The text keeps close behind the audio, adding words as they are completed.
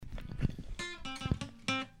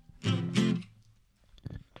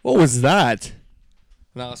What was that?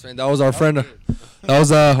 No, man, that was our friend. That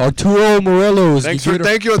was Arturo Morelos. Thank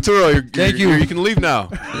you, Arturo. Thank you. You can leave now.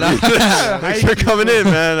 Thanks for coming in,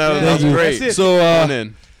 man. That was great. So, Come on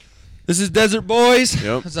in. this is Desert Boys.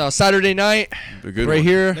 Yep. It's Saturday night, The good right one.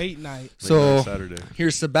 here. Late night. Late So night Saturday.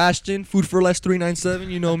 here's Sebastian, Food for Less 397.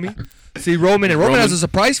 You know me. See Roman, and Roman has a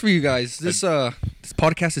surprise for you guys. This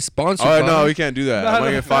podcast is sponsored. Oh by no, we can't do that. I might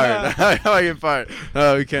No. get fired. I might get fired.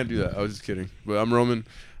 No, we can't do that. I was just kidding. But I'm Roman.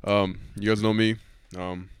 You guys know me.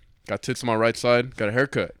 Got tits on my right side. Got a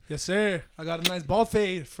haircut. Yes, sir. I got a nice bald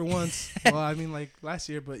fade for once. Well, I mean, like last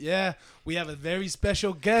year, but yeah, we have a very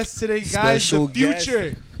special guest today, guys. Special The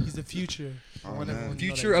future. He's the future. I want everyone to know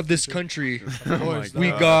future that of he's this country. Of course.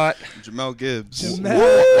 We got Jamel Gibbs.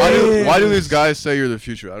 Jamel. Why do these guys say you're the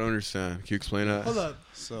future? I don't understand. Can you explain that? Hold up.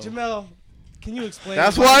 So Jamel, can you explain?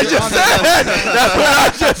 That's what I just said. That's what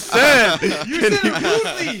I just said. You said it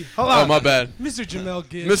rudely. Hold Oh on. my bad. Mr. Jamel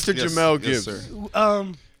Gibbs. Mr. Jamel yes, Gibbs.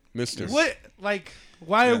 sir. Mr. What, like,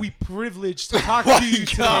 why are we privileged to talk Oh to you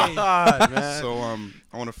today? God, man. So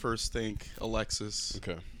I want to first thank Alexis,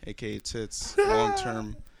 Okay. aka Tits,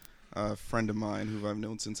 long-term friend of mine who I've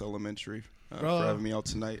known since elementary, for Bro. having me out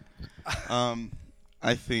tonight.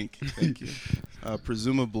 I think, thank you.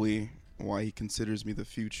 Presumably, why he considers me the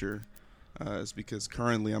future is because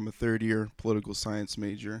currently I'm a third-year political science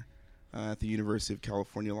major at the University of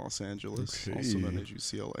California, Los Angeles, Okay. also known as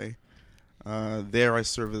UCLA. There I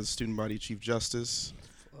serve as Student Body Chief Justice,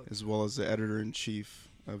 as well as the Editor-in-Chief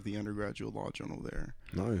of the Undergraduate Law Journal there.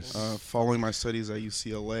 Nice. Following my studies at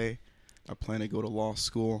UCLA, I plan to go to law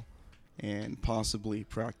school and possibly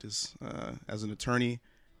practice as an attorney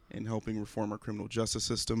in helping reform our criminal justice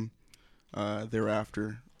system.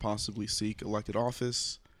 Thereafter, possibly seek elected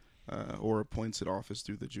office or appointed office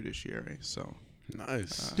through the judiciary. So,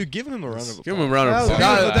 Nice. dude. Give him a round of applause. Give him a round of That was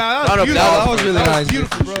applause. beautiful. That was Round of beautiful. applause. That was really That was nice.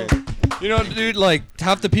 beautiful, bro. appreciate it. You know, dude, like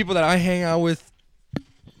half the people that I hang out with,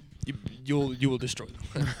 you will destroy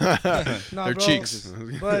them. Nah, Their bro. cheeks.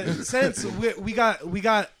 But since we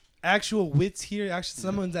got actual wits here, actually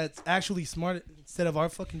someone that's actually smart instead of our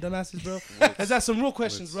fucking dumbasses, bro. Let's ask some real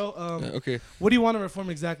questions, bro. Okay. What do you want to reform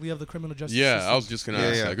exactly of the criminal justice Yeah, system? I was just gonna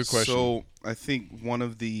ask that. Good question. So I think one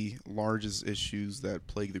of the largest issues that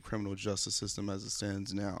plague the criminal justice system as it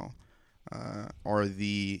stands now are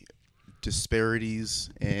the disparities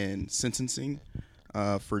in sentencing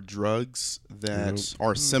for drugs that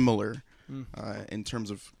are similar in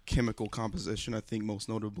terms of chemical composition. I think most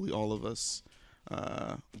notably all of us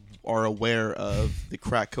are aware of the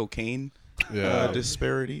crack cocaine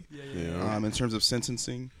disparity Yeah. in terms of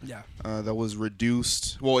sentencing. Yeah. That was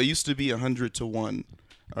reduced. Well, it used to be 100-to-1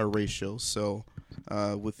 ratio. So,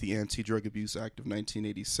 with the Anti-Drug Abuse Act of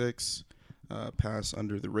 1986, passed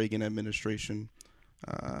under the Reagan administration,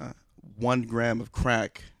 1 gram of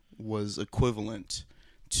crack was equivalent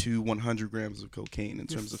to 100 grams of cocaine in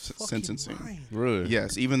terms of sentencing. Lying. Really?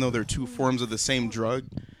 Yes, even though they're two forms of the same drug,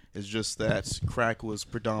 it's just that crack was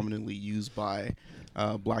predominantly used by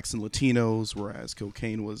blacks and Latinos, whereas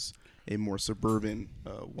cocaine was a more suburban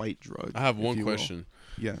white drug. I have if one you will. question.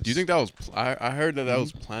 Yes. Do you think that was? I heard that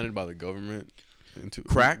was planted by the government. Into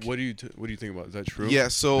Crack? What do you think about? Is that true? Yeah.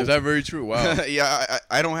 So Is that very true? Wow. yeah,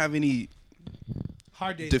 I don't have any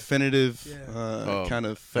Hard data. definitive Yeah. kind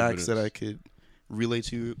of facts that evidence. I could relay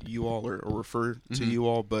to you all or refer to you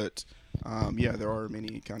all, but yeah, there are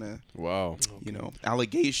many kind of Wow.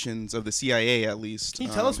 allegations of the CIA at least. Can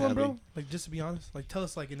you tell us one, having- bro? Like, just to be honest, like, tell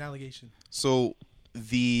us like an allegation. So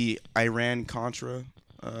the Iran-Contra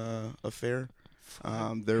affair,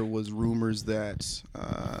 there was rumors that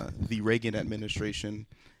the Reagan administration,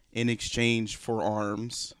 in exchange for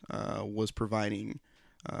arms, was providing,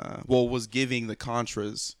 was giving the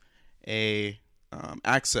Contras a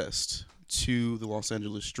access to the Los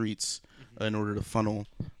Angeles streets in order to funnel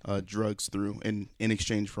drugs through in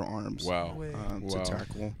exchange for arms. Wow. Wait. To Wow.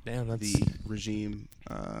 tackle Damn, that's the regime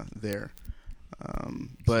there.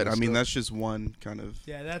 But I mean, that's just one kind of.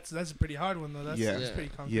 Yeah, that's a pretty hard one though. That's, Yeah. that's pretty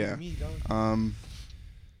concrete Yeah. to me, dog.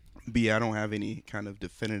 But yeah, I don't have any kind of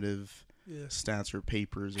definitive Yeah. stats or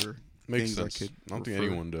papers or Makes things sense. I could I don't think refer-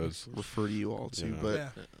 anyone does. refer to you all to. Yeah. But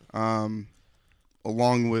Yeah.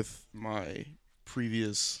 along with my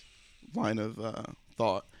previous line of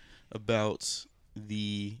thought about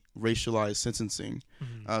the racialized sentencing,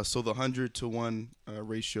 so the 100-to-1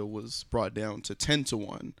 ratio was brought down to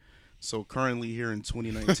 10-to-1. So currently here in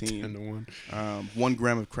 2019, 10-to-1. 1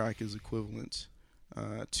 gram of crack is equivalent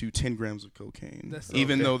to 10 grams of cocaine. That's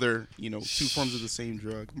Even okay. though they're, two forms of the same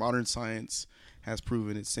drug. Modern science has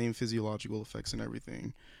proven its same physiological effects and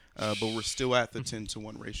everything. But we're still at the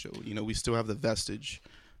 10-to-1 ratio. We still have the vestige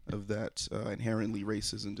of that inherently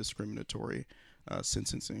racist and discriminatory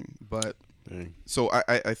sentencing. But Dang. so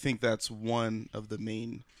I think that's one of the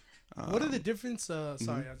main. What are the difference? Sorry,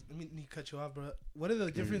 I mean to cut you off, bro. What are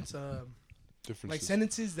the difference? Differences. Like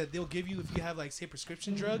sentences that they'll give you if you have like say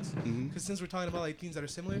prescription drugs? Because since we're talking about like things that are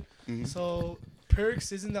similar, so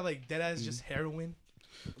perks isn't that like dead ass just heroin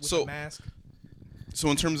with So- a mask? So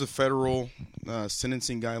in terms of federal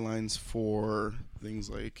sentencing guidelines for things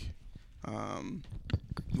like,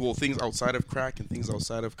 things outside of crack and things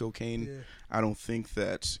outside of cocaine, Yeah. I don't think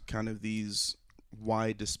that kind of these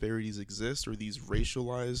wide disparities exist or these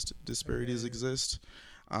racialized disparities exist.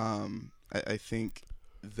 I think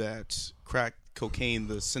that crack cocaine,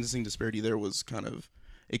 the sentencing disparity there was kind of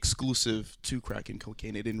exclusive to crack and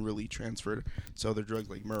cocaine. It didn't really transfer to other drugs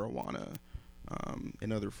like marijuana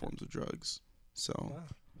and other forms of drugs. So Wow.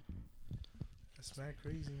 That's mad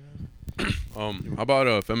crazy, man. How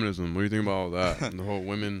about feminism? What do you think about all that? And the whole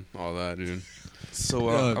women, all that, dude.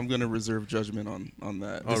 I'm gonna reserve judgment on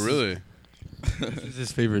that. Oh, really? This is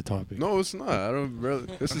his favorite topic. No, it's not. I don't really.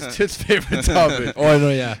 This is Tit's favorite topic. Oh, I know.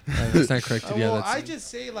 Yeah, that's not correct. Yeah, Well, that's, I just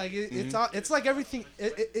say like it's like everything.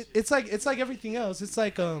 It's like everything else. It's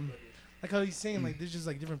like how he's saying like there's just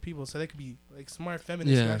like different people, so they could be like smart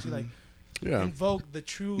feminists who Yeah. actually like Yeah. invoke the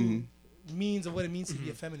true means of what it means to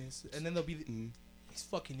be a feminist, and then they'll be these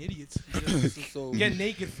fucking idiots get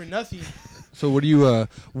naked for nothing. So what do you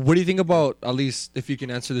think about, at least if you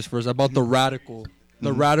can answer this first, about the radical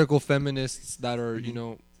feminists that are, you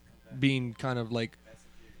know, being kind of like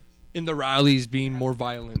in the rallies being more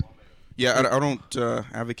violent? Yeah, I don't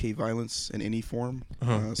advocate violence in any form.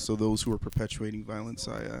 So those who are perpetuating violence,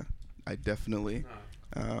 I definitely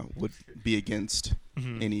would be against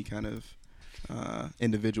any kind of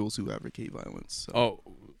individuals who advocate violence. So. Oh,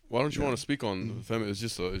 why don't you want to speak on feminism?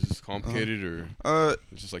 It's just complicated, or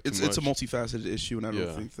it's just like too it's much? a multifaceted issue, and I don't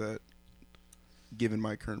Yeah. think that, given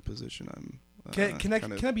my current position, I'm. Can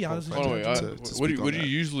I be honest with Oh, you? wait, to what speak do on you that.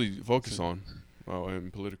 usually focus on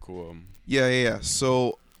in political? Yeah.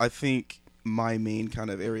 So I think my main kind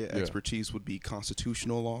of area of Yeah. expertise would be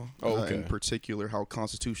constitutional law. Oh, okay. In particular, how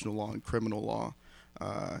constitutional law and criminal law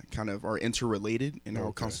kind of are interrelated, and how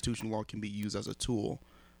Okay. constitutional law can be used as a tool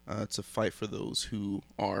to fight for those who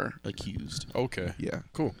are accused. Okay. Yeah.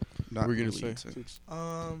 Cool. Not What were you really gonna say?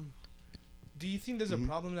 into- Do you think there's a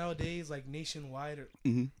problem nowadays, like nationwide, or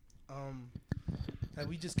that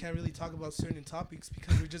we just can't really talk about certain topics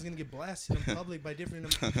because we're just gonna get blasted in public by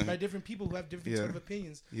different people who have different sort of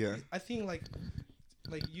opinions? Yeah. I think like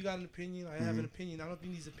you got an opinion, I have an opinion. I don't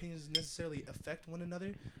think these opinions necessarily affect one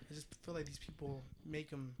another. I just feel like these people make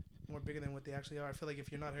them more bigger than what they actually are. I feel like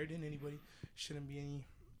if you're not hurting anybody, shouldn't be any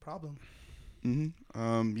problem.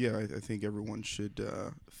 Yeah, I think everyone should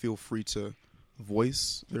feel free to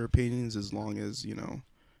voice their opinions as long as, you know,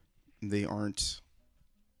 they aren't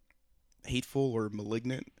hateful or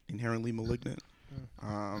inherently malignant.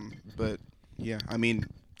 But yeah, I mean,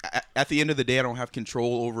 at the end of the day, I don't have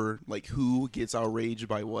control over like who gets outraged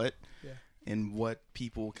by what and what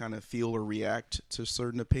people kind of feel or react to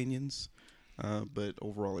certain opinions. But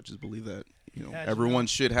overall, I just believe that, you know, everyone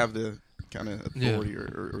should have the kind of authority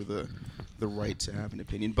or the right to have an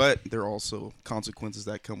opinion. But there are also consequences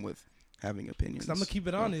that come with having opinions. 'Cause I'm gonna keep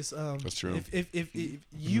it honest. That's true. If you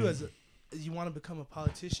you want to become a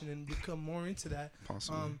politician and become more into that,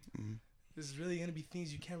 Possibly. there's really gonna be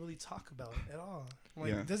things you can't really talk about at all.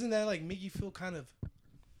 Like, Yeah. doesn't that like make you feel kind of?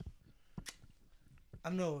 I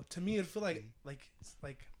don't know. To me, it feel like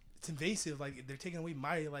it's invasive. Like they're taking away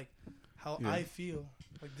my how I feel.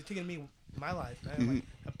 Like they're taking away my life, man. Like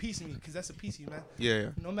a piece of me, because that's a piece of you, man.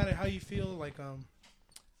 Yeah. No matter how you feel, like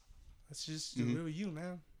that's just the real you,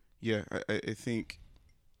 man. Yeah, I think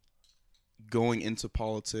going into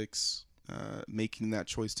politics, making that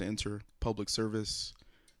choice to enter public service,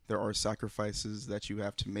 there are sacrifices that you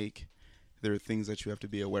have to make. There are things that you have to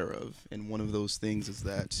be aware of. And one of those things is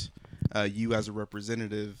that you as a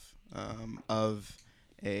representative of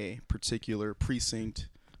a particular precinct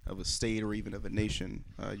of a state or even of a nation,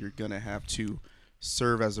 you're going to have to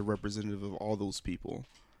serve as a representative of all those people.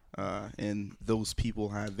 And those people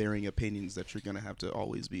have varying opinions that you're going to have to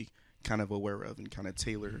always be kind of aware of and kind of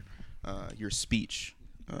tailor your speech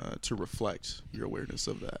to reflect your awareness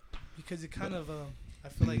of that. Because it kind of, I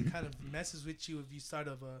feel like it kind of messes with you if you start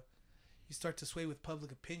to sway with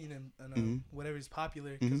public opinion and whatever is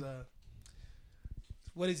popular. Because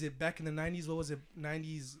what is it? Back in the 90s, what was it?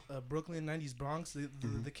 90s Brooklyn, 90s Bronx.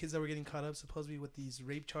 The kids that were getting caught up supposedly with these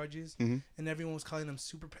rape charges, and everyone was calling them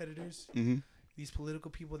super predators. These political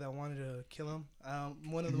people that wanted to kill them.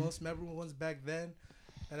 One of the most memorable ones back then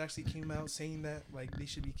that actually came out saying that like they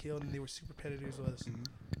should be killed and they were super predators was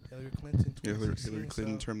Hillary Clinton. Yeah, Hillary 2016,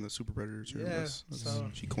 Clinton so- termed the super predator term. Yeah, That's- so-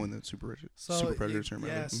 she coined that super So predator it- term.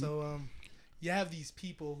 Yeah, rather. so you have these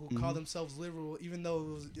people who call Mhm. themselves liberal, even though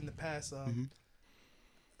it was in the past. Mhm.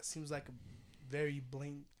 It seems like a very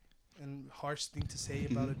blatant and harsh thing to say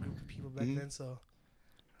about a group of people back Mhm. then. So,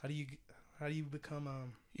 how do you become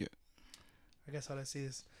Yeah. I guess how do I say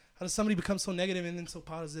this? How does somebody become so negative and then so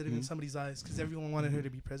positive in Mhm. somebody's eyes? Because everyone wanted her to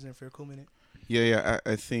be president for a cool minute. Yeah.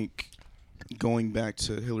 I think going back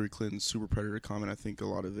to Hillary Clinton's super predator comment, I think a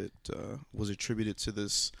lot of it was attributed to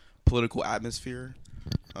this political atmosphere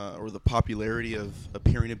or the popularity of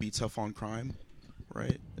appearing to be tough on crime,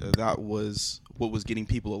 right? That was what was getting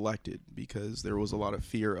people elected because there was a lot of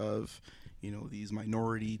fear of, these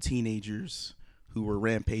minority teenagers who were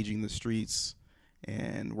rampaging the streets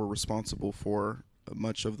and were responsible for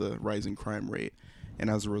much of the rising crime rate. And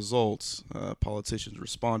as a result, politicians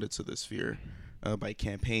responded to this fear by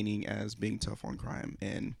campaigning as being tough on crime.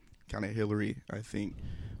 And kind of Hillary, I think,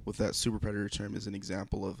 with that super predator term is an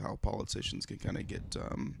example of how politicians can kind of get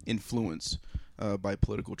influenced by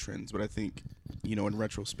political trends. But I think, in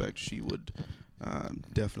retrospect, she would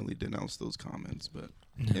definitely denounce those comments. But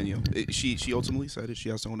and, she ultimately said it. She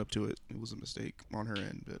has to own up to it. It was a mistake on her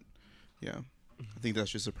end. But yeah, I think that's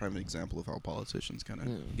just a prime example of how politicians kind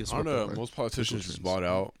of get swept up by most politicians trends. just bought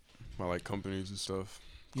out by like companies and stuff.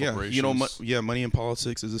 Yeah, Corporations. money in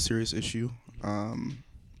politics is a serious issue. So how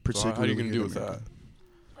Particularly are you gonna here deal in with that? America.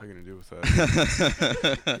 How are you gonna deal with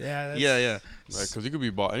that? Yeah, yeah. Like, because you could be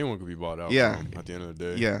bought. Anyone could be bought out. Yeah. At the end of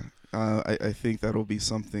the day. Yeah, I think that'll be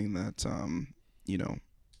something that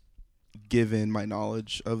given my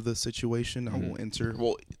knowledge of the situation, I will enter.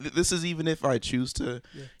 Well, this is even if I choose to,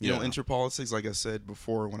 Yeah. enter politics. Like I said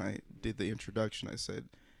before, when I did the introduction, I said,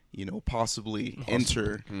 possibly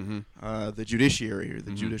enter the judiciary or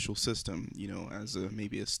the judicial system. As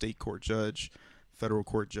maybe a state court judge, federal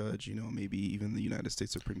court judge. Maybe even the United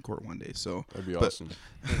States Supreme Court one day. So That'd be But- awesome.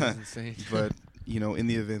 That's insane. but in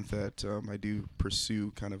the event that I do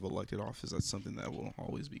pursue kind of elected office, that's something that will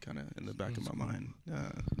always be kind of in the back of my mind.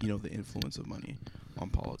 The influence of money on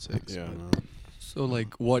politics. Yeah. But- No. So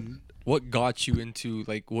like, what got you into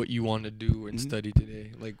like what you want to do and Mhm. study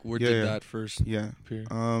today? Like, where Yeah, did yeah. that first yeah. appear?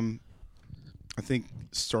 I think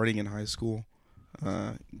starting in high school,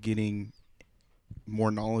 getting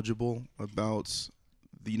more knowledgeable about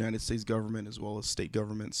the United States government as well as state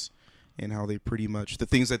governments and how they pretty much the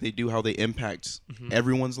things that they do, how they impact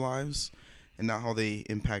everyone's lives, and not how they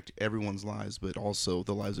impact everyone's lives, but also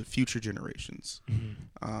the lives of future generations.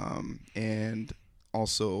 And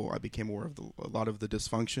also, I became aware of a lot of the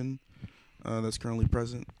dysfunction that's currently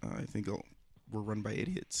present. I think we're run by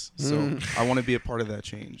idiots, so I want to be a part of that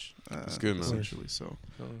change. That's good, man. Essentially, so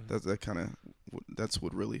that's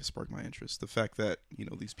what really sparked my interest. The fact that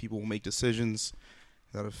these people will make decisions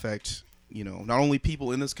that affect not only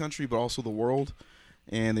people in this country but also the world,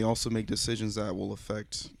 and they also make decisions that will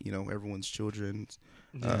affect everyone's children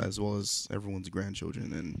as well as everyone's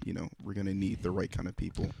grandchildren, and we're gonna need the right kind of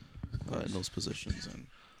people in those positions. And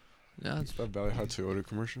Yeah, it's Is that Valley Hot Toyota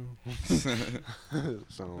commercial? Sound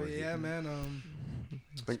But like yeah, it. man.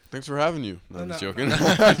 Thanks for having you. No, No, I'm just no. joking.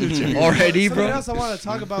 Just joking. already, Something bro. else I want to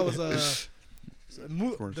talk about was course.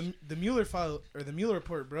 the Mueller file or the Mueller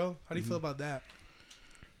report, bro. How do you feel about that?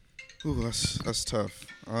 ooh, that's tough.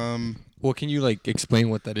 Well, can you like explain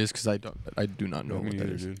what that is? Because I do not know No, me what that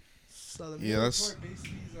neither, is. dude. So the Yeah, Mueller that's- report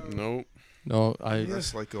basically is, Nope. No, I.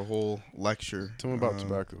 That's like a whole lecture. Tell me about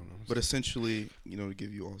tobacco. No, But essentially, to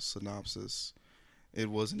give you all a synopsis, it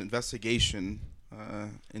was an investigation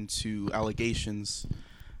into allegations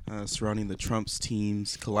surrounding the Trump's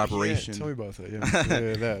team's collaboration. Yeah, tell me about that.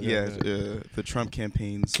 Yeah, yeah, that. The Trump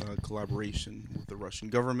campaign's collaboration with the Russian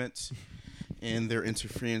government and their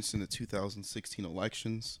interference in the 2016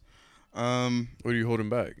 elections. What are you holding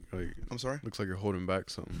back? Like, I'm sorry. looks like you're holding back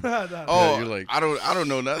something. Oh, Oh, you're like- I don't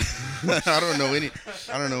know nothing. I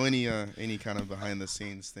don't know any kind of behind the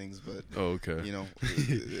scenes things, but Oh, okay.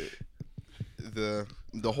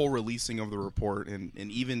 the whole releasing of the report, and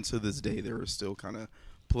even to this day there are still kind of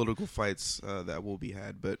political fights that will be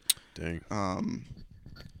had. But Dang.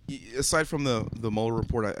 aside from the Mueller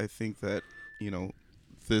report, I think that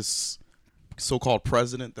this so-called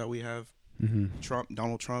president that we have,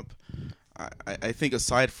 Donald Trump, I think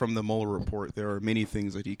aside from the Mueller report, there are many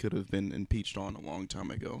things that he could have been impeached on a long time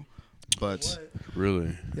ago. But what?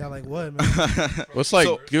 Really? Yeah, like what, man? What's like?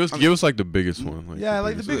 So, give us like the biggest one. Yeah,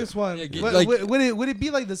 like the biggest one. Yeah, What- like- would it be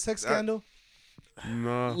like the sex scandal?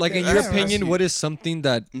 Nah. Like in Yeah, your that's opinion, huge. what is something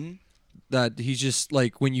that Mhm. that he's just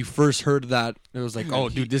like when you first heard that it was like, oh,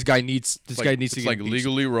 dude, this guy needs to It's get like impeached.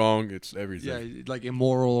 legally wrong. It's everything. Yeah, like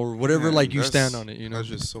immoral or whatever. Man, like you that's- stand on it, you know. That's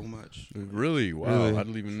just so much. Really? Wow. Really? I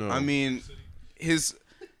didn't even know. I mean, his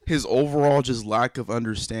overall just lack of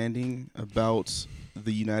understanding about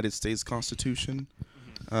the United States Constitution,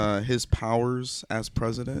 his powers as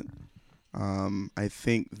president. I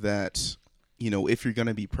think that, if you're going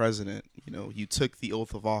to be president, you took the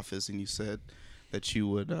oath of office and you said that you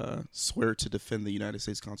would swear to defend the United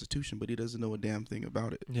States Constitution, but he doesn't know a damn thing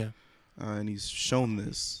about it. Yeah. And he's shown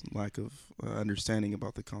this lack of understanding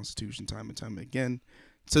about the Constitution time and time again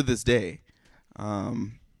to this day.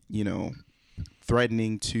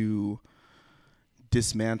 Threatening to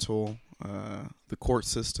dismantle the court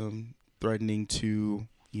system, threatening to,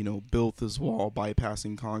 build this wall,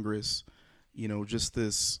 bypassing Congress, just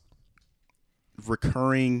this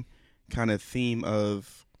recurring kind of theme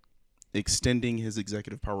of extending his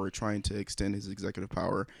executive power, trying to extend his executive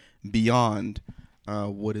power beyond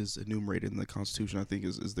what is enumerated in the Constitution, I think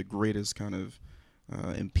is the greatest kind of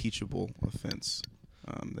impeachable offense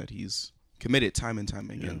that he's committed time and time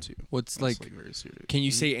again to. What's That's, like very serious. can you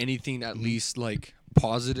say anything at least like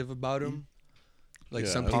positive about him? Like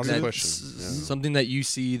Yeah, something that's a that good question. Yeah. something that you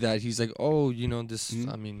see that he's like, oh, this.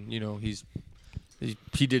 Mhm. I mean,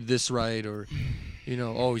 he did this right, or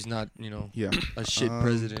oh, he's not, Yeah. a shit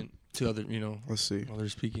president to other, Let's see.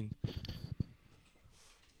 others speaking.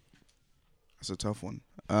 That's a tough one.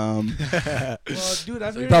 Well, dude,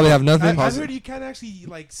 I've So you heard probably have nothing? I've heard you can't actually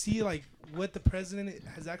like see like what the president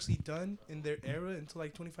has actually done in their era until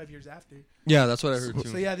like 25 years after. Yeah, that's what I heard too.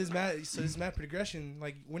 So yeah, this mad progression.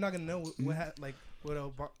 Like we're not gonna know what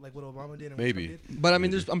Obama did and Maybe. what Trump did. But I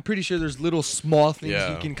mean, I'm pretty sure there's little small things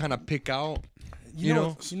Yeah. you can kind of pick out. You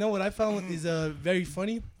know what I found is very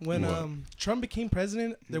funny when What? Trump became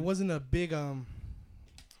president. There wasn't a big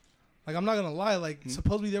like I'm not gonna lie, like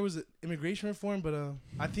supposedly there was an immigration reform, but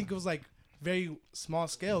I think it was like very small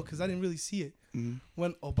scale because I didn't really see it. Mhm.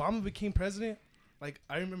 When Obama became president, like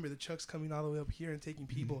I remember the trucks coming all the way up here and taking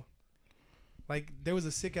people. Like there was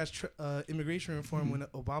a sick ass immigration reform when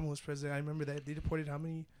Obama was president. I remember that they deported how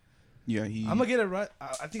many? Yeah, I'm gonna get it right.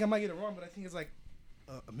 I think I might get it wrong, but I think it's like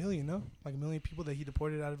a million. No, like a million people that he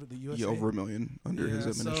deported out of the U.S. yeah, over a million under his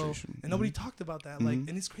Yeah, so- administration. and nobody talked about that. Like, Mhm.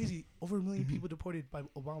 and it's crazy. Over a million people deported by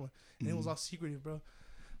Obama, and it was all secretive, bro.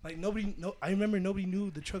 Like I remember nobody knew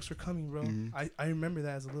the trucks were coming, bro. I remember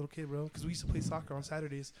that as a little kid, bro, because we used to play soccer on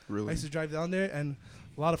Saturdays. I Really? used to drive down there, and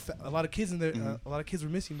a lot of kids in there, a lot of kids were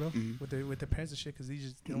missing, bro, with their parents and shit, because they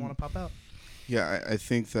just didn't want to pop out. Yeah, I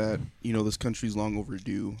think that this country's long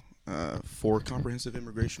overdue for comprehensive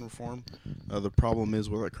immigration reform. The problem is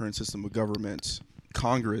with our current system of government,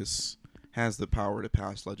 Congress has the power to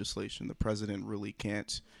pass legislation. The president really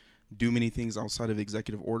can't do many things outside of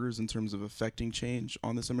executive orders in terms of affecting change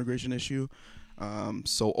on this immigration issue.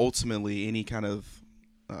 So ultimately, any kind of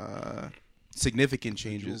significant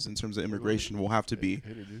changes in terms of immigration will have to be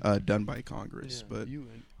done by Congress. But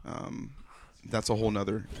that's a whole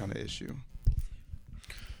nother kind of issue.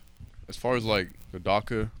 As far as like the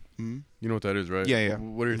DACA, Mhm. you know what that is, right? Yeah, yeah.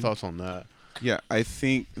 What are your thoughts on that? Yeah, I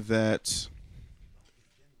think that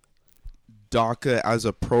DACA as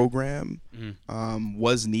a program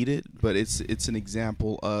was needed, but it's an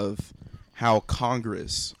example of how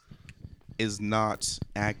Congress is not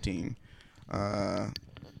acting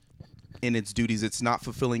in its duties. It's not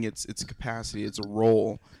fulfilling its capacity, its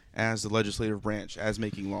role as the legislative branch, as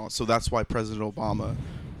making laws. So that's why President Obama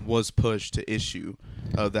was pushed to issue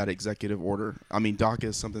that executive order. I mean, DACA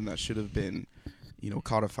is something that should have been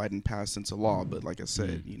codified and passed into law. But like I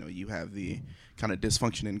said, you have the kind of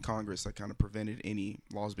dysfunction in Congress that kind of prevented any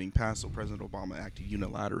laws being passed. So President Obama acted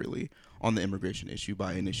unilaterally on the immigration issue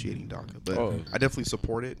by initiating DACA. But I definitely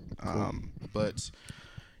support it. But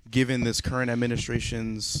given this current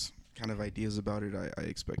administration's kind of ideas about it, I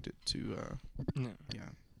expect it to,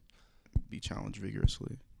 be challenged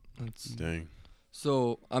vigorously. Dang.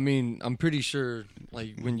 So I mean, I'm pretty sure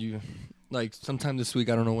like when you like sometime this week,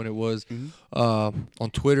 I don't know when it was, on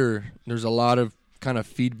Twitter, there's a lot of kind of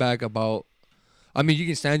feedback about. I mean, you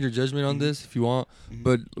can stand your judgment on this if you want,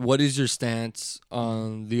 but what is your stance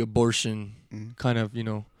on the abortion kind of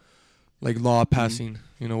like law passing?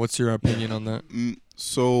 What's your opinion on that?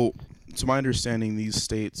 So, to my understanding, these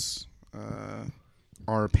states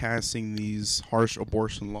are passing these harsh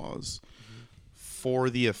abortion laws for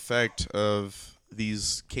the effect of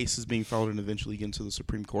these cases being filed and eventually get into the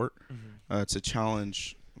Supreme Court to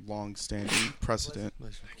challenge long-standing precedent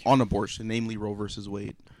on abortion, namely Roe versus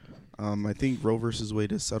Wade. I think Roe versus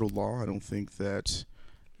Wade is settled law. I don't think that,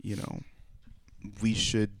 we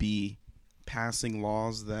should be passing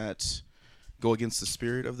laws that go against the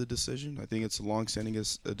spirit of the decision. I think it's a long-standing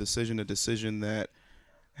a decision that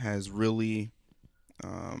has really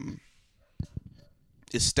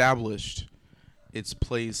established its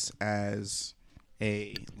place as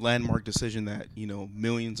a landmark decision that, you know,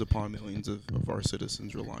 millions upon millions of our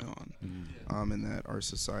citizens rely on, and that our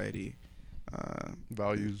society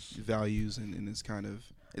values and is kind of,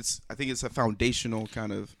 I think it's a foundational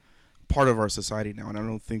kind of part of our society now, and I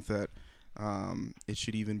don't think that it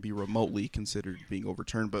should even be remotely considered being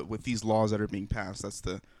overturned. But with these laws that are being passed, that's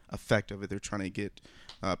the effect of it. They're trying to get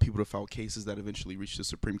people to file cases that eventually reach the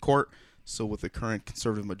Supreme Court. So with the current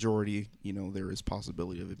conservative majority, you know, there is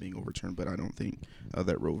possibility of it being overturned, but I don't think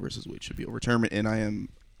that Roe versus Wade should be overturned. And I am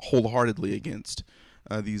wholeheartedly against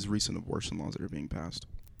these recent abortion laws that are being passed.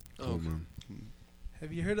 Oh, man.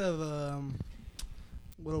 Have you heard of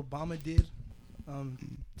what Obama did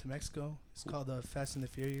to Mexico? It's called Fast and the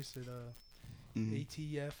Furious, or the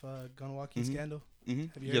ATF gun walking scandal. Mm-hmm.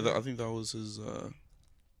 Have you heard of I it? think that was his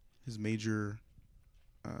major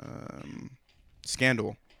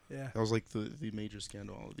scandal. Yeah. That was like the major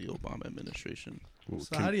scandal of the Obama administration. Well,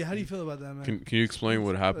 So how do you feel about that, man? can you explain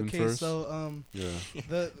what happened Okay, first? so Yeah,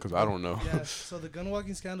 the because I don't know. yeah, so the gun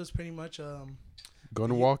walking scandal is pretty much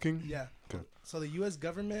Gun walking? yeah. Okay. So the U.S.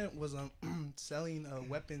 government was selling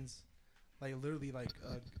weapons, like literally like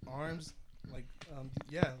arms, like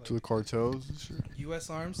like To the cartels and shit? U.S.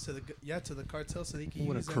 arms to the cartel, so they can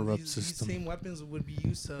What a use them. corrupt These system. same weapons would be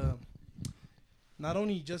used to not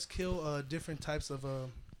only just kill different types of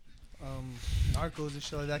narcos and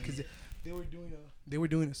shit like that, because they were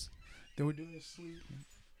doing a sweep.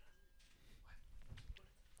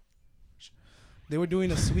 They were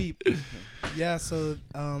doing a sweep. Yeah, so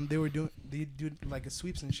they do like a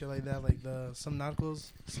sweeps and shit like that, like some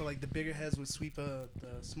narcos. So like the bigger heads would sweep the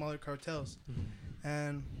smaller cartels,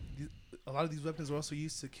 and a lot of these weapons were also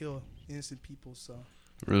used to kill innocent people. So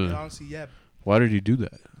Really? honestly, yeah. Why did he do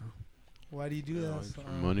that? Why do you do that? So,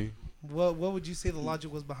 Money? What would you say the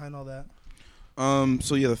logic was behind all that?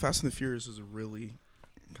 So yeah, the Fast and the Furious is a really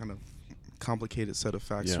kind of complicated set of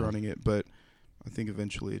facts Yeah. surrounding it, but I think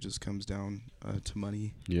eventually it just comes down to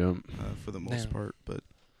money Yep. for the most Damn. part. But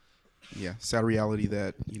yeah, sad reality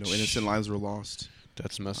that, you know, innocent lives were lost.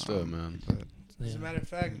 That's messed up, man. But As a matter of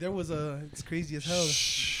fact, there was it's crazy as hell.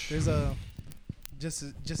 There's a just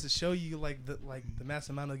to show you like the mass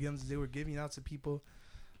amount of guns they were giving out to people.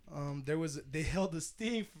 They held the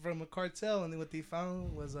sting from a cartel, and then what they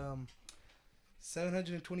found was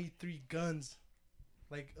 723 guns,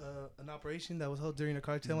 like an operation that was held during a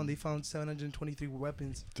cartel, and they found 723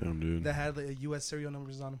 weapons Damn, dude. that had like, U.S. serial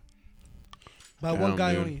numbers on them. By Damn, one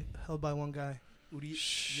guy dude. only, held by one guy,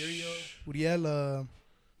 Uriel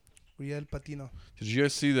Patino. Did you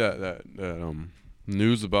guys see that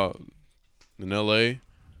news about in L.A.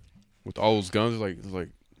 with all those guns? It's like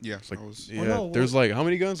yeah, it's like I was, yeah. no, There's like how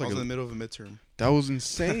many guns? I Like was in the middle of a midterm. that was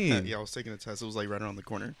insane. Yeah, I was taking a test. It was like right around the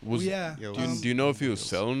corner. Was yeah. Yeah, it do, you, was- do you know if he was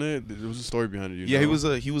selling it? There was a story behind it. Yeah,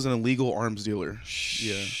 know? he was an illegal arms dealer.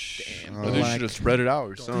 Yeah. Damn. Well, they should have spread it out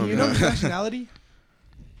or Do something. you know his nationality?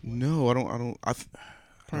 No, I don't know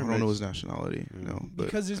makes- his nationality. Yeah. No, but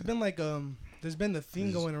Because there's been like there's been the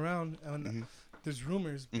thing going around, and Mhm. there's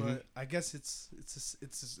rumors, but Mhm. I guess it's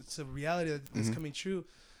a reality that's Mhm. coming true.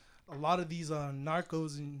 A lot of these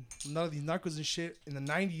narcos and shit in the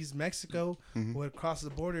 90s, Mexico Mhm. would cross the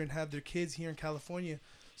border and have their kids here in California.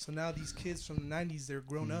 So now these kids from the 90s, they're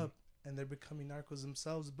grown Mhm. up and they're becoming narcos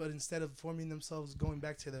themselves. But instead of forming themselves, going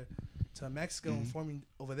back to Mexico and Mhm. forming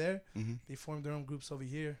over there, Mhm. they formed their own groups over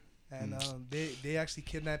here. And Mhm. they actually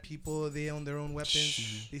kidnap people. They own their own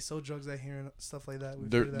weapons. They sell drugs out here and stuff like that. We've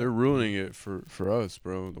They're heard of that. they're ruining it for us,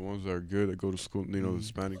 bro. The ones that are good that go to school, you know, the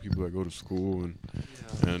Hispanic people that go to school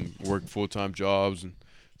and work full-time jobs, and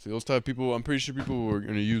see those type of people. I'm pretty sure people are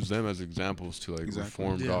gonna use them as examples to like Exactly.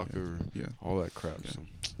 reform Yeah. DACA or yeah. all that crap. Yeah. So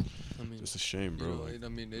I mean, it's a shame, bro. you know, Like, I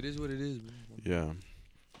mean, it is what it is. Man. yeah,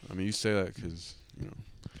 I mean, you say that because you know.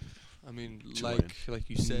 I mean, Chilean. like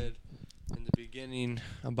you said in the beginning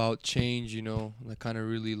about change, you know, that kind of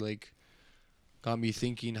really like got me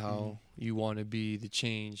thinking how you want to be the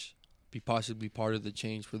change, be possibly part of the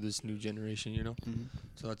change for this new generation, you know. Mhm.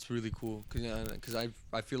 So that's really cool because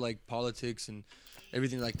I feel like politics and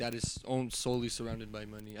everything like that is owned solely surrounded by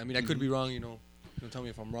money. I mean, I could be wrong, you know. Don't tell me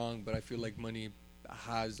if I'm wrong, but I feel like money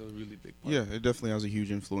has a really big part. Yeah, it definitely has a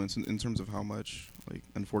huge influence in terms of how much. Like,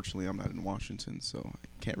 unfortunately, I'm not in Washington, so I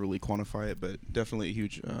can't really quantify it, but definitely a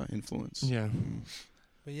huge influence. Yeah.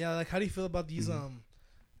 But yeah, like, how do you feel about these Mhm.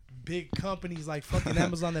 big companies like fucking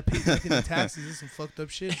Amazon that pay nothing in taxes? This is some fucked up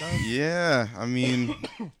shit, dog. Yeah, I mean,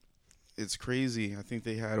 it's crazy. I think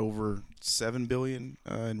they had over $7 billion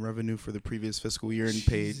in revenue for the previous fiscal year and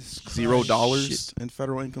paid Jesus $0 Christ. in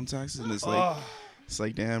federal income taxes. And it's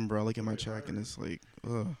like, damn, bro. I look at my check and it's like,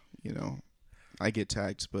 you know, I get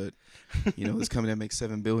taxed, but you know, this company that makes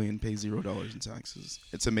 $7 billion pays $0 in taxes.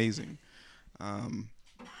 It's amazing.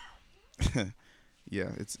 Yeah,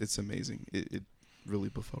 it's amazing. It really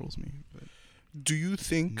befuddles me. But. Do you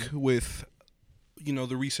think with, you know,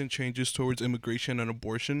 the recent changes towards immigration and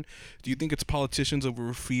abortion, do you think it's politicians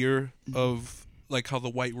over fear of like how the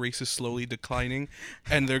white race is slowly declining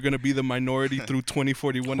and they're going to be the minority through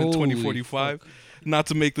 2041 and 2045? Not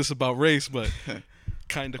to make this about race, but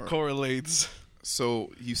kind of correlates.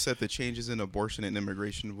 So you said the changes in abortion and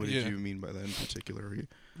immigration. What did you mean by that in particular?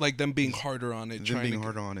 Like them being harder on it. Them being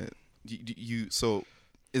harder on it. So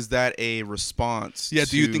is that a response? Yeah,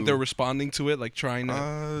 do you think they're responding to it, like trying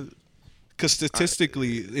to? Because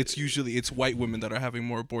statistically, it's white women that are having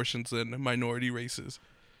more abortions than minority races.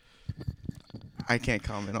 I can't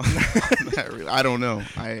comment on that. Really. I don't know.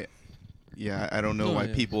 I don't know why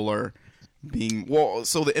people are being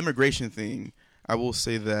so the immigration thing. I will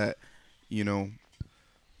say that, you know,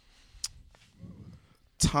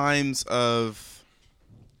 times of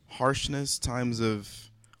harshness, times of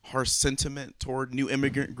harsh sentiment toward new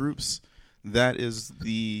immigrant groups, that is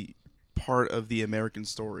the part of the American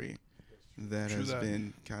story that has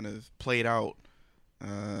been kind of played out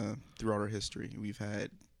throughout our history. We've had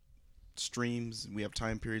streams, we have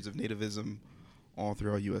time periods of nativism all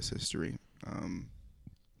throughout U.S. history.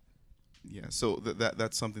 So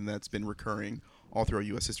that's something that's been recurring all throughout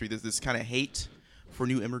U.S. history. This kind of hate for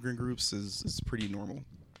new immigrant groups is pretty normal.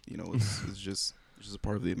 You know, it's just a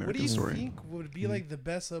part of the American story. What do you think would be like the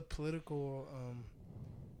best political,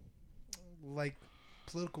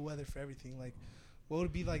 political weather for everything? Like, what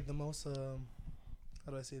would be like the most?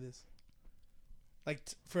 How do I say this? Like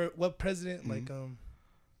for what president? Like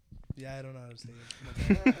yeah, I don't know how to say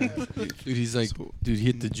it. Dude, he's like, dude, he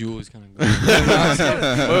hit the jewel. He's kind of.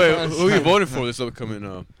 Wait, who are you voting for this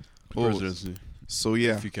upcoming presidency? So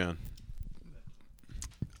yeah, if you can.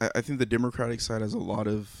 I think the Democratic side has a lot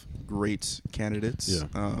of great candidates.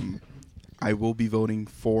 Yeah. I will be voting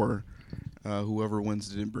for whoever wins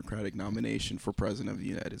the Democratic nomination for president of the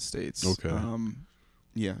United States. Okay.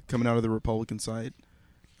 Yeah, coming out of the Republican side,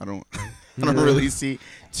 I don't really see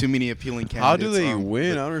too many appealing candidates. How do they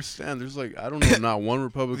win? I don't understand. There's like, I don't know, not one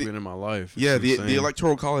Republican in my life. It's the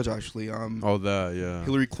Electoral College actually.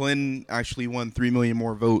 Hillary Clinton actually won 3 million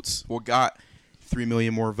more votes. Well, got 3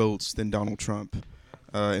 million more votes than Donald Trump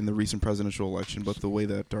in the recent presidential election. But the way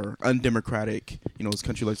that our undemocratic, you know, this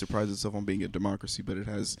country likes to pride itself on being a democracy, but it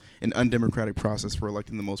has an undemocratic process for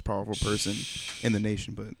electing the most powerful person in the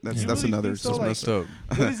nation. But that's another. So messed up.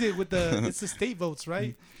 What is it with the? It's the state votes,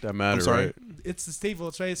 right? That matter, I'm sorry? right? It's the state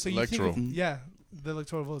votes, right? So you Electoral. think, the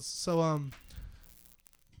electoral votes.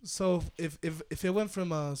 So if it went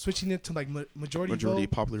from switching it to like majority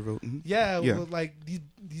vote, popular vote. yeah. Well, like these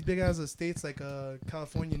big ass states like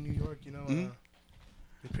California, New York, you know,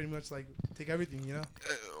 they pretty much like take everything, you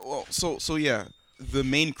know. So yeah, the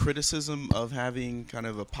main criticism of having kind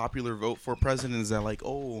of a popular vote for president is that like,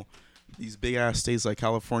 these big ass states like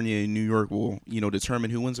California and New York will, you know,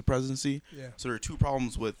 determine who wins the presidency. Yeah. So there are two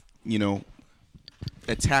problems with, you know,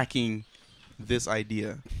 attacking this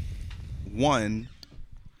idea. One,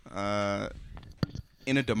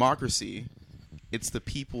 in a democracy, it's the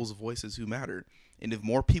people's voices who matter. And if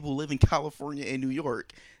more people live in California and New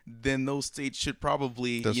York, then those states should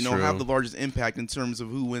probably, have the largest impact in terms of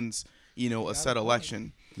who wins, you know, a set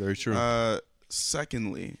election. Very true.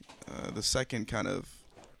 Secondly, the second kind of,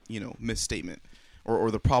 you know, misstatement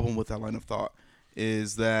or the problem with that line of thought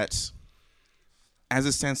is that as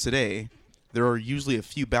it stands today, there are usually a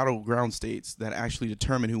few battleground states that actually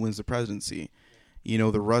determine who wins the presidency. You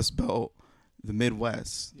know, the Rust Belt, the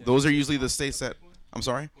Midwest. Yeah. Those are usually the states that, I'm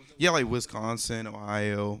sorry? Yeah, like Wisconsin,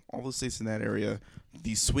 Ohio, all the states in that area,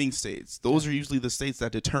 these swing states. Those are usually the states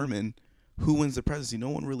that determine who wins the presidency. No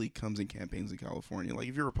one really comes and campaigns in California. Like,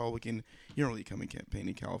 if you're a Republican, you don't really come and campaign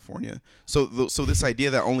in California. So this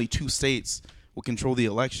idea that only two states will control the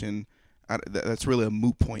election, that's really a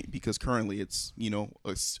moot point because currently it's, you know,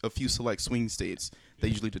 a few select swing states that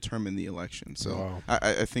usually determine the election. So wow.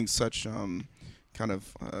 I think such kind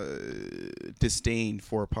of disdain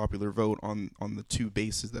for a popular vote on the two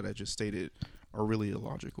bases that I just stated are really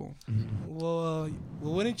illogical. Mm-hmm. Well,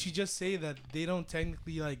 wouldn't you just say that they don't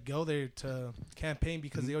technically like go there to campaign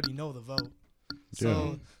because they already know the vote?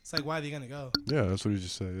 So it's like, why are they gonna go? Yeah, that's what you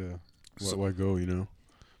just said. Yeah, why go? You know,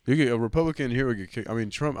 you get a Republican here would get kicked. I mean,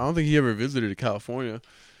 Trump. I don't think he ever visited California.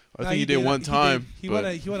 I think he did one time. He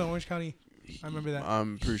went to Orange County. I remember that.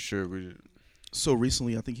 I'm pretty sure we. So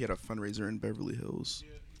recently, I think he had a fundraiser in Beverly Hills.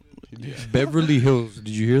 Beverly Hills. Did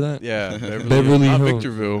you hear that? Yeah, Beverly not Hills.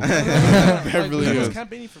 Victorville. Like, Beverly when he was Hills.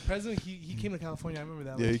 campaigning for president, he came to California. I remember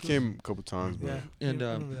that. Yeah, Like, he came a couple times, but Yeah, And,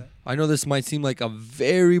 I remember that. I know this might seem like a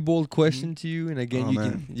very bold question to you, and again, Oh, you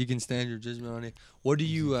man. can stand your judgment on it. What do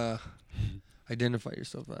you identify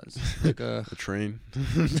yourself as? Like a a train.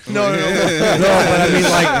 no, but I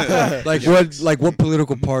mean like what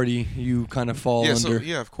political party you kind of fall Yeah, under? so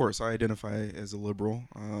yeah, of course, I identify as a liberal.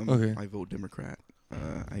 Okay. I vote Democrat.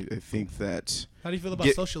 I think that. How do you feel about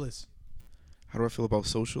Get- socialists? How do I feel about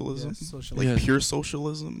socialism? Yes, socialism. Like Yes. pure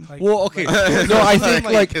socialism. Like, Well, okay, no, I think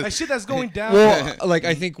like like shit that's going down. well, like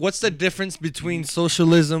I think what's the difference between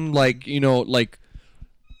socialism, like like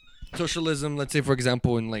socialism, let's say for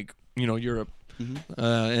example in like Europe, Mhm.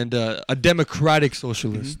 and a democratic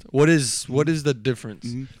socialist. What is the difference?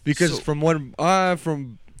 Mhm. Because So-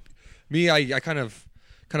 from me, I kind of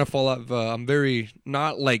fall out. I'm very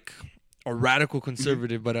not like a radical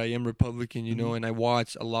conservative, but I am Republican, Mhm. and I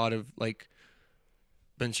watch a lot of like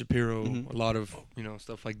Ben Shapiro, Mhm. a lot of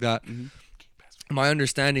stuff like that. Mhm. My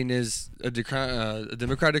understanding is a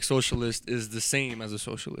democratic socialist is the same as a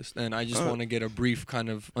socialist, and I just Uh, want to get a brief kind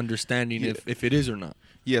of understanding yeah. if it is or not.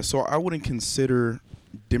 Yeah, so I wouldn't consider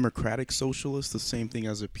democratic socialist the same thing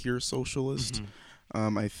as a pure socialist.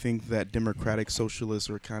 I think that democratic socialists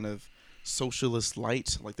are kind of socialist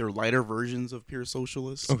light, like they're lighter versions of pure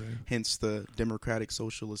socialists. Okay. Hence the democratic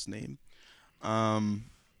socialist name.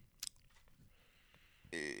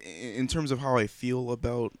 In terms of how I feel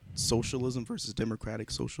about socialism versus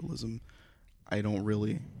democratic socialism, I don't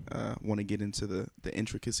really want to get into the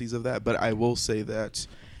intricacies of that. But I will say that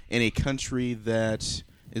in a country that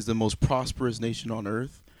is the most prosperous nation on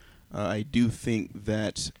earth, I do think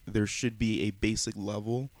that there should be a basic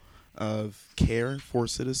level of care for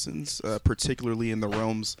citizens, particularly in the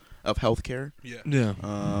realms of healthcare, Yeah.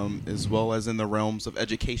 as well as in the realms of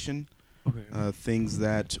education. Okay. Things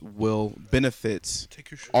that will benefit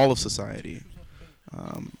Take your shirt. all of society,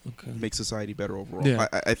 Okay. make society better overall. Yeah.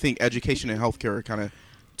 I think education and healthcare are kind of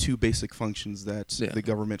two basic functions that Yeah. the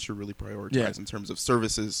government should really prioritize Yeah. in terms of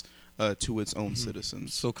services to its own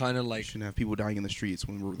citizens. So kind of We like shouldn't have people dying in the streets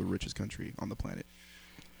when we're the richest country on the planet.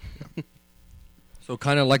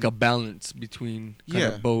 like a balance between kind Yeah.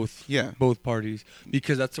 of Yeah. both parties,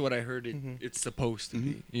 because that's what I heard Mhm. it's supposed to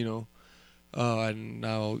Mhm. be, and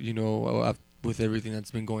now with everything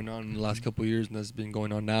that's been going on in the last couple of years and that's been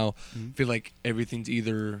going on now, Mhm. I feel like everything's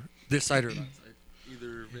either this side or that side.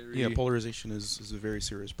 Either very Yeah, polarization is a very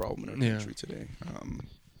serious problem in our Yeah. country today.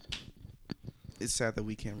 It's sad that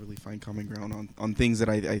we can't really find common ground on things that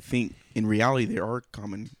I think in reality there are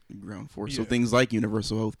common ground for. So Yeah. things like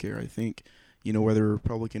universal health care, I think, whether a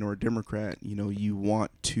Republican or a Democrat, you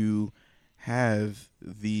want to have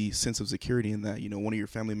the sense of security in that, one of your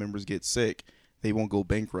family members gets sick, they won't go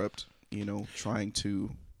bankrupt, trying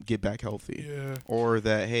to get back healthy. Yeah. Or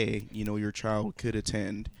that, hey, your child could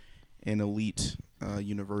attend an elite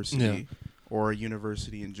university Yeah. or a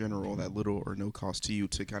university in general that little or no cost to you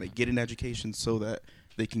to kind of get an education so that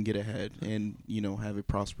they can get ahead and, have a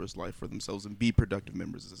prosperous life for themselves and be productive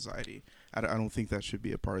members of society. I don't think that should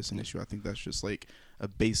be a partisan issue. I think that's just like a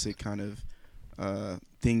basic kind of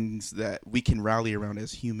things that we can rally around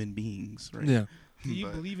as human beings, right? Yeah. Do you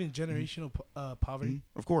But- believe in generational poverty? Mhm.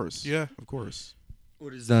 Of course. Yeah. Of course.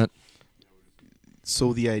 What is that?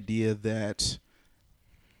 So the idea that,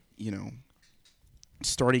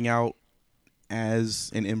 starting out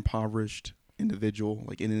as an impoverished individual,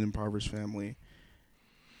 like in an impoverished family,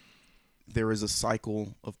 there is a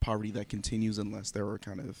cycle of poverty that continues unless there are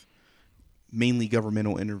kind of mainly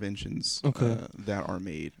governmental interventions Okay. that are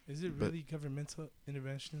made. Is it But- really governmental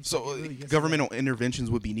intervention? So Like, it really gets to governmental interventions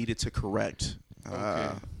would be needed to correct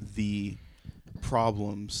Okay. the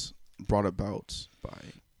problems brought about by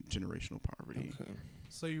generational poverty. that?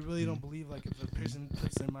 So you really don't believe like if a person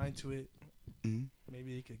puts their mind to it, Mhm.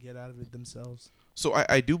 maybe they could get out of it themselves? So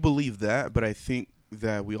I do believe that, but I think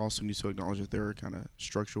that we also need to acknowledge that there are kind of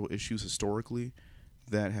structural issues historically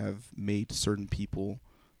that have made certain people,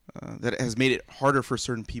 that has made it harder for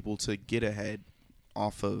certain people to get ahead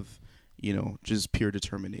off of, just pure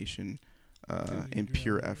determination and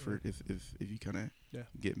pure effort, if you kind of Yeah.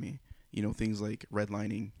 get me. Things like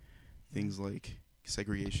redlining, things like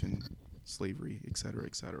segregation, slavery, et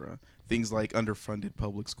cetera, things like underfunded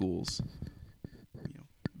public schools.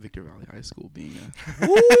 Victor Valley High School being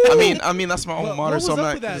I mean that's my alma What mater, was so I'm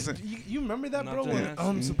up not with that? You remember that, bro? Nothing. When,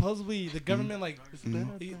 Mhm. supposedly the government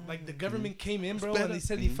Mhm. the government came in, bro, and they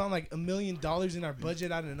said they Mhm. found like $1 million in our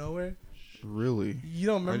budget out of nowhere. Really? You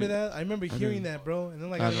don't remember didn't- that? I remember I hearing didn't- that, bro. And then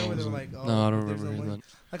like I I remember they don't- were like, oh, no, I don't there's remember no hearing money.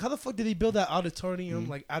 that. Like how the fuck did they build that auditorium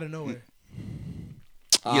like out of nowhere?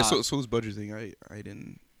 Yeah. So it's budgeting. I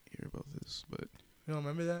didn't hear about this, but You don't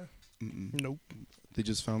remember that? Nope. they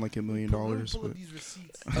just found like $1 million. Let me pull But up these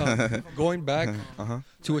receipts. Going back uh-huh.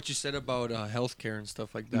 to what you said about healthcare and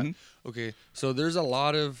stuff like that. Mhm. Okay, so there's a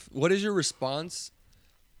lot of. What is your response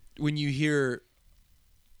when you hear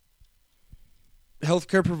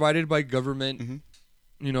healthcare provided by government? Mhm.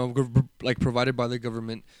 You know, like provided by the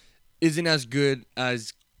government, isn't as good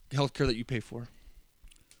as healthcare that you pay for.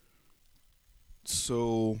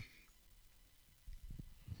 So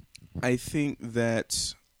I think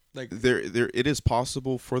that Like, there it is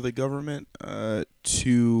possible for the government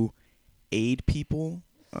to aid people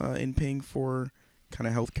in paying for kind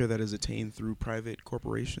of healthcare that is attained through private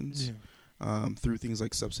corporations, through things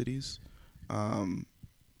like subsidies.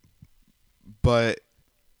 But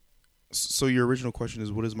so your original question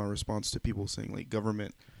is, what is my response to people saying like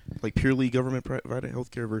government, like purely government provided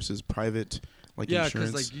healthcare versus private, like yeah,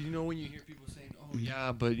 insurance? because like you know when you hear people saying, "Oh Mhm.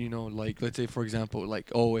 yeah," but you know, like let's say for example,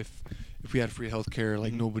 like oh if we had free healthcare,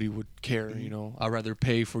 like Mhm. nobody would care. Mhm. You know, I'd rather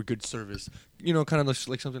pay for good service. You know, kind of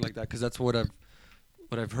like something like that. Because that's what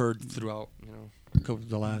I've heard throughout. You know,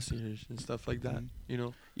 the last years and stuff like that. Mhm. You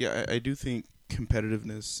know. Yeah, I do think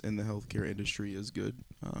competitiveness in the healthcare industry is good.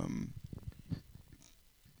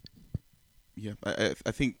 Yeah,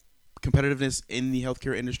 I think competitiveness in the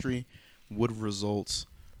healthcare industry would result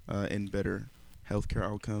in better healthcare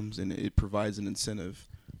outcomes, and it provides an incentive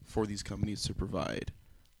for these companies to provide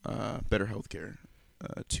better healthcare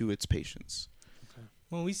to its patients.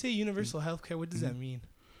 When we say universal healthcare, what does that Mhm. mean?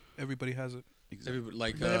 Everybody has it. Everybody,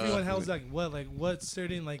 like But everyone has like what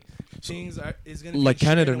certain like things is gonna Like be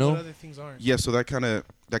shared Canada, and no? what other things aren't. Yeah, so that kind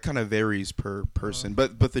of varies per person,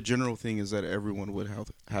 but the general thing is that everyone would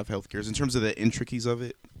have healthcare. In terms of the intricacies of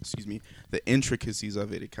it,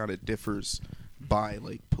 it kind of differs by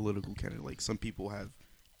like political kind of like some people have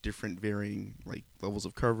different varying like levels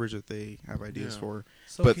of coverage that they have ideas Yeah. for,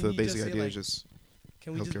 So but can the you basic just say, idea like, is just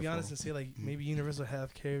can we just healthcare be for honest all. and say like Mhm. maybe universal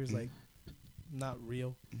healthcare is Mhm. like not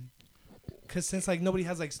real? Mhm. Because since like nobody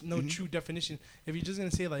has like no Mhm. true definition, if you're just gonna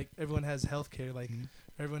say like everyone has healthcare, like Mhm.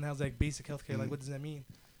 everyone has like basic healthcare, like Mhm. what does that mean?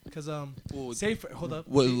 Because Well, say for, hold up,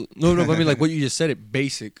 well, no, I mean like what you just said. It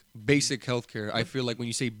basic healthcare. I feel like when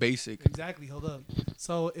you say basic, exactly, hold up.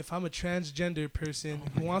 So if I'm a transgender person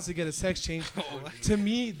who wants to get a sex change, to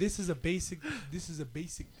me this is a basic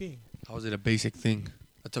thing. how is it a basic thing?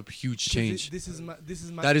 That's a huge 'Cause change. This is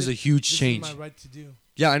my That is a huge this change. Is my right to do,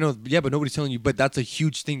 Yeah, I know. Yeah, but nobody's telling you. But that's a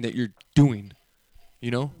huge thing that you're doing. You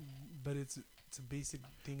know? but it's a basic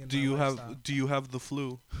thing in Do my you lifestyle. have the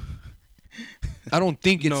flu? I don't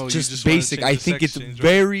think it's No, you just just wanna basic. change I the think sex it's change, right?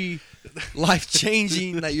 very life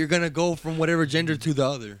changing that you're gonna go from whatever gender to the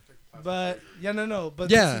other. But yeah, no. But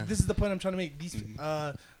Yeah. this is the point I'm trying to make. These Mhm.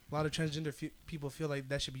 a lot of transgender people feel like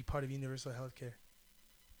that should be part of universal healthcare.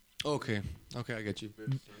 Okay, I get you. Now,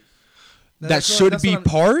 That that's what- should that's be what I'm-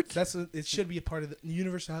 part. it should be a part of the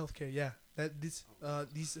universal healthcare. Yeah, that these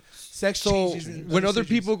sex So changes. And when other surgeries.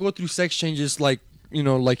 people go through sex changes, like you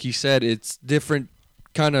know, like he said, it's different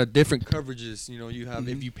coverages. You know, you have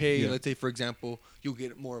if Mhm. you pay, Yeah. let's say for example, you'll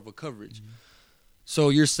get more of a coverage. So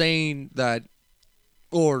you're saying that,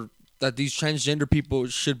 or that these transgender people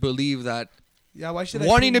should believe that yeah, why should I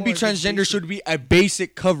wanting pay to be more if it's transgender basic? should be a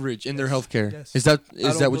basic coverage in their Yes. healthcare. Yes. Is that I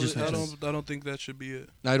what you're don't saying? believe- I don't think that should be it.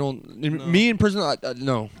 I don't. No. Me in person,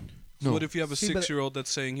 no. So No. what if you have a See, but- 6-year-old that's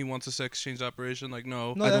saying he wants a sex change operation? Like,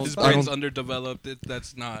 no, No, I that's his fine. brain's don't- underdeveloped.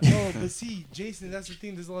 That's not. No, but see, Jason, that's the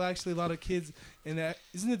thing. There's actually a lot of kids, and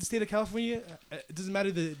isn't it the state of California? It doesn't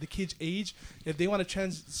matter the kid's age. If they want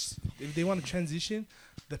to transition,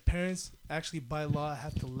 the parents actually by law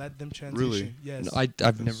have to let them transition. Really? Yes. No,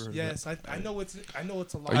 I've never heard Yes, I know it's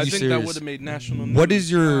a lot. Are I you think that serious? would have made national. What news.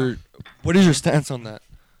 is your stance on that?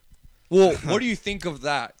 Well, what do you think of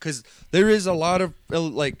that? Because there is a lot of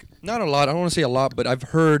like not a lot. I don't want to say a lot, but I've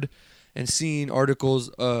heard and seen articles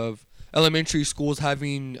of elementary schools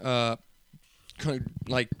having kind of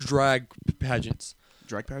like drag pageants.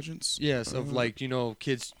 drag pageants. Yes, of like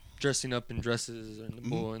kids dressing up in dresses and the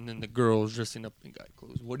boy, and then the girls dressing up in guy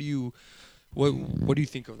clothes. What do you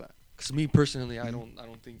think of that? Because me personally, I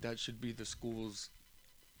don't think that should be the school's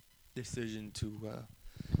decision to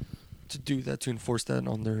do that, to enforce that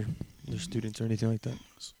on their students or anything like that.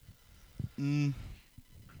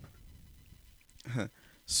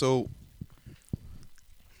 So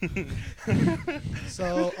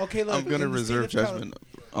So okay, look, I'm gonna in the state reserve of Cali- judgment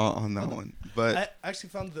on that one, but I actually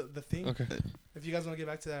found the thing. Okay. If you guys want to get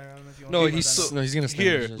back to that, I don't know if you want. No, to he's gonna stay.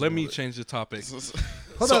 Here, on let me this. change the topic.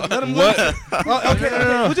 Hold on, let him what? Oh, okay.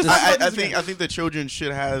 We'll just talk about I this think again. I think the children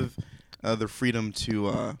should have the freedom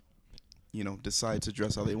to decide to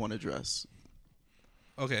dress how they want to dress.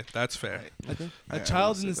 Okay, that's fair. A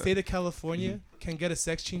child in the state of California can get a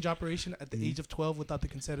sex change operation at the age of 12 without the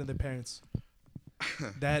consent of their parents.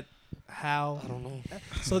 That how? I don't know.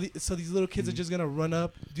 So these little kids are just gonna run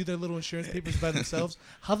up, do their little insurance papers by themselves.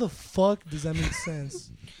 How the fuck does that make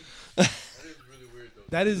sense?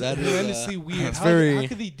 That is horrendously weird. that's How very-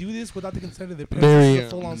 could they do this without the consent of their Very, parents? This is a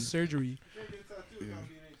full-on surgery.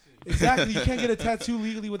 Exactly. You can't get a tattoo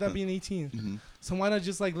legally without being 18. So why not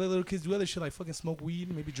just like let little kids do other shit like fucking smoke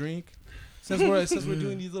weed, maybe drink? Since we're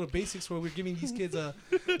doing these little basics where we're giving these kids a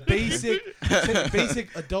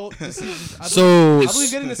basic adult decisions. I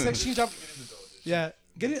believe getting a sex change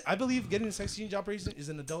I believe getting a sex change operation is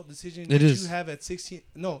an adult decision It that is. you have at 16.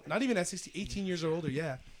 No, not even at 16, 18 years or older.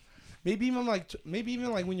 Yeah. Maybe even like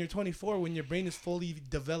when you're 24, when your brain is fully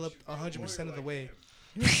developed 100% of the way.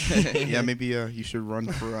 Yeah, maybe you should run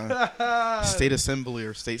for state assembly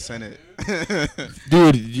or state senate.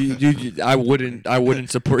 Dude, you, I wouldn't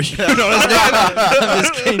support you. No, I'm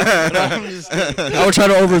just kidding. I would try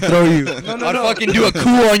to overthrow you. No, I'd fucking do a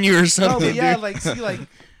coup on you or No, something. but yeah, dude. like see, like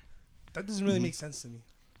that doesn't really make sense to me.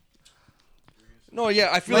 No, yeah,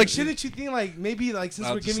 I feel Like, like shouldn't you think like maybe like since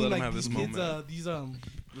I'll we're just giving let him like have these his kids moment. these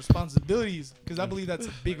responsibilities, because I believe that's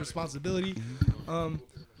a big responsibility.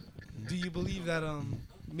 Do you believe that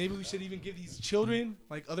maybe we should even give these children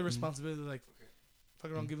like other responsibilities, like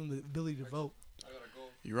fuck around, give them the ability to vote?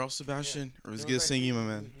 You're all Sebastian. It was good seeing you, my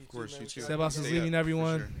man. Of course, you too. Sebastian's Stay leaving up,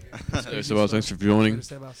 everyone. for Hey, Sebas, thanks for joining.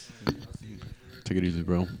 Later, Sebas. Take it easy,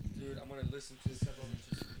 bro. Dude, I'm gonna listen to this.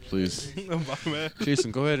 Please. My man.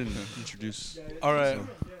 Jason, go ahead and introduce. All right.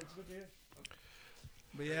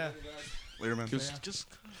 But yeah, Later, man. Just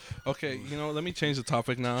Okay, let me change the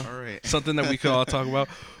topic now. All right. Something that we could all talk about.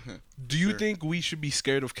 Do you Sure. think we should be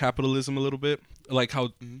scared of capitalism a little bit? Like how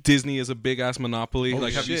Mhm. Disney is a big ass monopoly. Oh,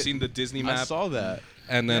 like, have you shit. seen the Disney I map? saw that.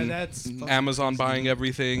 And then that's fucking Amazon crazy. buying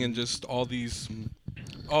everything and just all these.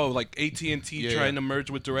 Oh, like AT&T Yeah, trying yeah. to merge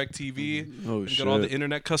with DirecTV Oh and shit. get all the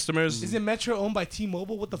internet customers. Isn't Metro owned by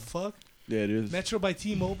T-Mobile? What the fuck? Yeah, it is. Metro by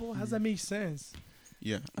T-Mobile? How's that make sense?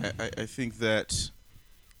 Yeah, I think that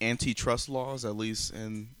antitrust laws, at least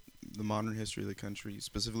in the modern history of the country,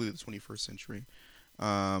 specifically the 21st century,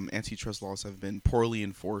 antitrust laws have been poorly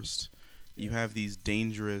enforced. You have these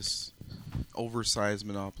dangerous, oversized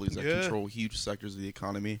monopolies that Yeah. control huge sectors of the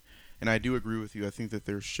economy. And I do agree with you. I think that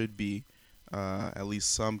there should be at least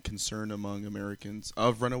some concern among Americans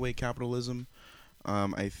of runaway capitalism.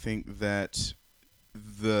 I think that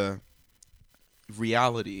the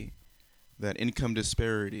reality that income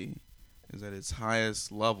disparity is at its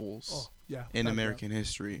highest levels Oh, yeah. in without American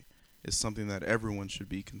history is something that everyone should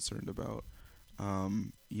be concerned about.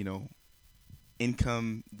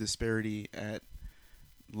 Income disparity at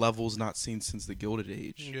levels not seen since the Gilded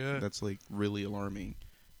Age. Yeah. That's like really alarming.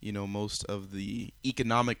 Most of the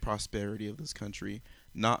economic prosperity of this country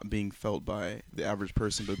not being felt by the average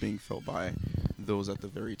person, but being felt by those at the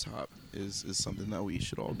very top is something that we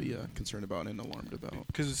should all be concerned about and alarmed about.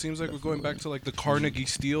 Because it seems like we're going back to like the Carnegie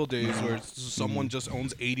Steel days where someone just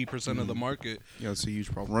owns 80% of the market. Yeah, it's a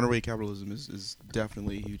huge problem. Runaway capitalism is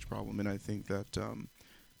definitely a huge problem, and I think that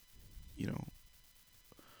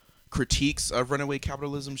critiques of runaway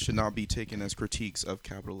capitalism should not be taken as critiques of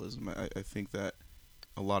capitalism. I think that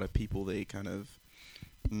a lot of people, they kind of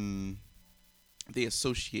they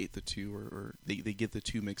associate the two, or they get the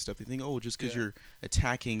two mixed up. They think, oh, just because you're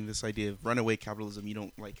attacking this idea of runaway capitalism, you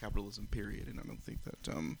don't like capitalism, period. And I don't think that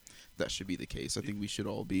that should be the case. I think we should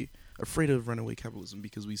all be afraid of runaway capitalism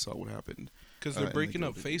because we saw what happened. Because in they're the breaking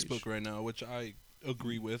up Gilded Age. Facebook right now, which I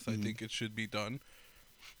agree with. I think it should be done.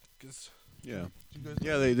 'Cause Yeah.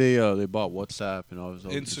 Yeah, they bought WhatsApp and all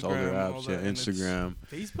their Instagram, apps. all Yeah, that, and it's- Instagram.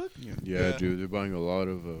 Facebook? Yeah. Yeah, Yeah. dude, they're buying a lot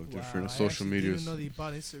of different Wow, I social actually medias. didn't know they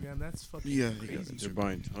bought Instagram. That's fucking Yeah, they got crazy. They're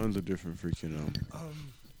buying tons of different freaking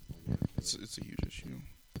It's a huge issue.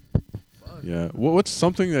 Fuck. Yeah. What's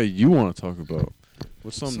something that you want to talk about?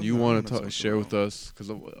 What's something you Something I want wanna to talk share with about. us? Because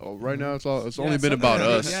right now it's only been something about that-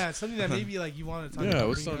 us. Yeah, something that maybe like you want to talk Yeah. about.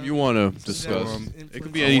 What's bring something up. you want to Something that discuss? was it It could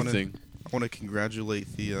influential. be I wanna- anything. I want to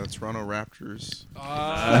congratulate the Toronto Raptors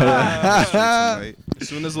Ah. tonight As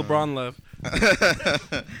soon as LeBron left.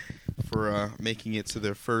 for making it to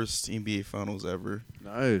their first NBA Finals ever.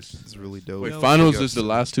 Nice. It's really dope. Wait, Yo, finals big is the ups.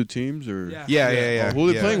 last two teams, or Yeah. Oh, who are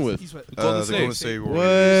they yeah. playing with? He's what- The Golden Golden State. State What?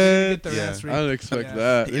 Warriors. Get their Yeah. ass I raped. didn't expect Yeah.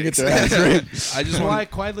 that. They get their ass raped. I just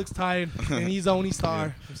want Kawhi looks tired, and he's the only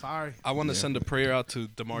star. I'm sorry. I want to send a prayer out to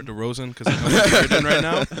DeMar DeRozan because I know he's hurting right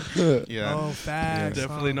now. Yeah. Oh, facts.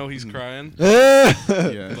 Definitely know he's crying. Yeah. But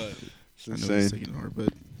I know it's Insane. taking hard,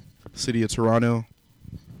 but city of Toronto,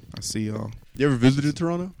 I see y'all. You ever visited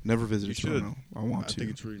Toronto? Never visited You should. Toronto. I want I to.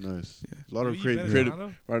 think it's really nice. Yeah. A lot of You better creative.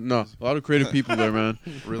 not. Right, no, a lot of creative people there, man.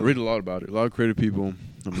 Really? I read a lot about it. A lot of creative people.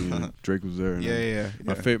 I mean, Drake was there. and, Yeah.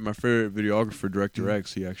 My favorite videographer, Director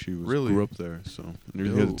X, he actually Really? grew up there. So and he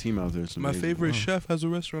has a Yo. team out there. It's my amazing. favorite Wow. chef has a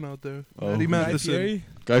restaurant out there. Oh. Maddie Guy Matheson.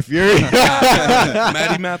 Guy Fieri.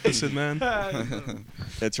 Maddie Matheson, man.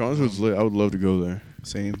 Yeah, Toronto was lit. I would love to go there.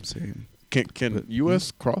 Same. Can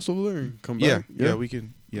U.S. cross over there and come Yeah. back? Yeah. We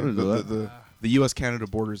can. Yeah. I didn't know that. The U.S.-Canada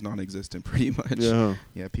border is non-existent, pretty much. Yeah.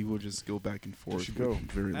 Yeah. People just go back and forth. should go.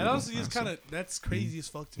 with very That little honestly is hassle. kind of that's crazy as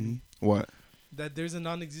fuck to me. Mhm. What? That there's a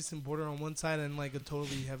non-existent border on one side and like a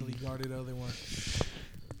totally heavily guarded other one.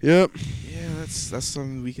 Yep. Yeah, that's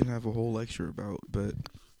something we can have a whole lecture about. But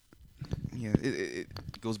yeah, it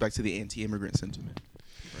goes back to the anti-immigrant sentiment,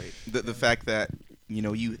 right? The fact that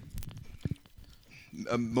you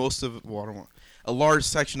most of well, I don't want a large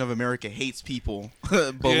section of America hates people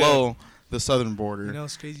below the southern border. You know,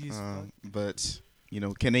 it's crazy as fuck. But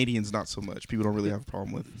Canadians not so much. People don't really have a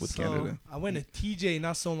problem with So, Canada. I went to TJ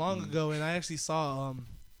not so long ago, and I actually saw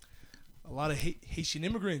a lot of Haitian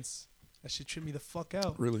immigrants. That shit tripped me the fuck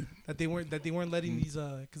out. Really? That they weren't letting these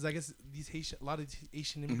because I guess a lot of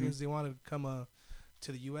Haitian immigrants they wanted to come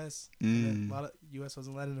to the U.S. And a lot of U.S.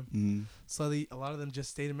 wasn't letting them. So a lot of them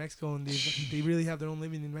just stayed in Mexico, and they really have their own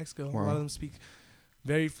living in Mexico. A lot Wow. of them speak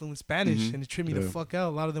very fluent Spanish, and it tripped me the Yeah. fuck out.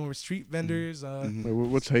 A lot of them were street vendors. Mhm. Wait,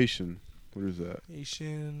 what's Haitian? What is that?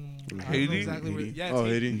 Haitian. I don't know Haiti? exactly where, Haiti? yeah, it's Oh,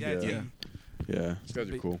 Haiti. Haiti? Yeah, it's Yeah. Haiti. Yeah, these guys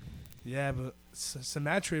are cool. Yeah, but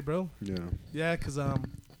Sumatra, bro. Yeah. Yeah, because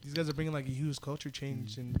these guys are bringing like a huge culture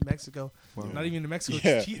change in Mexico. Wow. Not even in Mexico.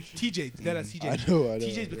 Yeah. TJ, that's TJ. know.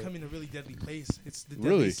 TJ's becoming a really deadly place. It's the Really?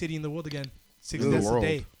 deadliest city in the world again. 6 Really? deaths a World.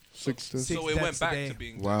 day. Six. Six So it deaths went a back day. to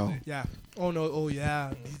being. Wow. deadly. Yeah. Oh no. Oh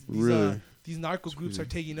yeah. Really? These narco groups are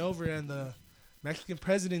taking over, and the Mexican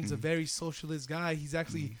president's a very socialist guy. He's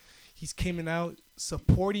actually he's coming out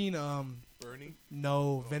supporting Bernie.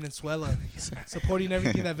 no Venezuela, supporting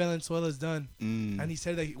everything that Venezuela's done. Mm. And he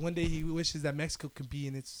said that one day he wishes that Mexico could be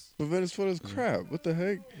in its But Venezuela's crap. What the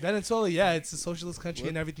heck? Venezuela. Yeah, it's a socialist country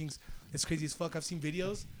and everything's it's crazy as fuck. I've seen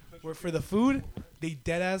videos where for the food they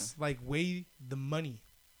dead ass like weigh the money.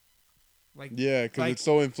 Like Yeah, because Like, it's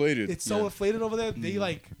so inflated. it's so inflated over there. They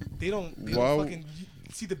they don't Why- fucking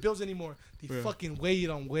see the bills anymore. They Yeah. fucking weigh it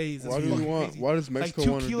on weighs. Why It's do you fucking want? crazy. Why does Like Mexico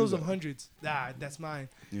 2 want to do kilos that? of hundreds. That's mine.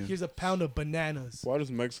 Yeah. Here's a pound of bananas. Why does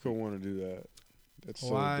Mexico want to do that? That's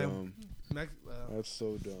so Why? dumb. That's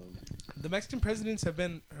so dumb. The Mexican presidents have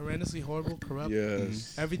been horrendously horrible, corrupt.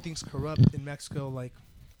 Yes. Everything's corrupt in Mexico. Like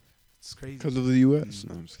it's crazy. Because of the U.S.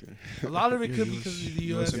 No, I'm just kidding. A lot of it Yeah, could be US because of the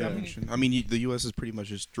U.S. I mean, intervention. I mean, the U.S. has pretty much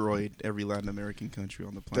destroyed every Latin American country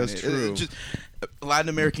on the planet. That's true. Just Latin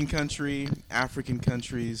American country, African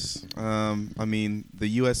countries. I mean, the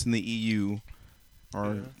U.S. and the EU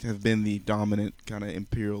have been the dominant kind of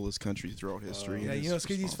imperialist countries throughout history. yeah, and you know, it's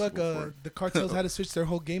crazy as fuck. responsible for it. The cartels had to switch their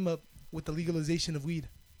whole game up with the legalization of weed.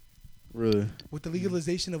 Really? With the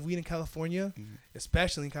legalization of weed in California, Mhm.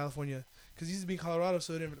 especially in California, because it used to be in Colorado,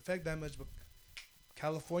 so it didn't affect that much. But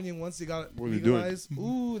California, once they got it What are they doing? legalized,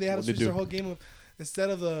 ooh, they had to What'd they switch their do? whole game up. Instead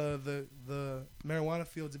of the marijuana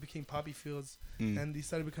fields, it became poppy fields, Mm. and they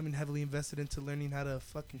started becoming heavily invested into learning how to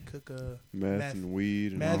fucking cook Meth, Meth. and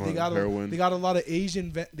weed and Meth, they got heroin. they got a lot of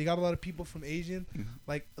they got a lot of people from Asian, Mhm.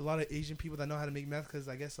 like a lot of Asian people that know how to make meth. Because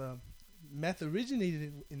I guess meth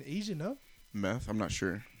originated in Asia. No, Meth? I'm not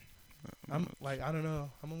sure. I'm like I don't know.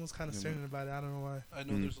 I'm almost kind of Yeah, certain about it. I don't know why. I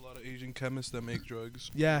know there's a lot of Asian chemists that make drugs.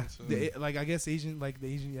 Yeah, So- like I guess Asian, like the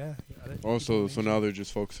Asian, yeah. Also, so now they're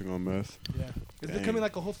just focusing on meth. yeah, it's Dang. becoming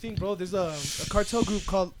like a whole thing, bro. There's a cartel group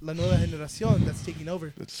called La Nueva Generación that's taking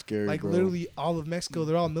over. That's scary, Like bro. literally all of Mexico,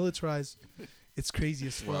 they're all militarized. It's crazy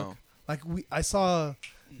as fuck. Wow. Like I saw,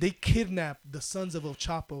 they kidnapped the sons of El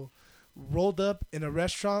Chapo, rolled up in a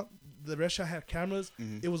restaurant. The restaurant had cameras.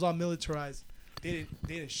 Mhm. It was all militarized. They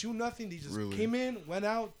didn't shoot nothing. They just Really? came in, went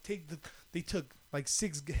out. They took like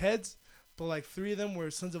 6 heads, but like 3 of them were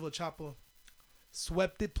sons of El Chapo.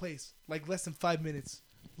 Swept the place like less than 5 minutes.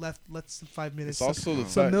 Left less than 5 minutes. It's also the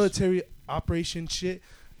Some facts. military operation shit.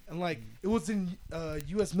 And like it was in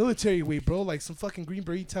U.S. military way, bro. Like some fucking Green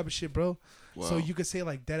Beret type of shit, bro. So Wow. you could say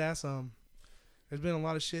like dead ass there's been a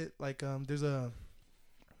lot of shit. Like there's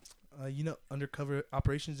undercover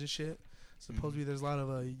operations and shit. Supposedly there's a lot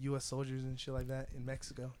of U.S. soldiers and shit like that in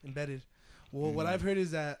Mexico embedded. Well, what I've heard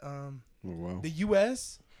is that the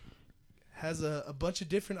U.S. has a bunch of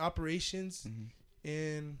different operations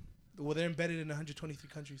they're embedded in 123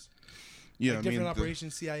 countries. Yeah, like different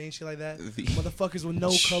operations, CIA and shit like that. Motherfuckers with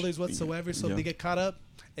no colors whatsoever. So if they get caught up,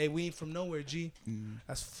 hey, we ain't from nowhere, G.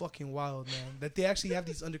 That's fucking wild, man. That they actually have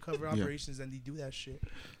these undercover operations and they do that shit.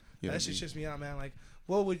 Yeah, that shit trips me out, man. Like,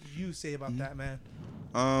 what would you say about that, man?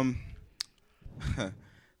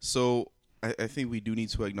 So I think we do need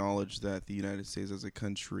to acknowledge that the United States as a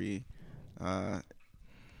country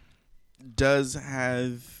does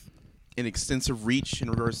have an extensive reach in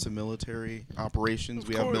regards to military operations.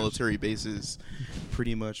 We have military bases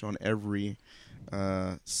pretty much on every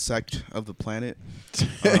sect of the planet.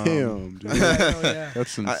 Damn, dude.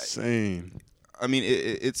 That's insane. I mean,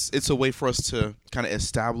 it's a way for us to kind of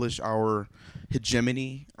establish our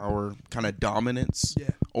hegemony, our kind of dominance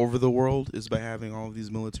over the world, is by having all of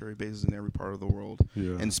these military bases in every part of the world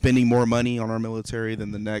and spending more money on our military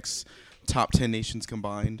than the next top 10 nations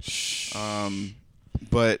combined.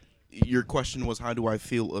 But your question was, how do I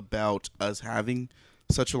feel about us having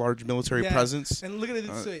such a large military presence? And look at it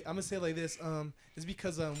this way. I'm going to say it like this. It's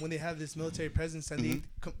because when they have this military presence and they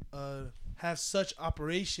have such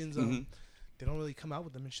operations, they don't really come out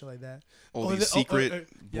with them and shit like that. These secret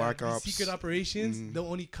black ops. Secret operations, they'll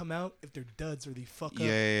only come out if they're duds or they fuck up.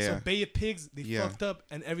 So Bay of Pigs, they fucked up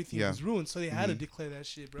and everything was ruined. So they had to declare that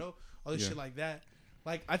shit, bro. All this shit like that.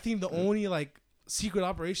 Like, I think the only, like, secret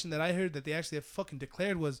operation that I heard that they actually have fucking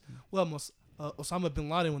declared was, Osama bin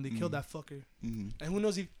Laden when they killed that fucker. And who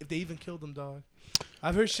knows if they even killed him, dog.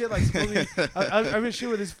 I've heard shit like I've heard shit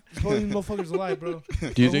where this supposedly motherfucker's alive, bro.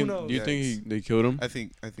 Do you think they killed him? I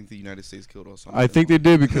think the United States killed Osama. I think they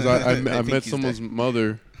did because I met someone's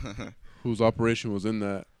mother whose operation was in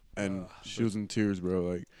that, and she was in tears, bro.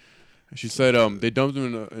 Like, she said they dumped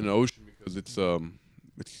him in the ocean because it's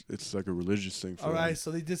like a religious thing for them.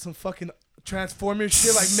 So they did some fucking Transformer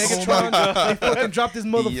shit like Megatron. They fucking dropped this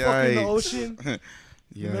motherfucker in the ocean.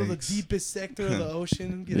 You know, the deepest sector of the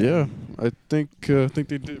ocean. Yeah, I think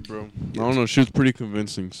they did, bro. I don't know. She was pretty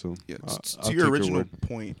convincing. So to your original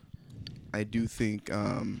point, I do think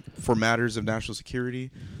for matters of national security,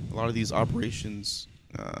 a lot of these operations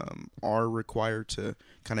are required to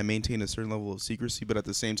kind of maintain a certain level of secrecy. But at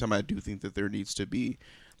the same time, I do think that there needs to be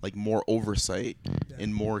like more oversight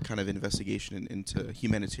and more kind of investigation into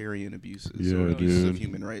humanitarian abuses or abuses of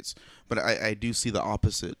human rights. But I do see the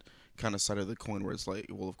opposite kind of side of the coin where it's like,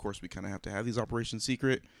 well, of course we kind of have to have these operations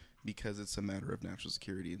secret because it's a matter of national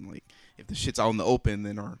security, and like if the shit's out in the open,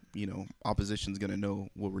 then our opposition's gonna know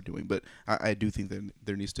what we're doing. But I do think that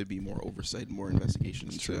there needs to be more oversight and more investigation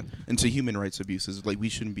into human rights abuses. Like, we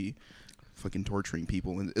shouldn't be fucking torturing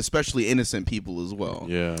people, and especially innocent people as well.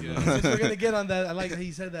 Yeah. Since we're gonna get on that, I like how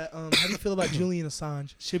you said that. How do you feel about Julian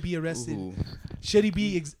Assange? Should be arrested? Should he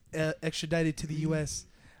be extradited to the U.S.?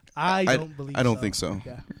 I don't believe so. I don't think so.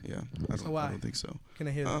 Yeah. I don't think so. Can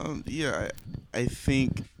I hear that? I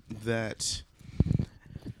think that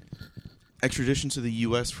extradition to the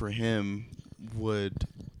U.S. for him would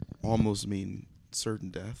almost mean certain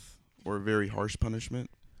death or a very harsh punishment.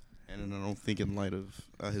 And I don't think in light of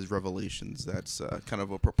his revelations, that's kind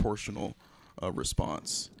of a proportional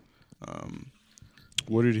response.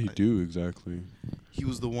 What did he do exactly? He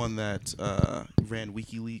was the one that ran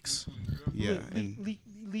WikiLeaks. Yeah.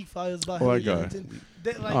 Leak files about Hillary Clinton.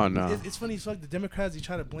 No. It's funny as fuck. The Democrats, they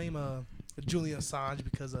try to blame Julian Assange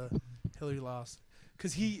because Hillary lost.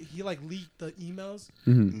 Because he like leaked the emails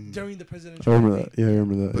during the presidential campaign. I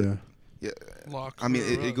remember that. Yeah. I mean,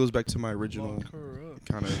 it goes back to my original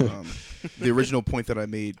kind of the original point that I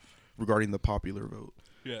made regarding the popular vote.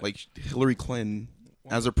 Yeah. Like, Hillary Clinton,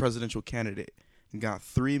 as a presidential candidate, got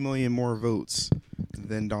 3 million more votes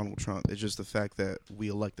than Donald Trump. It's just the fact that we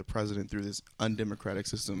elect the president through this undemocratic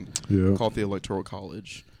system called the Electoral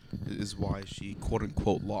College is why she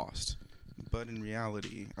quote-unquote lost. But in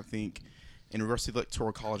reality, I think in regards to the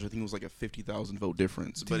Electoral College, I think it was like a 50,000 vote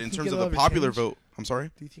difference. But in terms of the popular vote, I'm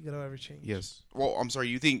sorry? Do you think it'll ever change? Yes. Well, I'm sorry.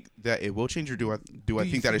 You think that it will change, or do I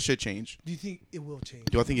think that it should change? Do you think it will change?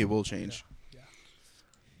 Do I think it will change?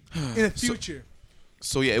 Yeah. In the future.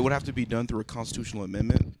 So it would have to be done through a constitutional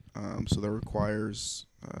amendment. So that requires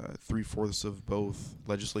 3/4 of both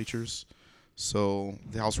legislatures. So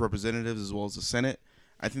the House of Representatives as well as the Senate.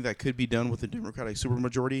 I think that could be done with a Democratic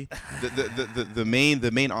supermajority.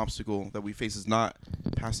 The main obstacle that we face is not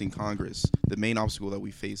passing Congress. The main obstacle that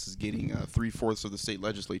we face is getting 3/4 of the state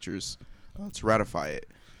legislatures to ratify it.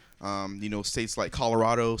 States like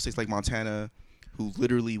Colorado, states like Montana, who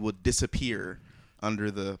literally would disappear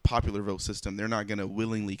under the popular vote system. They're not going to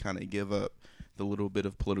willingly kind of give up the little bit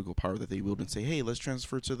of political power that they wield and say, hey, let's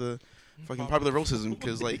transfer to the fucking popular vote system,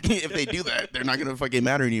 because like if they do that, they're not going to fucking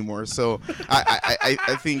matter anymore. So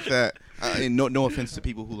I think that no offense to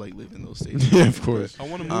people who like live in those states. Yeah, of course. I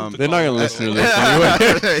want to move. They're not gonna listen to this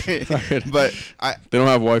anyway. But They don't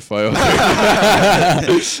have Wi-Fi.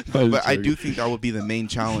 but I do think that would be the main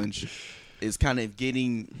challenge, is kind of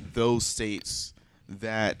getting those states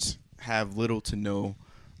that have little to no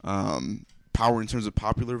power in terms of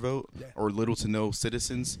popular vote, or little to no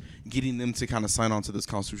citizens, getting them to kind of sign on to this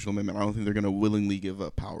constitutional amendment. I don't think they're going to willingly give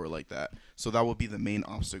up power like that. So that would be the main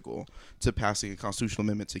obstacle to passing a constitutional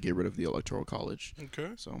amendment to get rid of the Electoral College. Okay.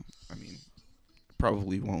 So, I mean,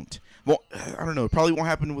 probably won't. Well, I don't know. It probably won't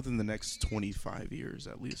happen within the next 25 years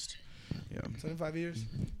at least. Yeah. 25 years.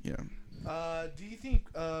 Yeah. Do you think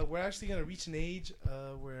we're actually gonna reach an age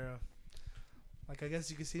where, like, I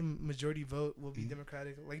guess you could say majority vote will be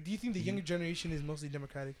Democratic? Like, do you think the younger generation is mostly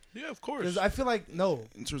Democratic? Yeah, of course. Because I feel like no.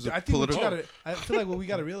 In terms of I think political. I feel like what we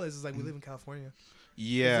gotta realize is like we live in California.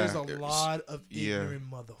 Yeah. There's a lot of ignorant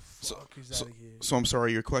motherfuckers out of here. So I'm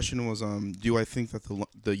sorry. Your question was, do I think that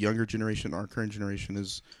the younger generation, our current generation,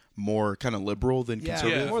 is more kind of liberal than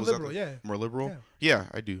conservative? More Was that liberal. Yeah. More liberal? Yeah. Yeah,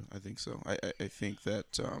 I do. I think so. I think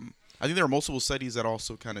that I think there are multiple studies that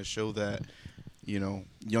also kind of show that, you know,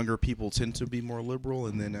 younger people tend to be more liberal,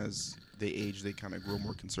 and then as they age, they kind of grow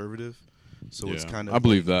more conservative. So it's kind of, I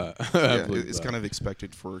believe that. yeah, it's kind of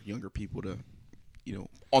expected for younger people to, you know,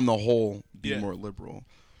 on the whole, be Yeah. more liberal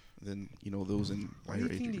than, you know, those in Why do higher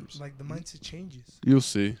you age think groups. like the mindset changes? You'll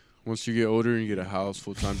see. Once you get older and you get a house,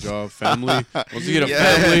 full-time job, family. Once you get a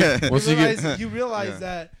Yeah. family, once you get You realize Yeah.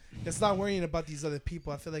 that it's not worrying about these other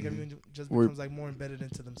people. I feel like everyone just We're- becomes like more embedded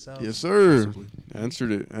into themselves. yes, sir. Possibly.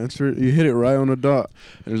 Answered it. You hit it right on the dot.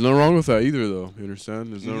 And there's nothing wrong with that either, though. You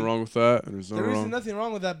understand? There's nothing Mhm. wrong with that, and there's nothing There wrong. isn't nothing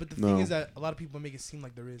wrong with that, but the No. thing is that a lot of people make it seem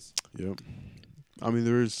like there is. Yep. I mean,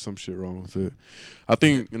 there is some shit wrong with it. I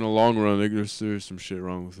think in the long run, there's some shit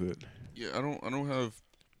wrong with it. Yeah, I don't have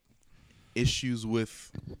issues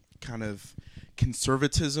with kind of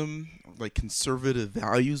conservatism, like conservative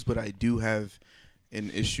values, but I do have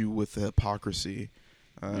an issue with the hypocrisy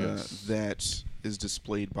Yes. that is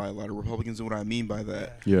displayed by a lot of Republicans. And what I mean by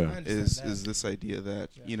that Yeah. I understand is that. this idea that,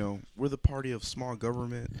 Yeah. you know, we're the party of small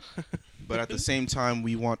government, but at the same time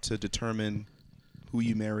we want to determine who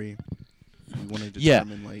you marry. We want to Yeah.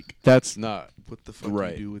 determine like That's not. what the fuck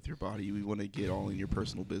Right. you do with your body. We want to get all in your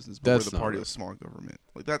personal business, but That's we're the not party right. of small government.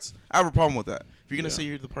 Like I have a problem with that. If you're gonna Yeah. say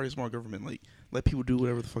you're the party of small government, like let people do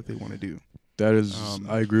whatever the fuck they want to do. That is. Um,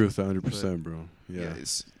 I agree with that 100%, bro. Yeah,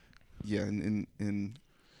 Yeah. and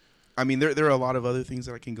I mean there are a lot of other things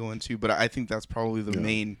that I can go into, but I think that's probably the Yeah.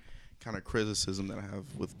 main kind of criticism that I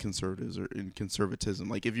have with conservatives or in conservatism.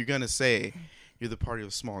 Like if you're gonna say you're the party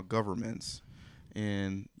of small governments,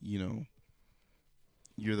 and you know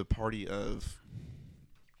you're the party of,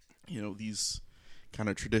 you know, these kind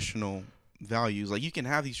of traditional values. Like you can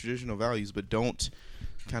have these traditional values, but don't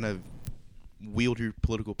kind of wield your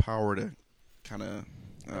political power to kind of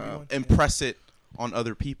Everyone. impress it on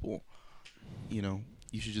other people. You know,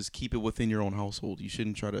 you should just keep it within your own household. You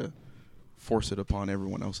shouldn't try to force it upon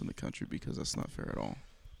everyone else in the country, because that's not fair at all.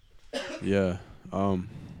 Yeah. I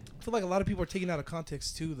feel like a lot of people are taking out of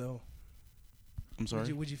context too, though. I'm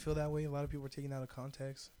sorry. Would you feel that way? A lot of people are taking out of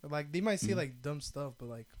context. Like they might say Mhm. like dumb stuff, but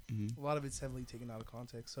like Mhm. a lot of it's heavily taken out of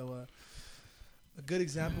context. So a good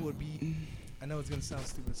example would be, I know it's gonna sound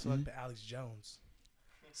stupid as fuck, Mhm. but Alex Jones.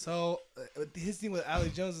 So his thing with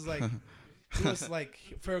Alex Jones is like, he was like,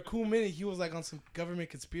 for a cool minute, he was like on some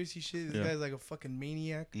government conspiracy shit. This Yeah. guy's like a fucking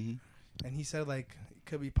maniac, Mhm. and he said like it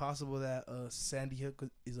could be possible that Sandy Hook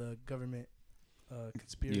is a government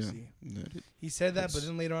conspiracy. Yeah. He said that, but That's-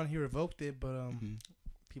 then later on he revoked it. But Mhm.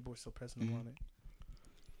 people were still pressing him Mhm. on it.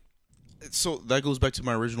 So that goes back to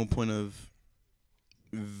my original point of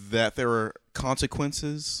that there are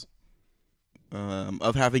consequences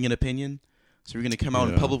of having an opinion. So you're going to come out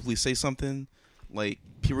and Yeah. publicly say something, like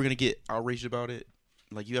people are going to get outraged about it.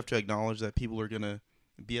 Like you have to acknowledge that people are going to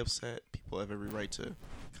be upset. People have every right to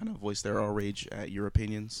kind of voice their outrage at your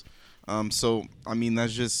opinions. So I mean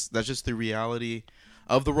that's just the reality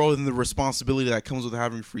of the role and the responsibility that comes with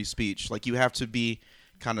having free speech. Like you have to be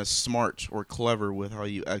kind of smart or clever with how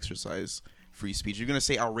you exercise free speech. You're gonna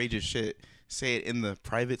say outrageous shit, say it in the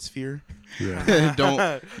private sphere. Yeah.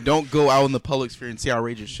 don't go out in the public sphere and say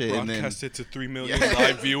outrageous shit, and then Broadcast it to 3 million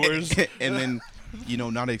live viewers. and then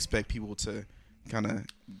not expect people to kind of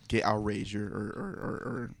get outraged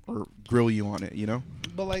or grill you on it, you know?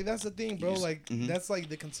 But like that's the thing, bro. Like Mhm. that's like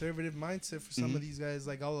the conservative mindset for some Mhm. of these guys.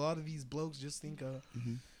 Like a lot of these blokes just think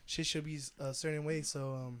Mhm. shit should be a certain way.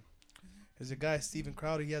 So there's a guy Steven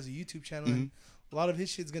Crowder. He has a YouTube channel. Mhm. And a lot of his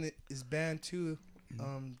shit's is banned too.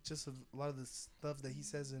 Mhm. Just a lot of the stuff that he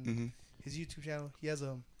says in Mhm. his YouTube channel. He has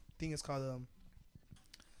a thing. It's called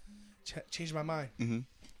Change My Mind. Mhm.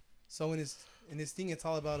 So in his thing, it's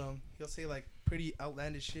all about he'll say like pretty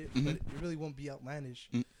outlandish shit, Mhm. but it really won't be outlandish.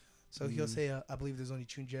 Mm. So he'll Mhm. say, I believe there's only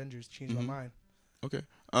two genders. Change Mhm. my mind. Okay.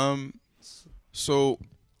 So, So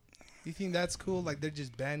do you think that's cool? Like they're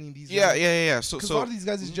just banning these? yeah. So Because a lot of these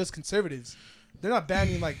guys is just conservatives. They're not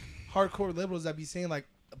banning like hardcore liberals that be saying like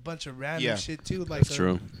a bunch of random Yeah. shit too. Like That's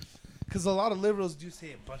true. Because a lot of liberals do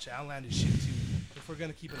say a bunch of outlandish shit too. If we're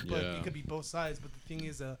gonna keep it, but Yeah. it could be both sides. But the thing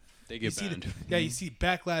is, They you get see banned. you see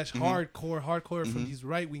backlash, hardcore from Mhm. these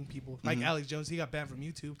right wing people, like Mhm. Alex Jones. He got banned from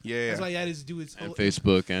YouTube. yeah. That's why he had to do his And whole.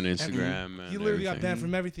 Facebook and Instagram. And He literally got everything. banned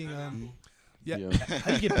from everything. Yeah. Yeah.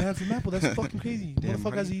 How do you get banned from Apple? That's fucking crazy. Damn,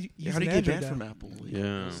 Motherfucker has using how do you get Android banned now. from Apple?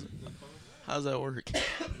 Yeah. How does that work?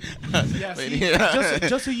 Yeah, see,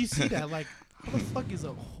 just so you see that, like, how the fuck is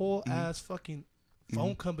a whole ass fucking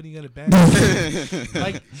phone company gonna ban you?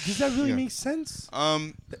 Like, does that really Yeah. make sense?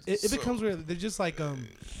 It So- becomes where they're just like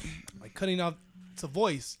cutting off the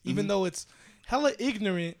voice, even though it's hella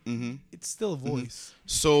ignorant. Mhm. It's still a voice.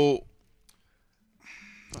 So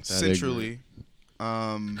Not that centrally,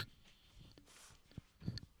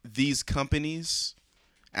 these companies,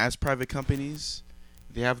 as private companies,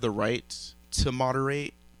 they have the right to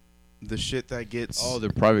moderate the shit that gets. Oh, they're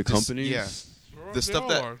private This- companies. yeah. The stuff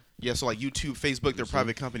that- Yeah, so like YouTube, Facebook, they're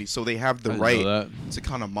private companies, so they have the I didn't right know that. to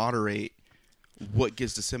kind of moderate what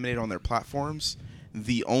gets disseminated on their platforms.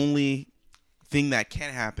 The only thing that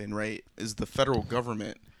can happen, right, is the federal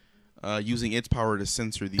government using its power to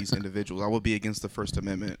censor these individuals. I would be against the First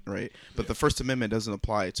Amendment, right? But the First Amendment doesn't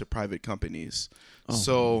apply to private companies. Oh,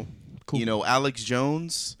 So, cool. you know, Alex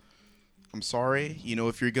Jones, I'm sorry, you know,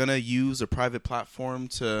 if you're going to use a private platform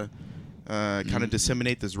to kind of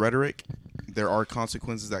disseminate this rhetoric, there are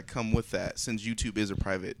consequences that come with that, since YouTube is a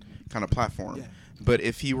private kind of platform. Yeah. But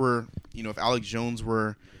if he were, you know, if Alex Jones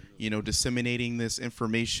were, you know, disseminating this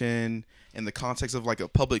information in the context of like a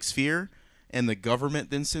public sphere, and the government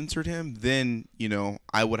then censored him, then, you know,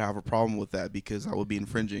 I would have a problem with that, because I would be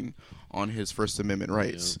infringing on his First Amendment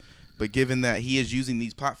rights. Yeah. But given that he is using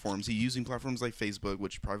these platforms, he's using platforms like Facebook,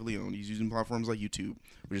 which is privately owned. He's using platforms like YouTube,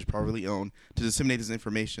 which is privately owned, to disseminate his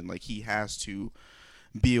information. Like, he has to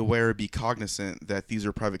be aware, be cognizant that these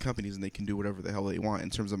are private companies and they can do whatever the hell they want in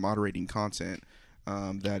terms of moderating content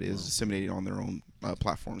that is disseminated on their own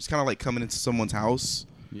platforms. It's kind of like coming into someone's house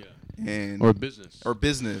Yeah. and Or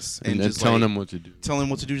business. and then just telling like, them what to do. telling them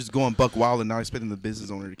what to do, just going buck wild and not expecting the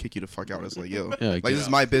business owner to kick you the fuck out. It's like, yo, Yeah, like get this is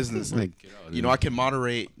out. my business. Like, Get out, you know, I can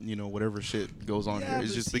moderate, you know, whatever shit goes on Yeah, here. It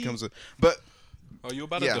but just see- becomes a. But Are you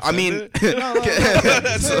about to yeah, defend I mean, it?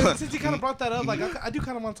 No, So- since you kind of brought that up, like I do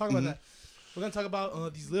kind of want to talk about that. We're gonna talk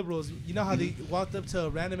about these liberals. You know how they walked up to a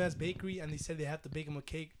random ass bakery and they said they have to bake them a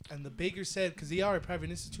cake, and the baker said, because they are a private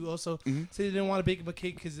institute, also said they didn't want to bake them a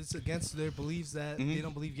cake because it's against their beliefs that they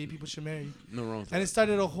don't believe gay people should marry. No wrong with And that. it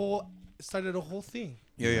started a whole thing.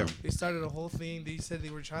 yeah. They started a whole thing. They said they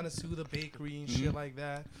were trying to sue the bakery and shit like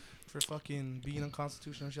that for fucking being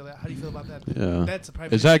unconstitutional and shit like that. How do you feel about that? Yeah. That's a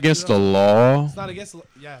private Is that institute, against the though. law? It's not against.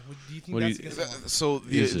 Yeah. Do you think What do that's you- against the law? So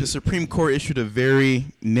Is the it? Supreme Court issued a very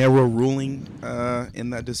narrow ruling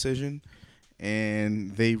in that decision,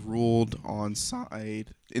 and they ruled on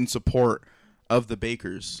side in support of the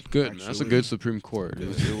bakers. Good. That's a actually. good Supreme Court.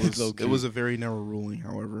 It was a very narrow ruling,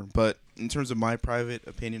 however. But in terms of my private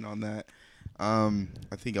opinion on that,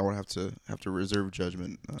 I think I would have to reserve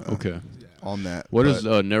judgment. Okay. On that. What But is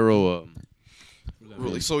narrow?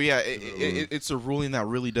 really? So yeah, it's a ruling that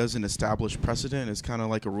really doesn't establish precedent. It's kind of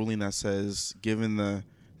like a ruling that says, given the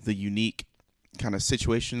unique kind of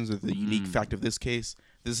situations or the unique fact of this case,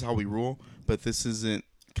 this is how we rule. But this isn't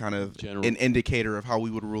kind of General. an indicator of how we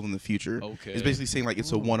would rule in the future. Okay. It's basically saying like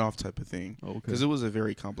it's a one-off type of thing. Okay. Because it was a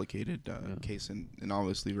very complicated case and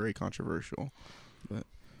obviously very controversial. But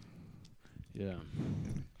Yeah.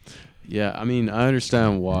 Yeah, I mean, I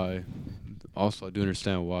understand why. Also, I do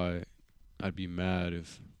understand why I'd be mad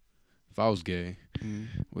if I was gay,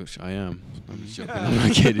 which I am. I'm just joking. I'm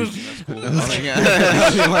not kidding. That's cool.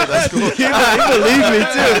 That's cool. You believe me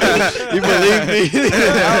too. You believe me.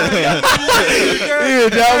 You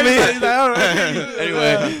doubt me.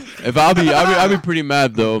 Anyway, if I'd be pretty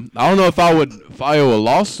mad though. I don't know if I owe a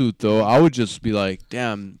lawsuit though. I would just be like,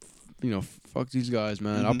 damn, you know, fuck these guys,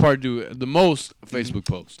 man. Mhm. I'll probably do the most Facebook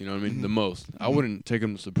posts. You know what I mean? The most. I Mhm. wouldn't take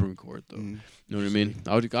them to Supreme Court though. Mhm. You know what I mean?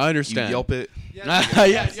 I You understand. Yelp it. Yeah,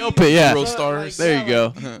 Yelp it, yeah. Real stars. There you go.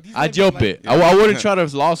 these I'd women, Yelp like, it. I wouldn't try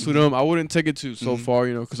to lawsuit them. I wouldn't take it to so Mhm. far,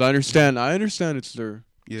 you know, because I understand it's their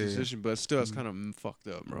Yeah. decision, but still, it's kind of fucked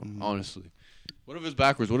up, bro. Mhm. Honestly, what if it's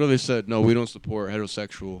backwards? What if they said no, we don't support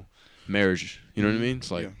heterosexual marriage? You know what I mean?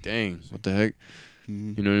 It's like, Yeah. dang, what the heck?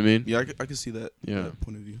 Mhm. You know what I mean? Yeah, I can see that. Yeah. That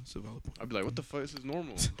point of view. It's a valid point. I'd be like, what the fuck? This is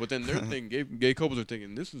normal. But then they're thinking, gay couples are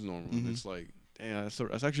thinking this is normal. Mhm. It's like, dang,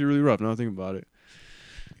 that's actually really rough. Now I think about it.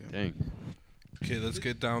 Yeah. Dang. Okay, let's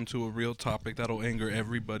get down to a real topic that'll anger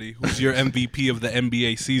everybody. Who's your MVP of the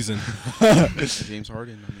NBA season? James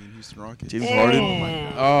Harden. I mean, Houston Rockets. James Harden.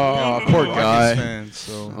 Oh, poor Rockets guy. fan,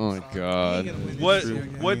 so Oh my god. What True.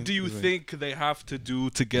 What do you He's right. think they have to do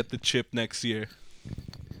to get the chip next year?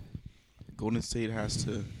 Golden State has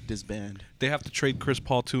to disband. They have to trade Chris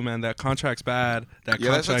Paul too, man. That contract's bad. That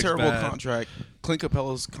Yeah, that's a contract's terrible bad. contract. Clint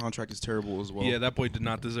Capella's contract is terrible as well. Yeah, that boy did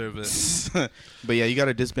not deserve it. But yeah, you got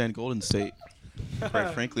to disband Golden State.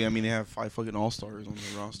 Quite frankly, I mean, they have 5 fucking all stars on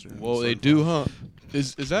their roster. Well, they So- do, huh?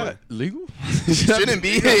 Is that legal? Shouldn't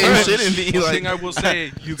be. It shouldn't be. One Like, thing I will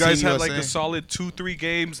say, you guys Team had like USA. a solid 2-3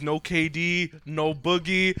 games, no KD, no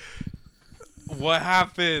Boogie. What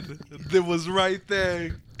happened? It was right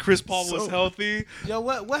there. Chris Paul was So- healthy. Yo,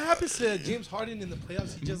 what happens to James Harden in the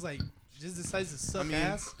playoffs? He just decides to suck mean,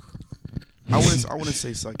 ass. I wouldn't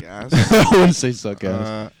say suck ass. I wouldn't say suck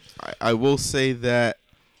ass. I will say that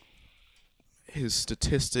his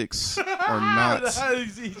statistics are not. That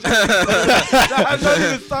has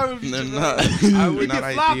nothing to start with each They're other. not. I would not get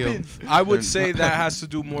ideal. flopping. I would They're say not- that has to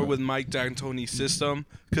do more with Mike D'Antoni's system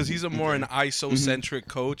because he's a more an ISO-centric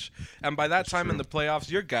coach. And by that time in the playoffs,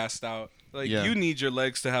 you're gassed out. Like, Yeah. you need your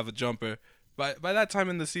legs to have a jumper. By that time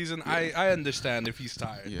in the season, I understand if he's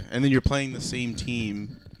tired. Yeah, and then you're playing the same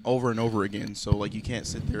team over and over again. So like you can't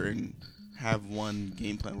sit there and have one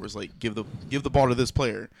game plan where it's like give the ball to this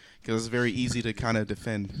player because it's very easy to kind of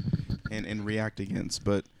defend and react against.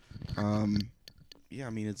 But yeah, I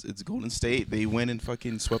mean it's Golden State. They went and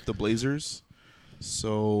fucking swept the Blazers.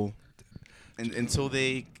 So and until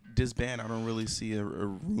they disband, I don't really see a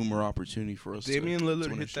room or opportunity for us. Damian to Lillard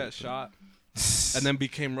win a hit that shit. shot and then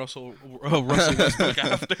became Russell Westbrook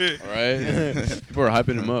after. All right. People are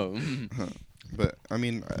hyping him up. But I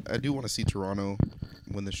mean, I do want to see Toronto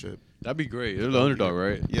win the ship. That'd be great. They're the underdog,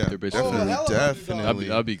 right? Yeah, They're basically Oh, hell of an underdog. definitely.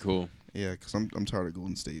 that'd be cool. Yeah, because I'm tired of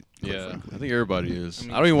Golden State. quite Yeah, frankly. I think everybody is. I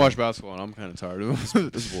mean- I don't even watch basketball, and I'm kind of tired of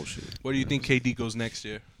it. This is bullshit. Where do you think KD goes next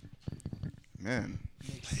year? Man,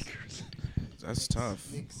 that's tough.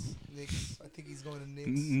 Knicks. I think he's going to Knicks.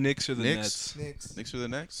 Knicks or the Knicks? Nets? Knicks. Knicks are the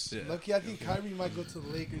next? Yeah. Lucky, I think Kyrie might go to the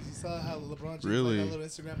Lakers. You saw how LeBron James Really? made that little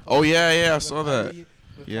Instagram post Oh, yeah, I with saw that. Kyrie-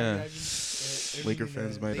 with Yeah. Kyrie Irving, Laker in the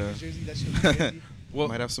fans might, Lakers jersey. That shit was crazy. Well,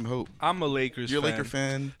 Might have some hope. I'm a Lakers You're a fan. Laker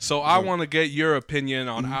fan. So I Yeah. want to get your opinion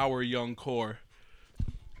on our young core.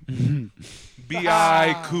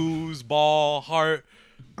 Bi, Kuz, Ball, Hart.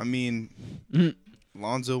 I mean,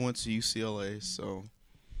 Lonzo went to UCLA, so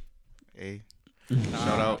hey,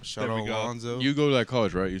 shout there we out go. Lonzo. You go to that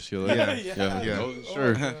college, right? UCLA. Yeah. Yeah. Oh,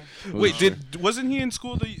 sure. Oh, Wait, wasn't he in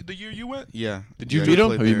school the year you went? Yeah. Did you Yeah, meet he him?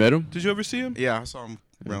 played Have you there. met him? Did you ever see him? Yeah, I saw him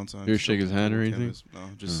around time. You ever shake his hand or anything? Campus. No,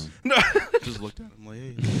 just just looked at him like,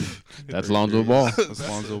 hey. That's Lonzo Ball. That's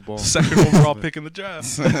Lonzo Ball. Second overall pick in the draft.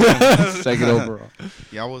 Second overall.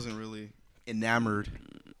 Yeah, I wasn't really enamored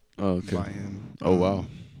Oh, okay. by him. Oh, wow.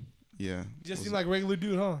 Yeah. Just seemed like a regular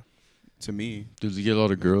dude, huh? To me. Does he get a lot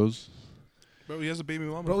of girls? Bro, he has a baby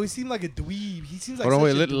mama. Bro, he seemed like a dweeb. He seems like Hold on,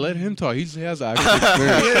 wait. such a Let dweeb. him talk. He has actual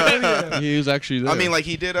experience. Yeah. He was actually there. I mean, like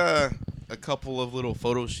he did a couple of little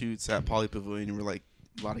photo shoots at Poly Pavilion where like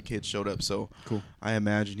a lot of kids showed up. So Cool. I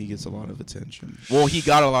imagine he gets a lot of attention. Well, he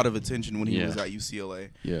got a lot of attention when he Yeah. was at UCLA.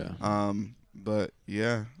 Yeah. But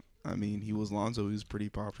yeah, I mean, he was Lonzo. He was pretty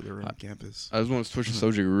popular on campus. I just want to switch the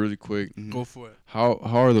subject really quick. Mhm. Go for it. How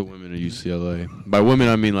are the women at UCLA? By women,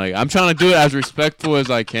 I mean like I'm trying to do it as respectful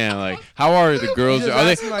as I can. Like, how are the girls? You just Are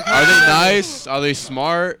they asking like are they how- nice? Are they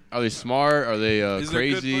smart? Are they smart? Are they Is there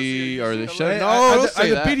good pussy crazy? at Are they UCLA? shut? Hey, No, are don't the-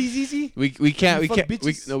 say are that. the biddies easy? We can't You fuck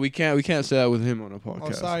bitches? we can't say that with him on a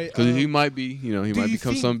podcast. sorry, Because he might be he Do might you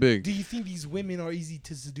become think- something big. Do you think these women are easy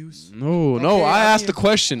to seduce? No, Okay, I I asked mean- the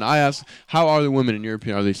question. I asked, how are the women in your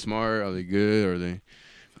opinion? Are they smart? Are they good?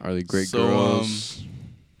 Are they great So, girls?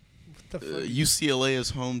 What the fuck? UCLA is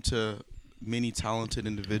home to many talented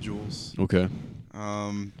individuals. Okay.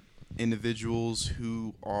 Individuals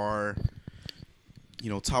who are,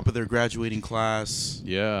 top of their graduating class,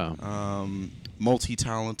 Yeah.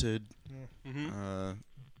 multi-talented, Mm-hmm.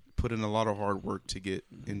 put in a lot of hard work to get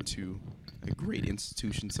into a great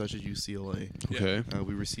institution such as UCLA. Okay.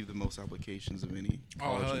 We received the most applications of any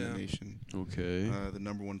college hell in yeah. the nation. Okay. The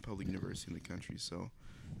number one public university in the country. So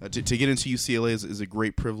to get into UCLA is a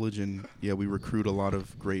great privilege, and yeah, we recruit a lot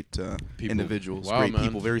of great individuals, Wow, great man.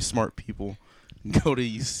 people, very smart people. Go to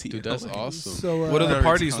UCLA. Dude, that's awesome. So What are the Very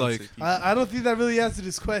parties talented like? people. I don't think that really answered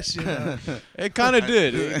this question. It kind of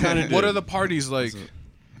did. It kind of did. What are the parties like?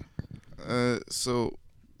 So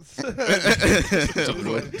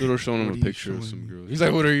Doodle showing him What a are you picture of showing some me? girl. He's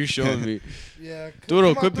like, "What are you showing me?" Yeah.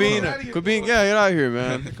 Doodle, come on, quit being, get outta here, quit being, Doodle. yeah, get out of here,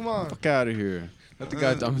 man. Come on. Fuck out of here. Let the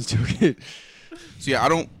guy I'm just joking. So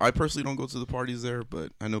yeah, I personally don't go to the parties there,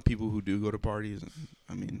 but I know people who do go to parties. And,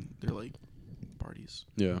 I mean, they're like parties.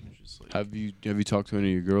 Yeah. Just like, Have you talked to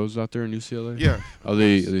any of your girls out there in UCLA? yeah, Are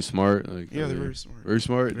they smart? Like, yeah, are they're they very smart. very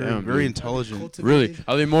smart. Very, Damn, very dude. intelligent. Really?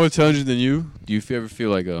 Are they more intelligent than you? Do you ever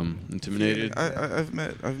feel like intimidated? I've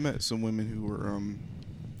met some women who were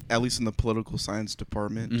at least in the political science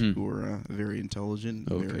department Mhm. who were very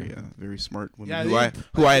intelligent, Okay. very smart women Yeah,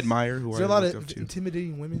 who I admire, who Is I there a lot look of up to.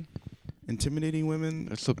 intimidating women? Intimidating women.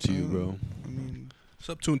 That's up to you, bro. I mean, It's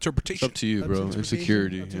up to It's interpretation. up to you, Up to bro. interpretation,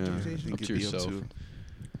 Insecurity. up to Yeah. interpretation. Up to it could be yourself.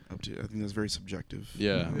 up to I think that's very subjective.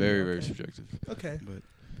 Yeah. Mm. Very, very Okay. subjective. Okay. But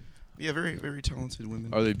yeah, very very talented women.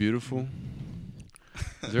 Are they beautiful?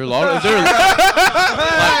 Is there a lot of? Is there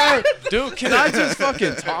like, dude, can I just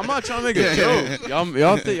fucking talk? I'm not trying to make a joke. Y'all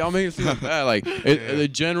make it seem bad. Like, are the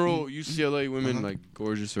general UCLA women like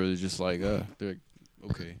gorgeous, or are they just like, they're like,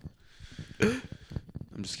 okay?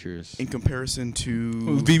 I'm just curious. In comparison to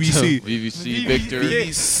VVC. VVC, Victor.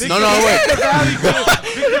 VVC. No, wait.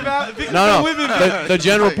 Victor No, women. the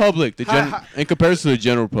general public. In comparison to the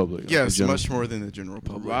general public. Yes, The general- much more than the general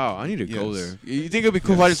public. Wow, I need to go Yes. there. You think it'd be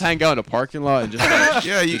cool if I just hang out in a parking lot and just? Like,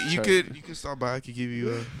 Yeah, you Just try- could stop by. I could give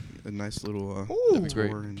you a nice little Ooh. Great.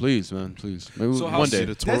 tour. And Please, man, please. Maybe So how one see day.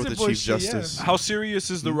 the tour with Desert the Boy Chief shit, yeah. Justice. How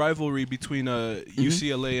serious is the rivalry between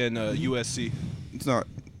UCLA and USC? It's not.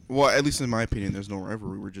 Well, at least in my opinion, there's no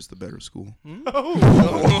rivalry. We're just the better school.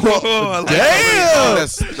 Oh,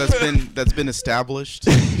 That's been established.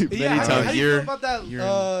 Yeah, how times. do you Year- feel about that? year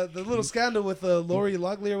The little scandal with Lori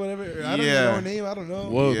Loughlin or whatever. I don't even Yeah. know her name. I don't know.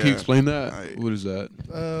 Whoa, can you Yeah. explain that? I- What is that?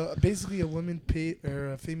 Basically, a woman paid,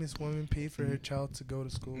 or a famous woman paid for her child to go to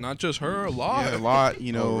school. not just her, a lot. Yeah, a lot.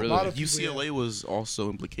 You know, Oh, really? A lot of people, UCLA was also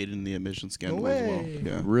implicated in the admission No scandal as well. way.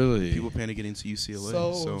 Yeah, Really? people planning to get into UCLA.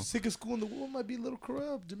 So, So, sickest school in the world might be a little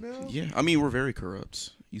corrupt, Jamel. yeah, I mean, we're very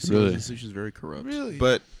corrupt. UCLA Really? institution is very corrupt. Really?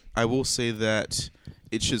 But I will say that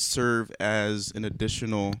it should serve as an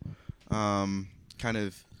additional kind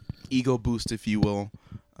of ego boost, if you will,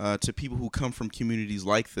 to people who come from communities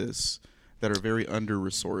like this that are very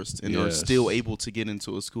under-resourced and are Yes. still able to get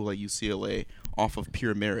into a school like UCLA off of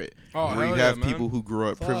pure merit. Oh, where you hell yeah, have man. people who grew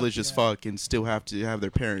up Fuck privileged as yeah. fuck and still have to have their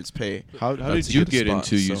parents pay. How to did you get a get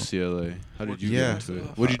spot, into so- UCLA? How did you Yeah. get into it?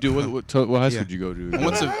 What did you do? What high school Yeah. did you go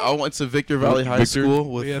to? I went to Victor Valley High Victor?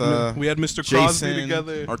 School with We had Mr. Crosby Jason,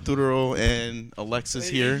 together. Arturo, and Alexis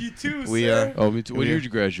here. You too, We sir. Oh, me too. What Yeah. year did you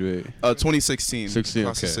graduate? 2016. 16,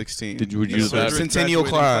 Class of okay. 16. Were you Yes, the sir. Centennial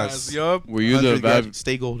class. Yup. Were you the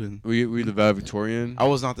Stay golden. were you the valedictorian? I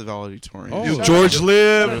was not the valedictorian. Oh. It was- George Shout out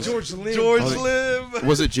Liv. to George Lynn. George Oh, Liv.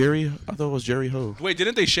 Was it Jerry? I thought it was Jerry Ho. Wait,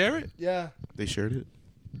 didn't they share it? Yeah. They shared it.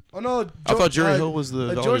 Oh no. I thought Jerry Ho was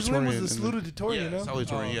the George Lynn was valedictorian the and salutatorian, no?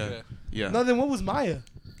 Salutatorian, yeah. okay. Yeah. No, then what was Maya?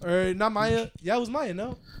 Or not Maya? Yeah, it was Maya.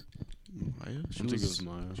 No. Maya? I think it was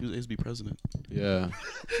Maya. She was ASB president. Yeah.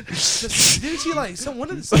 Didn't she like one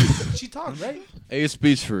of the she talked right?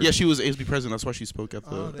 ASB's for. Yeah, she was ASB president. That's why she spoke at Oh,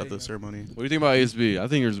 the there at you the go. ceremony. What do you think about ASB? I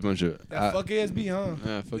think there's a bunch of. That fuck ASB, huh?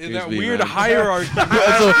 Yeah, fuck In that ASB, weird man. hierarchy.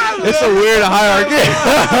 it's a weird hierarchy.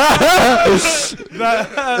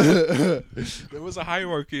 There was a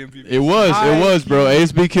hierarchy in people. It was, bro.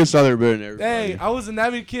 ASB kids thought they were better than everybody. Hey, I was a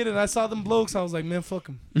Navy kid and I saw them blokes. I was like, man, fuck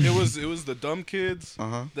them. It was the dumb kids,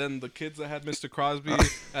 Uh-huh. then the kids that had Mr. Crosby,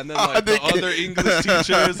 and then Oh, like the other English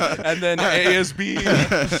teachers, and then ASB.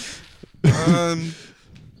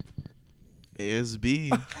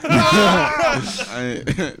 ASB.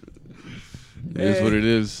 It is what it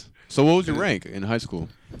is. So what was your rank in high school?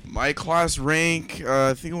 My class rank,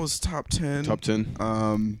 I think it was top 10. Top 10?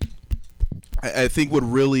 I think what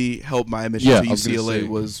really helped my admission Yeah, to I was gonna UCLA say,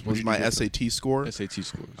 was what did you my get for- SAT score. SAT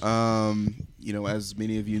scores. You know, as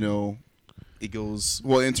many of you know, it goes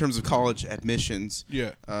well in terms of college admissions.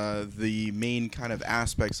 Yeah. The main kind of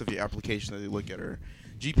aspects of the application that they look at are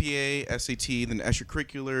GPA, SAT, then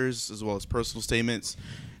extracurriculars, as well as personal statements.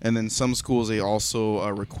 And then some schools, they also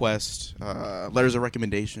request letters of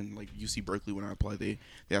recommendation. Like UC Berkeley, when I applied, they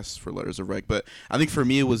asked for letters of rec. But I think for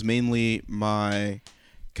me, it was mainly my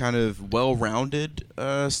kind of well-rounded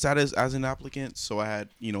status as an applicant. So I had,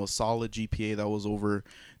 a solid GPA that was over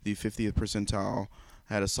the 50th percentile.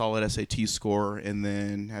 I had a solid SAT score, and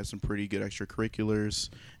then had some pretty good extracurriculars.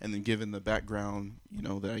 And then given the background,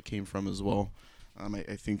 that I came from as well,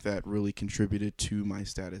 I think that really contributed to my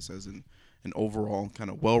status as an overall kind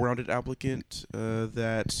of well-rounded applicant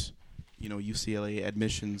that, UCLA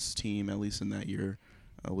admissions team, at least in that year,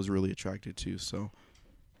 was really attracted to. So,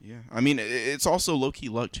 yeah. I mean, it's also low-key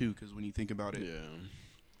luck, too, because when you think about it,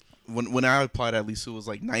 when I applied, at least it was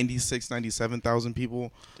like 97,000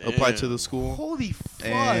 people applied to the school. Holy fuck.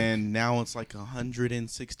 And now it's like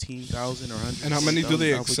 116,000 or 100. And how many do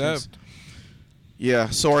they accept? Yeah,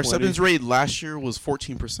 so our 20. acceptance rate last year was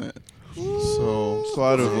 14%. So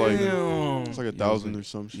out of like Damn. it's like 1,000 or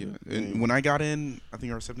some shit. yeah, and when I got in, I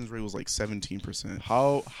think our acceptance rate was like 17%.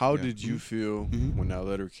 How Yeah. did you feel Mhm. when that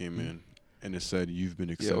letter came in and it said you've been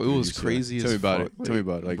accepted? it was You said- crazy Tell as me about fuck. it. Tell me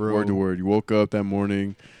about it. Like Bro. word to word. You woke up that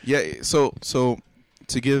morning. Yeah, so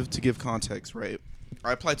to give context, right?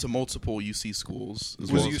 I applied to multiple UC schools.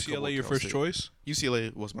 As Was well as a couple UCLA your Cal first State. choice?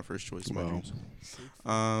 UCLA was my first choice. My Wow.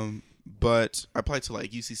 dreams. But I applied to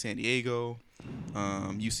like UC San Diego,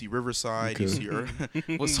 UC Riverside, Okay.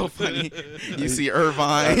 UC what's so funny? UC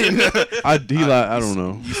Irvine. I don't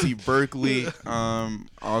know. UC Berkeley. I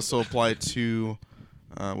also applied to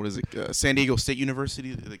San Diego State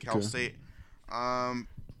University, the Cal Okay. State.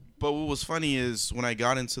 But what was funny is when I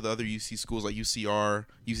got into the other UC schools like UCR,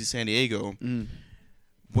 UC San Diego,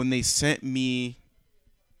 when they sent me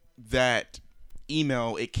that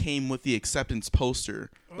email, it came with the acceptance poster,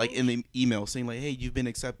 like in the email saying like, hey, you've been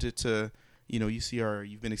accepted to, UCR,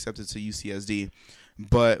 you've been accepted to UCSD.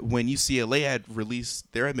 But when UCLA had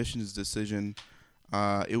released their admissions decision,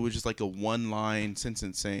 it was just like a one-line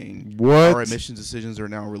sentence saying, What? our admissions decisions are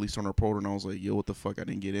now released on our portal. And I was like, yo, what the fuck? I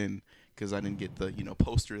didn't get in because I didn't get the,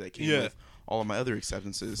 poster that came with all of my other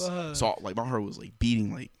acceptances. Fuck. So like my heart was like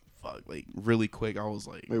beating like, fuck, like really quick. I was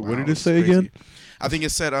like, Wait, wow, what did it this is say crazy. again? I think it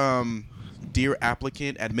said, dear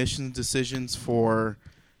applicant, admissions decisions for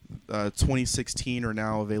 2016 are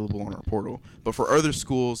now available on our portal. But for other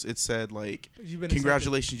schools, it said like, You've been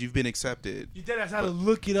congratulations, you've been accepted. You did ask how to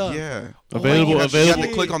look it up. Yeah. Available- You have available.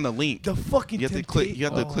 to click on the link. The fucking You have to click. You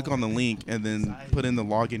have to click on the link and then put in the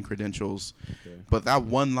login credentials. Okay. But that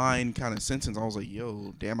one line kind of sentence, I was like,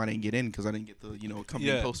 "Yo, damn, I didn't get in because I didn't get the company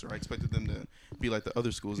Yeah. poster. I expected them to be like the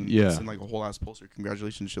other schools and Yeah. send like a whole ass poster,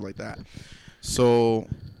 congratulations, shit like that." So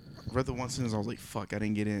I read the one sentence, I was like, "Fuck, I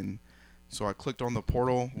didn't get in." So I clicked on the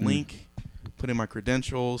portal link, put in my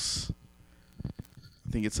credentials. I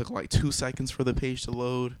think it took like 2 seconds for the page to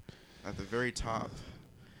load. At the very top,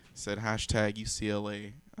 said hashtag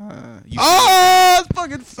UCLA. UCLA. Oh, that's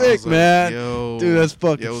fucking I was sick, like, man. Yo, Dude, that's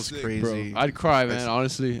fucking yeah, it was sick, crazy. Bro, I'd cry, man. That's-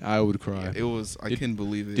 Honestly, I would cry. Yeah, it was. I couldn't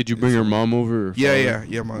believe it. Did you bring your mom over? Or Yeah.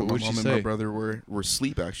 father? My What'd she mom and my say? brother were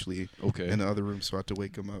asleep actually Okay. in the other room, so I had to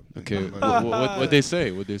wake them up. And Okay. I'm like, What they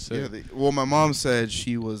say? What they say? yeah. Well, my mom said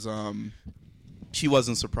she wasn't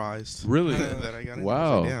surprised. Really? that I got in. I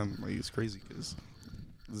Wow. was like, damn, like it's crazy because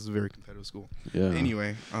this is a very competitive school. Yeah.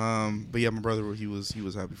 Anyway, but yeah, my brother he was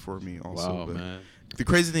happy for me also. Wow, but man. the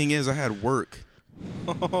crazy thing is, I had work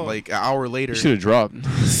like an hour later. You should have dropped.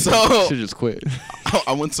 So should have just quit.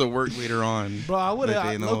 I went to work later on. Bro, I would that day,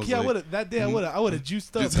 have and I low was key. I like, would have that day. I would have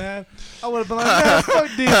juiced up, Just- man. I would have been like, man, fuck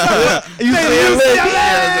this. You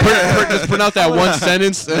UCLA! just print out that one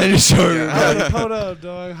sentence and then you show Yeah. I would her. have pulled up,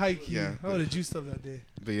 dog. High key. Yeah, I would have juiced up that day.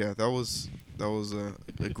 But yeah, that was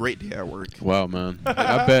a great day at work. Wow, man.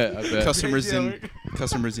 I bet. Customers Crazy didn't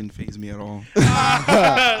customers didn't phase me at all.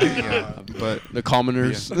 Yeah. Yeah, but The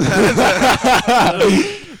commoners.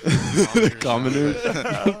 The commoners.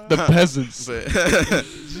 The peasants.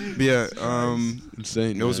 but yeah,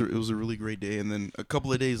 Insane. it was man. a really great day. And then a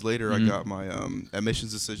couple of days later, Mhm. I got my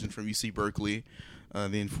admissions decision from UC Berkeley.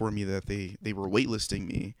 They informed me that they were waitlisting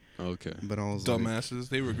me, Okay. but I was like, Dumbasses.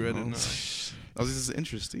 They regret it Oh. now. I was like, this is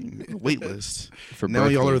interesting. A waitlist. For Now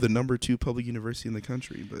y'all Berkeley. are the number 2 public university in the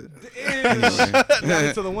country, but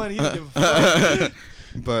Got to the one. He didn't give a fuck.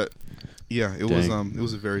 but yeah, it Dang.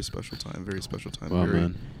 was a very special time. Very special time. Wow, very,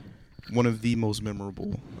 man. One of the most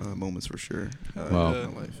memorable moments for sure Wow.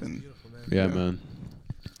 in my life. And Beautiful, man. Yeah, Yeah. man.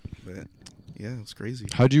 but yeah, it was crazy.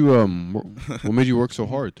 How'd you what made you work so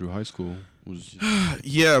hard through high school? Was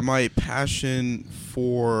Yeah, my passion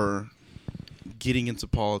for getting into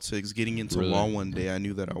politics, getting into Really? law one day, I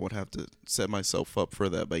knew that I would have to set myself up for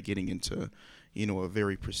that by getting into, a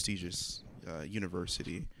very prestigious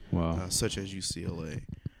university wow. such as UCLA.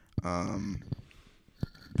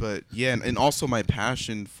 But yeah, and also my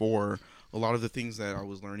passion for a lot of the things that I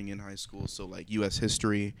was learning in high school. So like U.S.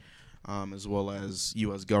 history, as well as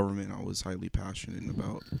U.S. government. I was highly passionate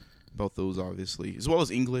about those, obviously, as well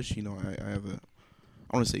as English. You know, I have a,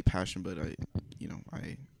 I want to say passion, but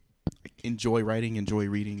I enjoy writing, enjoy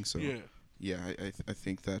reading. So yeah, I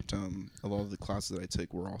think that a lot of the classes that I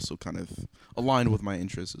took were also kind of aligned with my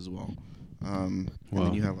interests as well. And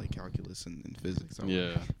then you have like calculus and physics.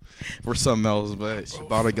 For something else, but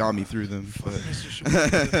Shibata got me through them. But Mr.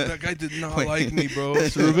 Shibata, that guy did not like me, bro. Why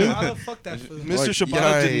the fuck that fool? Mr. Like,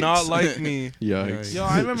 Shibata did not yikes. like me. Yikes. Yo,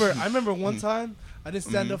 I remember one time I didn't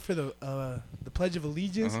stand up for the Pledge of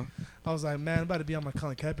Allegiance. Uh-huh. I was like, man, I'm about to be on my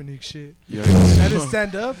Colin Kaepernick shit. Yikes. I didn't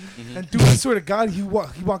stand up, and dude, I swear to God, he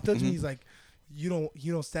walked up to me. He's like, you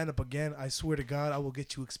don't stand up again. I swear to God, I will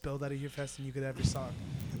get you expelled out of here faster than you could ever saw.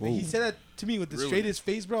 Like, he said that to me with the Really? straightest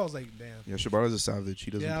face, bro. I was like, damn. Yeah, Shibata's a savage. He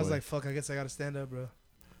doesn't. Yeah, I was play. like, fuck. I guess I gotta stand up, bro.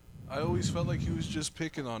 I always felt like he was just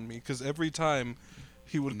picking on me because every time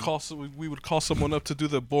he would call, we would call someone up to do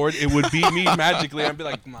the board, it would be me magically. I'd be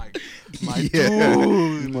like, my Yeah.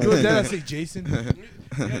 dude. Yo, then I say Jason.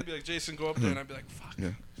 Yeah, I'd be like, Jason, go up there, and I'd be like, fuck.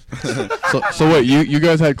 Yeah. So wait, you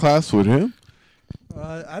guys had class with him?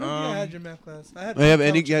 I don't think I had your math class. I had.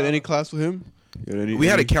 You had any class with him? We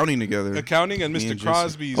had accounting together. Accounting and Me Mr. and Jason.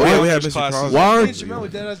 Crosby's. Oh, yeah, we had English Mr. classes. Crosby. Why Me and aren't Jamel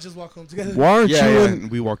with Deadass just walk home together. Why aren't Yeah, you yeah, in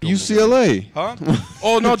and we walked home UCLA? Huh?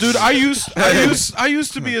 Oh no, dude! I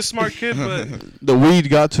used to be a smart kid, but The weed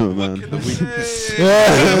got to him, man. what can I say?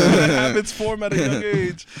 Yeah. Habits form at a young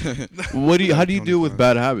age. How do you deal with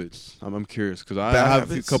bad habits? I'm curious because I Bad have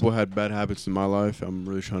a habits? couple had bad habits in my life. I'm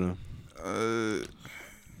really trying to.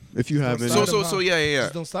 If you haven't, Yeah.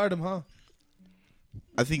 Just don't start him, huh?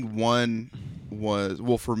 I think one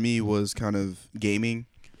for me was kind of gaming.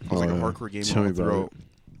 I was like a hardcore gamer Tell me all about throughout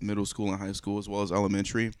middle school and high school as well as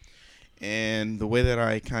elementary. And the way that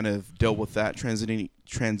I kind of dealt with that transitioning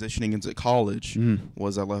into college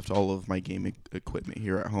was I left all of my gaming equipment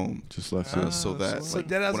here at home. just left Uh, it. so that So like,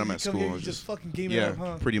 Deadass, when I'm you at come school, here, I you was just fucking game it yeah, up,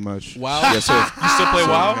 huh? pretty much. Wow. Yeah, so You still play so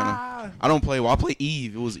WoW? kinda- I don't play WoW. I play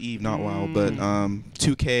Eve. It was Eve, not WoW, but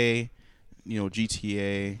 2K,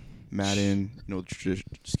 GTA, Madden,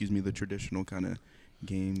 the traditional kind of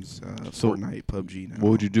games, So Fortnite, PUBG. Now.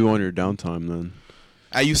 What would you do on your downtime then?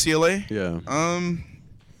 At UCLA? Yeah.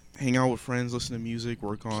 Hang out with friends, listen to music,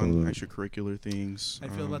 work on Salute. extracurricular things. I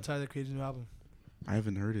feel about Tyler creating a new album. I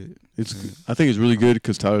haven't heard it. I think it's really good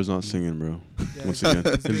because Tyler's not singing, bro. Yeah, Once it's-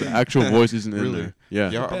 again, it's his good. actual voice isn't in Really? there.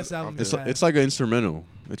 Yeah. Yeah, Best album It's he's had. it's like an instrumental.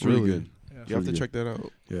 It's really Really? good. Yeah. You have to really check that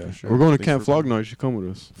out. Yeah. For sure. We're going to Thanks Camp for- Flog night. You should come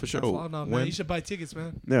with us. For sure. Oh, no, man. When? You should buy tickets,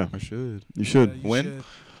 man. Yeah. I should. You should. Yeah, you When? should.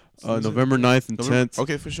 November 9th and 10th.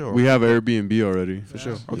 Okay, for sure. We have Airbnb already. For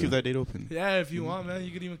sure. Yeah. I'll Yeah. keep that date open. Yeah, if you want, man,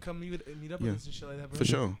 you could even come meet up with Yeah. us and shit like that, bro. For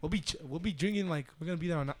sure. We'll be drinking like we're gonna be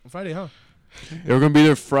there on Friday, huh? Yeah, we're gonna be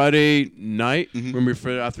there Friday night. Mhm. We're gonna be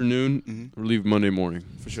Friday afternoon. Mhm. We'll leave Monday morning.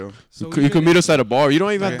 For sure. So You could meet us at a bar. You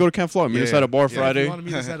don't even have to Okay. go to Camp Flog. Meet Yeah, us at a bar yeah. If Friday. you want to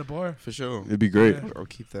meet us at a bar, For sure. It'd be great. Yeah. I'll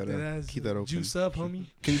keep that Deadass, keep that open. juice up, homie.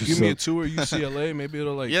 Can you Just give me so- a tour of UCLA? Maybe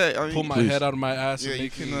it'll like Yeah, I mean, pull my please. head out of my ass Yeah, and you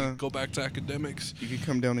make can, me go back to academics. you can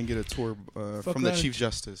come down and get a tour Fuck from the that. Chief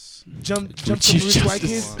Justice. Jump Chief some rich white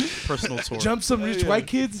Justice. kids. Personal tour. Jump some rich Yeah. white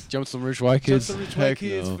kids. Jump some rich white Jump kids. some rich Heck white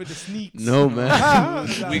kids no. for the sneaks. No,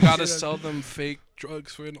 man. We gotta sell them fake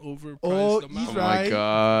drugs for an overpriced Oh, amount. he's Oh right. my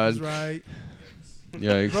god. That's right,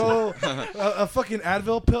 Yeah. bro. a fucking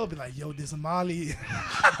Advil pill be like, yo, this is Molly.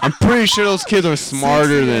 I'm pretty sure those kids are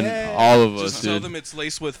smarter than Yeah. all of us, Just tell dude. them it's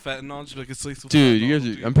laced with fentanyl. Just be like it's laced with Dude, fentanyl.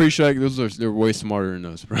 you guys. I'm pretty sure like, they're way smarter than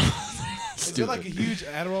us, bro. Is there like a huge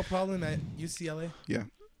Adderall problem at UCLA? Yeah.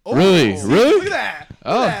 Oh, Really? see, Really? Look at that. Look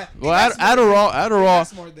Oh, at that. well, That's smart. Adderall. That's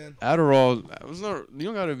smart then. Adderall. Was not. You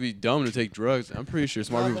don't gotta be dumb to take drugs. I'm pretty sure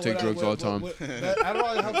smart No, people but take what- drugs all the time. that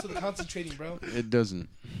Adderall helps with concentrating, bro. It doesn't.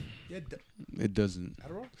 Yeah, It doesn't.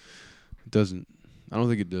 Adderall. It doesn't. I don't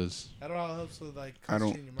think it does. Adderall helps with like I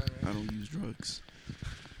don't- concentrating your mind, I right? don't use drugs.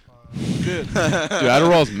 Good. Dude,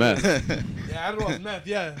 Adderall's meth. Yeah, Adderall's meth.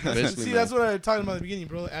 Yeah. Basically See, meth. that's what I was talking about at the beginning,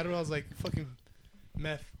 bro. Adderall's like fucking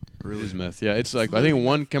meth. It Really? is meth. Yeah, it's like I think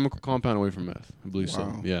one chemical compound away from meth. I believe so.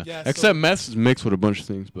 Wow. Yeah. Yeah, Except so- meth is mixed with a bunch of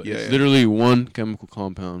things, but Yeah, it's yeah. literally one chemical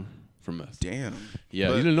compound for meth. Damn. Yeah,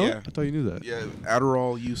 But, you didn't know? yeah. That? I thought you knew that. Yeah,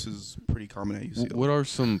 Adderall use is pretty common at UCLA. What are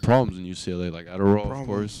some problems in UCLA? Like Adderall, of Problems?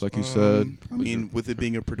 course, like you said. I mean, with it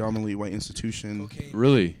being a predominantly white institution, Cocaine.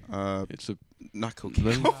 Really? it's a not cocaine.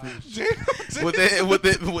 Really?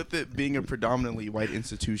 with it being a predominantly white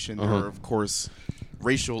institution, there Uh-huh. are of course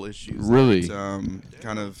racial issues. Really? That,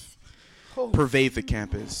 kind of Oh, pervade the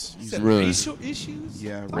campus. you said Really? racial issues?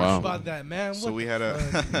 Yeah. Talk Wow. about that, man. So What we the had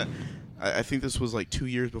fuck? a. I think this was like 2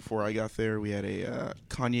 years before I got there. We had a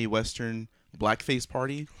Kanye Western blackface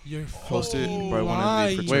party You're hosted fucking by one of the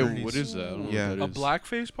lying. fraternities. Wait, what is that? I don't know Yeah. what A that is.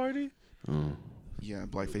 blackface party? Oh. Yeah,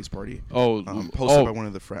 blackface party. Hosted Hosted by one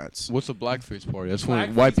of the frats. What's a blackface party? That's when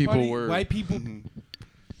Blackface white people party, were. White people. Mhm.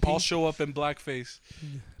 All show up in blackface.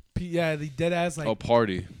 Yeah, the dead ass like a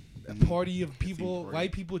party. a party of people, party.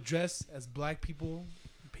 white people dressed as black people,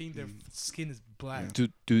 paint their skin as black.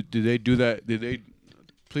 Did they do that? Did they?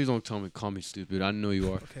 Please don't call me stupid. I know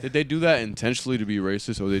you are. Okay. Did they do that intentionally to be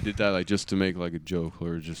racist, or they did that like just to make like a joke,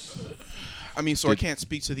 or just? I mean, so I can't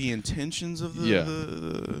speak to the intentions of the, Yeah.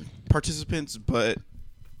 the participants, but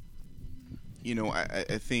you know,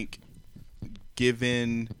 I think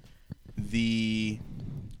given the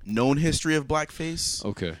known history of blackface,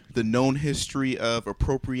 Okay. the known history of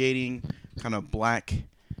appropriating kind of black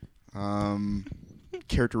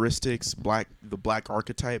characteristics, the black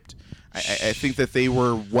archetype, I think that they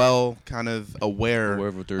were well kind of aware Aware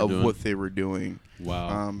of what they're of doing. what they were doing.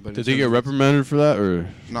 Wow. But in Did they get terms of- reprimanded for that, or?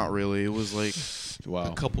 Not really. It was like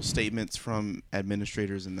Wow. a couple statements from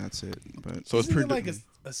administrators, and that's it. But So it's Isn't pretty. there like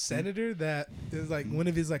a senator that is like one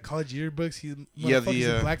of his like college yearbooks? He Yeah, motherfuckers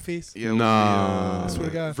the, in blackface. yeah, it was Nah. I swear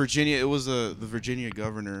to God. Virginia. It was the Virginia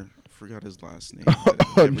governor. I forgot his last name.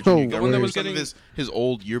 Oh, Virginia no governor. one that was Some of getting- his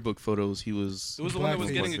old yearbook photos. He was. It was the one that was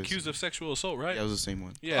Blackface. getting Blackface. accused of sexual assault, right? Yeah, it was the same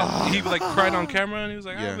one. Yeah, he like cried on camera and he was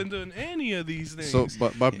like, I Yeah. haven't done any of these things. So,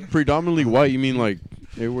 but by predominantly white, you mean like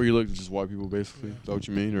everywhere you look, just white people, basically? Is that what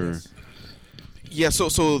you mean, or? Yes. Yeah,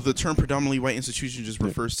 so the term predominantly white institution just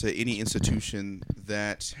refers to any institution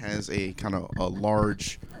that has a kind of a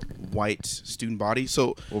large white student body.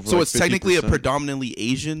 So Over so like it's technically a 50%? predominantly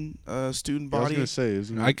Asian student I was body. gonna say,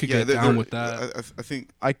 isn't it? I could Yeah, get they're- down they're- with that. I think.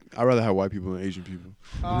 I'd rather have white people than Asian people.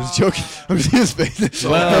 I'm just Ah. joking. I'm just his face.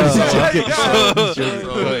 Well. I'm just joking. Yeah. I'm just joking.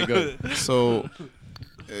 Go ahead, go ahead. So,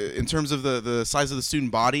 in terms of the size of the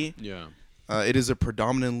student body, Yeah. it is a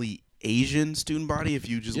predominantly Asian student body. If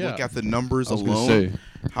you just look Yeah. at the numbers I was gonna alone, say.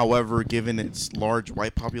 however, given its large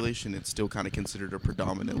white population, it's still kind of considered a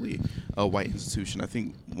predominantly white institution. I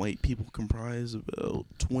think white people comprise about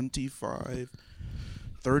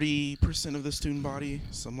 30% of the student body,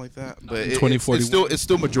 something like that. But it's 2041.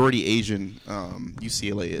 still majority Asian.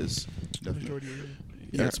 UCLA is definitely. Majority Asian.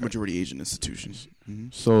 Yeah, it's a majority Asian institutions. hmm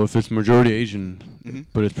So if it's majority Asian, Mhm.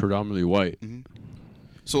 but it's predominantly white,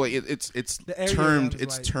 So like it's The area around is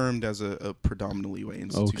it's white. termed as a predominantly white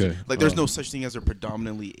institution. Okay. Like there's Oh. no such thing as a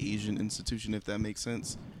predominantly Asian institution, if that makes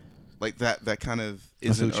sense. Like that kind of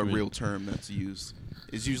isn't what a you mean. real term that's used.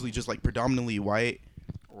 It's usually just like predominantly white,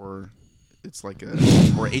 or it's like a or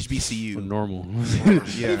for HBCU. normal. How do you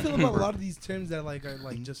Yeah. feel about a lot of these terms that like are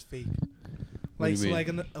like just fake? What do Like you so, mean?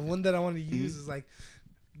 like one that I want to use is like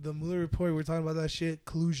the Mueller report. We're talking about that shit.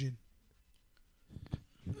 Collusion.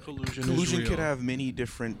 Collusion, Collusion is could real. have many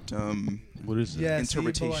different What is it? Yeah. see, but,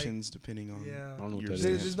 like, interpretations depending on Yeah. I don't know what your that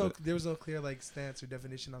There, is. stance. there was no clear like stance or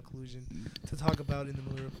definition on collusion to talk about in the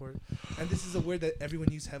Mueller report, and this is a word that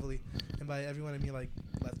everyone used heavily, and by everyone I mean like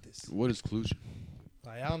leftists. What is collusion?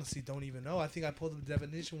 I honestly don't even know. I think I pulled up the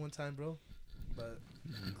definition one time, bro. But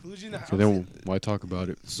collusion. So then why talk about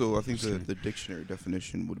it? So I think the dictionary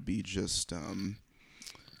definition would be just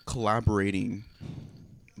collaborating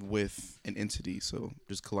with an entity. So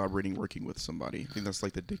just collaborating, working with somebody. I think that's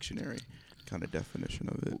like the dictionary kind of definition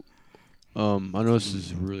of it. I know this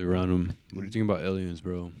is really random. What do you think about aliens,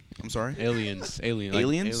 bro? I'm sorry? Aliens.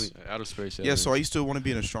 Aliens? Out of space. Yeah, Aliens. so I used to want to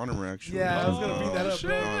be an astronomer actually. Yeah, I was gonna bring that up,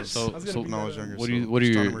 bro. Oh, So- I was gonna so bring when I that was up. younger. What do you so what do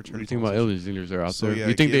you astronomer what do you turned think about politician. aliens? They're out So, there. yeah,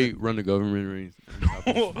 you think they given- run the government or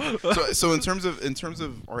anything? So in terms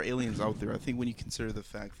of our aliens out there, I think when you consider the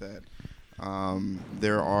fact that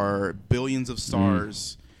there are billions of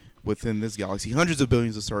stars within this galaxy, hundreds of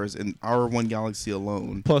billions of stars in our one galaxy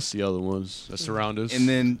alone, Plus the other ones that surround us. and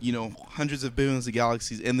then hundreds of billions of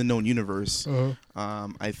galaxies in the known universe,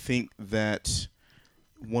 I think that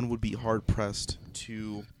one would be hard pressed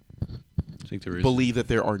to I think there is. believe that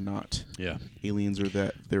there are not Yeah. aliens or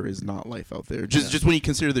that there is not life out there. Just when you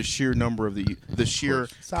consider the sheer number of the sheer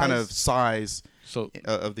kind of size So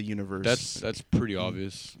of the universe. that's pretty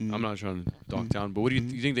obvious. Mm. I'm not trying to talk down, but what do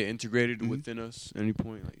you think they integrated within us at any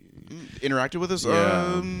point? Like, interacted with us. Yeah.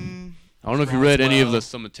 I don't know if you read any of the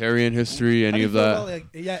Sumerian history, How any do you of feel that. about,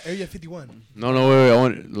 like, Area 51. No, wait. I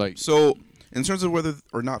want like. So, in terms of whether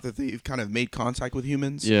or not that they've kind of made contact with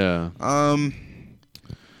humans, Yeah.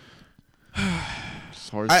 It's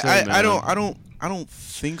hard to say, man. I don't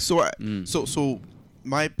think so. So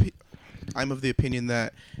I'm of the opinion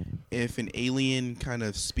that if an alien kind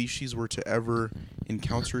of species were to ever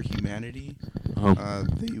encounter humanity,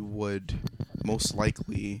 they would most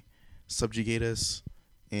likely subjugate us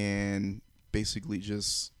and basically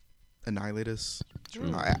just annihilate us.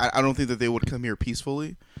 True. I don't think that they would come here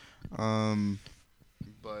peacefully.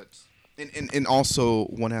 But and also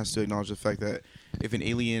one has to acknowledge the fact that if an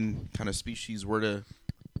alien kind of species were to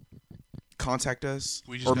contact us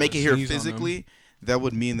We just or make gotta it here sneeze on them. physically, that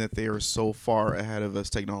would mean that they are so far ahead of us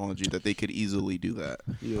technology that they could easily do that.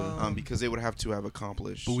 Yeah. Because they would have to have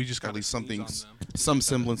accomplished But we just got at least something, some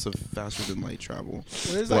semblance of faster than light travel.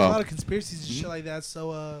 Well, there's like Wow. a lot of conspiracies and shit like that.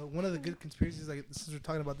 So one of the good conspiracies, like since we're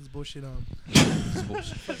talking about this bullshit,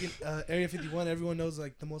 fucking Area 51, everyone knows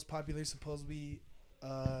like the most popular supposed to be.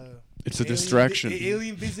 It's a alien distraction.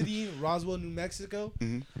 Alien visiting Roswell, New Mexico.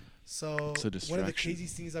 Mhm. So It's a one of the distraction.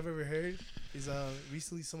 craziest things I've ever heard is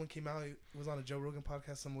recently someone came out. It was on a Joe Rogan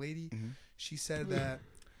podcast. Some lady, Mhm. she said that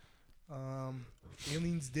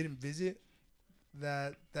aliens didn't visit.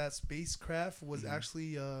 That spacecraft was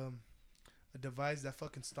actually a device that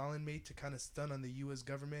fucking Stalin made to kind of stun on the U.S.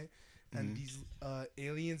 government. And these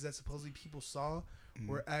aliens that supposedly people saw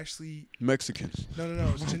were actually Mexicans.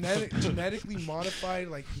 no genetically modified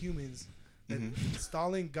like humans that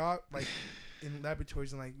Stalin got like in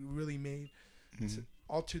laboratories and like really made to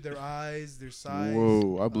alter their eyes, their size.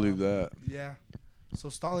 Whoa, I believe that. Yeah. So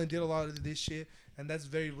Stalin did a lot of this shit, and that's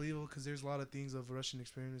very believable because there's a lot of things of Russian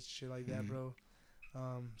experiments, shit like that, bro.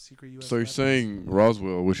 Secret U.S. So you're weapons. saying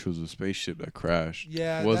Roswell, which was a spaceship that crashed,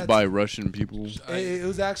 Yeah, was that's- by Russian people? It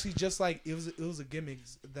was actually just like it was a gimmick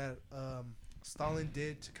that Stalin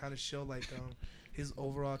did to kind of show like his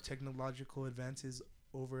overall technological advances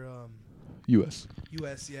over U.S.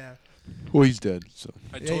 U.S. Yeah. Well, he's dead. So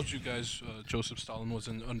I told you guys Joseph Stalin was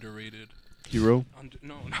an underrated. hero.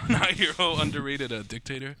 No, not hero. Underrated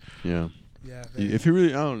dictator. Yeah. Yeah. If he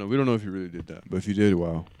really, I don't know. We don't know if he really did that, but if he did,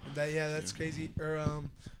 wow. That's crazy. Or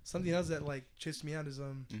something else that like trips me out is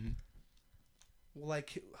well,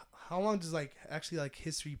 like how long does like actually like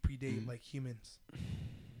history predate like humans?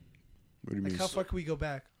 What do you Like mean? how far can we go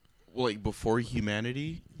back? Well, like before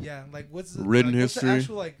humanity. Yeah, like what's the Written like, history?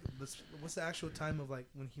 What's the actual time of like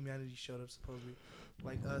when humanity showed up supposedly,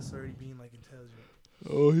 like us already being like intelligent?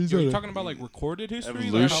 Oh, he's You're talking about like recorded history. Like, how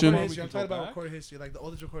Evolution? far we I'm could talking go about back? recorded history, like the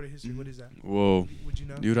oldest recorded history. What is that? Whoa. Would you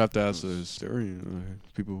know? You'd have to ask a historian.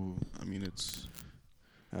 People who I mean, it's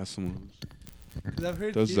ask someone. Because I've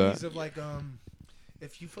heard Does theories that- of like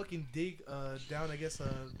if you fucking dig down, I guess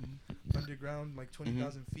underground like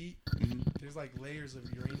 20,000 feet, there's like layers of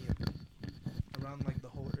uranium around like the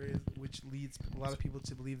whole earth, which leads a lot of people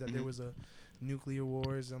to believe that there was a nuclear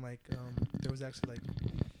wars and like there was actually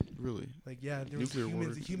really. yeah, there was Nuclear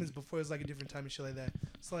war. humans before it was like a different time and shit like that.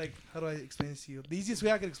 So like, how do I explain this to you? The easiest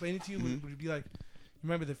way I could explain it to you would be like,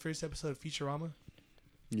 remember the first episode of Futurama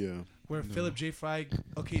Yeah. where Philip J. Fry,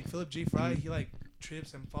 he like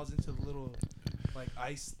trips and falls into the little like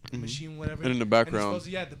ice machine, whatever. And in the And background, it's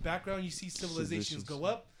supposed to, the background you see civilizations go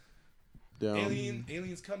up. down.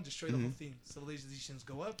 Aliens come, destroy the whole thing. Civilizations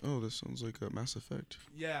go up. Oh, this sounds like a Mass Effect.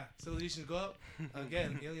 Yeah, civilizations go up.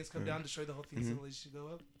 Again, aliens come down, destroy the whole thing. Civilizations go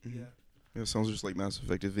up. Yeah. Yeah, it sounds just like Mass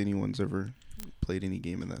Effect. If anyone's ever played any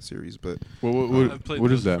game in that series, but What, I've played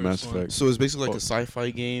what is the that, Mass first one. Effect? so it's basically like Oh. a sci-fi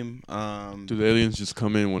game. Do the aliens just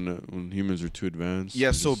come in when humans are too advanced? Yeah,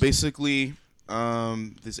 and so just- basically,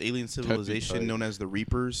 this alien civilization type. known as the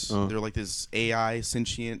Reapers. They're like this AI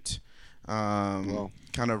sentient Wow.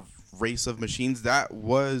 kind of race of machines that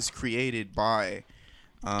was created by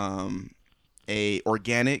a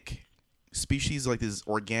organic species, like this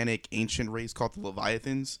organic ancient race called the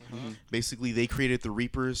Leviathans. Basically, they created the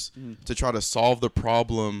Reapers to try to solve the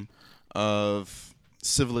problem of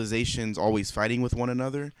civilizations always fighting with one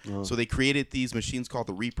another. So they created these machines called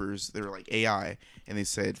the Reapers. They're like AI, and they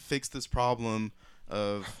said fix this problem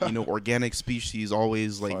of organic species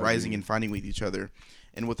always like Fighting. rising and fighting with each other.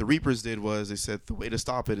 And what the Reapers did was they said the way to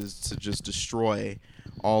stop it is to just destroy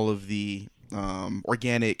all of the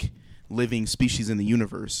organic living species in the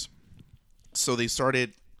universe. So they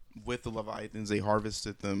started with the Leviathans. They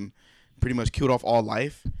harvested them, pretty much killed off all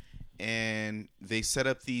life, and they set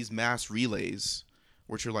up these mass relays,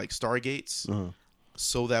 which are like stargates,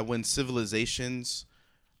 so that when civilizations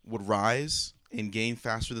would rise and gain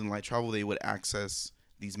faster than light travel, they would access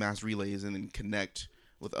these mass relays and then connect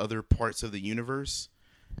with other parts of the universe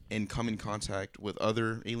and come in contact with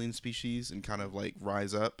other alien species and kind of like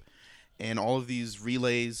rise up. And all of these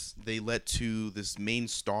relays, they led to this main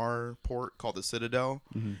star port called the Citadel.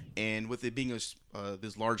 And with it being this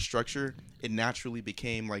large structure, it naturally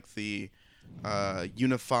became like the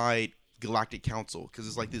unified Galactic Council, because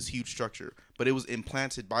it's like this huge structure. But it was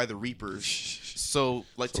implanted by the Reapers. So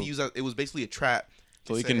to use that, it was basically a trap.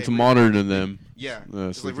 So It he said, can "Hey, to we're monitor them. Yeah. so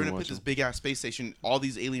It's they like we're can gonna watch put this them. big ass space station. All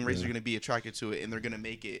these alien races are gonna be attracted to it, and they're gonna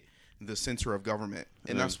make it the center of government,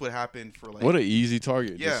 and Yeah. that's what happened for like What an easy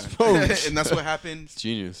target. yeah, Just boom. and that's what happened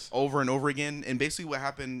Genius. over and over again. And basically what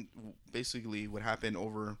happened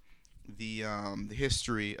over the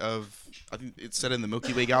history of, I think it's said in the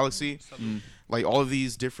Milky Way galaxy, like all of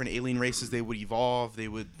these different alien races, they would evolve, they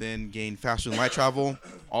would then gain faster than light travel,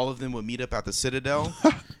 all of them would meet up at the Citadel,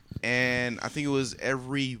 and I think it was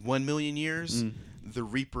every 1 million years the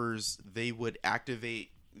Reapers, they would activate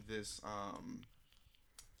this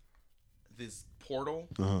this portal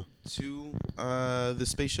to the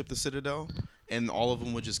spaceship, the Citadel, and all of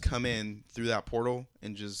them would just come in through that portal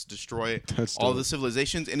and just destroy That's all dope. the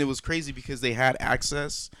civilizations. And it was crazy because they had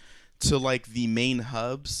access to like the main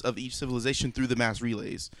hubs of each civilization through the mass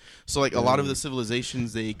relays. So like a lot of the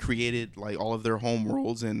civilizations, they created like all of their home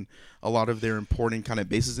worlds and a lot of their important kind of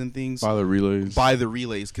bases and things By the relays. by the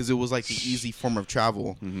relays, because it was like the easy form of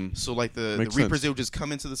travel. So like the Makes Reapers, sense. they would just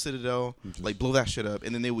come into the Citadel, like blow that shit up,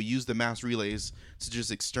 and then they would use the mass relays to just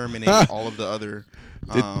exterminate all of the other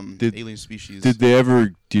Did- alien species. Did they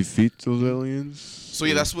ever defeat those aliens? So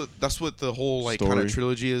yeah, that's what the whole like kind Story. of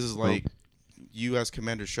trilogy is like. You as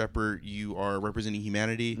Commander Shepard, you are representing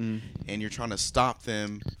humanity, and you're trying to stop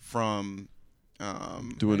them from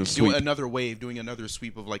Doing a sweep. doing another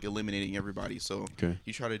sweep of like eliminating everybody. So Okay.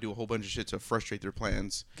 you try to do a whole bunch of shit to frustrate their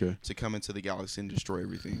plans Okay. to come into the galaxy and destroy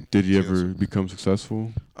everything. Did you So ever that's- become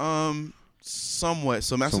successful? Somewhat.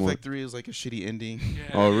 So Mass Somewhat. Effect 3 is like a shitty ending.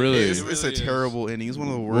 Yeah, Oh, really? it It's really a terrible ending. It's one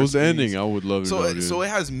of the worst. What was the endings. ending? I would love to know. dude. So it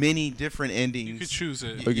has many different endings. You could choose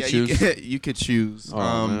it. Oh, you yeah, could choose? you could choose.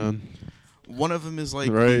 Oh, man. One of them is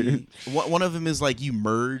like Right. one of them is like you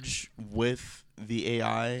merge with the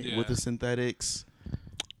AI Yeah. with the synthetics,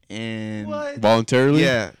 and What? Voluntarily?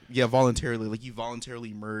 yeah, voluntarily. Like you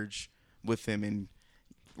voluntarily merge with them, and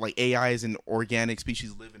like AIs and organic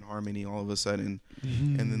species live in harmony all of a sudden.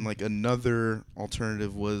 And then like another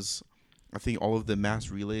alternative was, I think all of the mass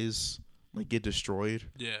relays like get destroyed,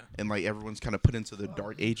 Yeah. and like everyone's kind of put into the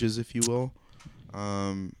dark ages, if you will.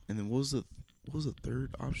 And then what was the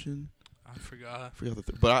third option? I forgot. I forgot the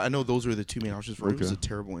third, but I know those were the two main options for it. It was a Okay.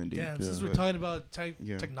 terrible ending. Yeah, Yeah. since we're But- talking about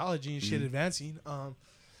Yeah. technology and shit Mhm. advancing,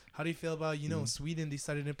 how do you feel about in Sweden they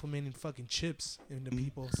started implementing fucking chips into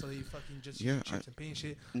people, so they fucking just Yeah, use chips and pay and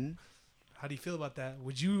shit. Mhm. How do you feel about that?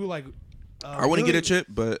 Would you like? I wouldn't get a chip,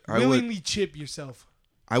 but I would. willingly chip yourself.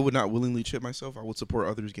 I would not willingly chip myself. I would support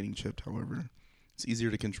others getting chipped. However, it's easier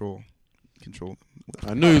to control.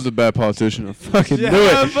 I knew he was a bad politician. I fucking Yeah, knew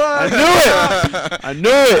it. but- I knew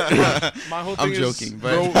it. My whole thing I'm is, joking,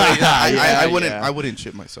 but bro, I wouldn't. yeah. I wouldn't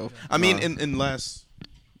chip myself. I mean, Nah. unless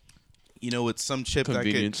it's some chip that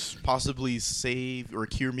Convenience. could possibly save or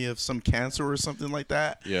cure me of some cancer or something like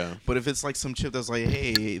that. Yeah. But if it's like some chip that's like,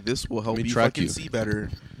 hey, this will help Let me you track fucking you. see better,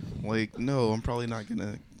 like, no, I'm probably not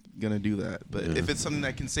gonna do that. But Yeah. if it's something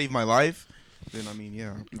that can save my life, then I mean,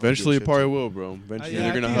 yeah. I'll Eventually, get it chipped. probably will, bro. Eventually, Yeah,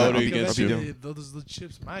 they're I gonna think hold I'll it be against down. you. eventually those the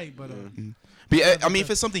chips might, but But yeah, I mean, if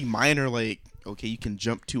it's something minor, like okay, you can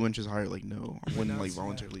jump 2 inches higher, like no, I wouldn't like That's-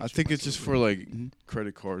 voluntarily. I chip think it's just myself. for like Mhm.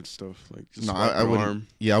 credit card stuff. Like, just No, swipe I your wouldn't. arm.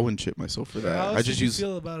 Yeah, I wouldn't chip myself for that. how I else just do you use.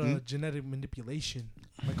 feel about Hmm? genetic manipulation,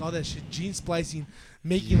 like all that shit, gene splicing,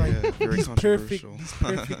 making like Yeah, very these perfect, controversial. these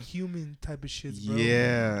perfect human type of shits, bro.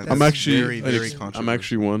 Yeah, That's I'm actually very, very I'm controversial.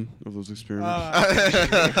 actually one of those experiments.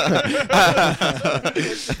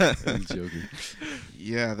 I'm joking.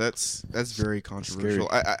 Yeah, that's very controversial.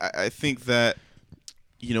 I think that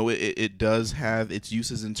it does have its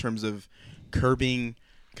uses in terms of curbing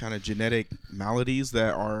kind of genetic maladies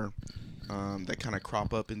that are that kind of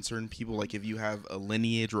crop up in certain people. Like if you have a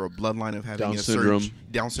lineage or a bloodline of having Down a syndrome. certain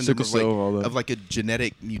Down syndrome Sickle cell, all that. of like a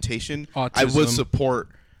genetic mutation, I would Autism. support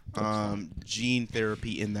gene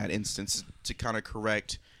therapy in that instance to kind of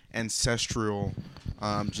correct ancestral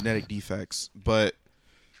genetic defects. But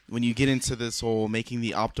when you get into this whole making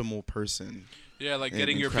the optimal person, Yeah, like and-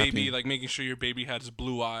 getting and your baby, crafting. like making sure your baby has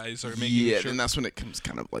blue eyes, or making yeah, sure. then that's when it comes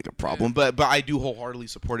kind of like a problem. But I do wholeheartedly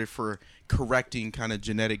support it for correcting kind of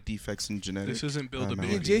genetic defects and genetic. This isn't build a Me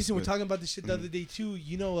baby. and Jason were but- talking about this shit the other day too.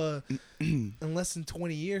 In less than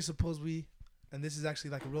 20 years, supposedly, and this is actually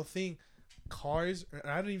like a real thing. Cars, or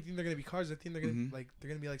I don't even think they're gonna be cars. I think they're gonna Mhm. they're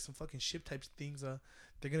gonna be like some fucking ship types things.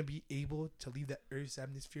 They're gonna be able to leave that Earth's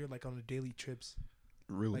atmosphere like on the daily trips,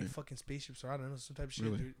 Really? like fucking spaceships or I don't know some type of shit.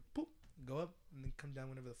 Really? They're, boop, go up and then come down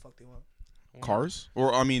whenever the fuck they want. Cars?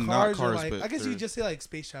 Or I mean, Cars, not cars, or like but I guess you they're- could just say like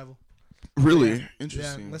space travel. really Yeah,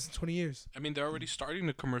 interesting. in less than 20 years. I mean, they're already starting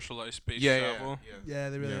to commercialize space yeah, travel. Yeah,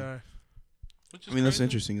 they really Yeah. are. Which is I mean, that's crazy.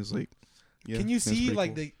 interesting. It's like, yeah, Can you that's see pretty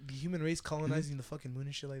like cool. the human race colonizing the fucking moon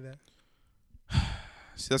and shit like that?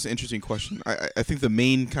 See, that's an interesting question. I think the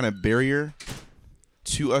main kind of barrier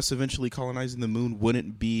to us eventually colonizing the moon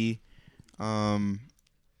wouldn't be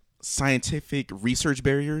scientific research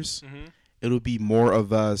barriers. Mm-hmm. It'll be more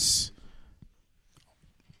of us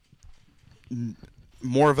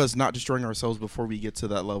not destroying ourselves before we get to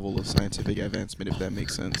that level of scientific advancement, if that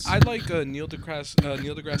makes sense. I like Neil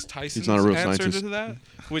deGrasse Tyson's not a real answer scientist. to that,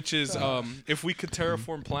 which is if we could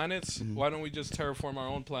terraform planets, why don't we just terraform our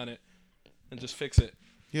own planet and just fix it?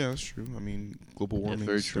 Yeah, that's true. I mean, global Yeah, warming.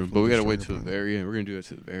 very is true. But definitely we gotta wait destroying till the our very end. We're gonna do it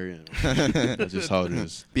to the very end. That's just how it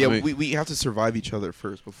is. But yeah, I mean, we have to survive each other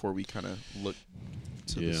first before we kind of look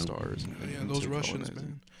to the Yeah. stars. Yeah, those Russians,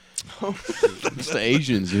 man. it's the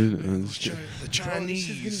Asians, dude. The Bro, this shit's Chinese.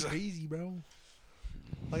 getting crazy, bro.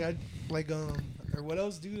 Or what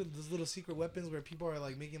else, dude? Those little secret weapons where people are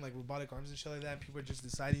like making like robotic arms and shit like that. People are just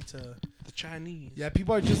deciding to. The Chinese. Yeah,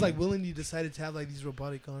 people are just like willingly decided to have like these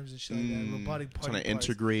robotic arms and shit like that. Robotic parts. Trying to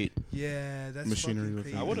integrate. Yeah, that's machinery fucking with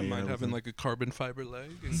crazy. I wouldn't Yeah, mind with having them. like a carbon fiber leg.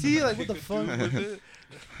 And See, like, you what the could do fuck? with it.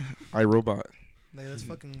 iRobot. Like that's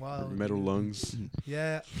fucking wild. metal dude. lungs.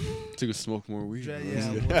 Yeah, Took a smoke more weed.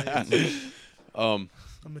 yeah. Um.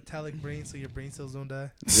 A metallic brain, so your brain cells don't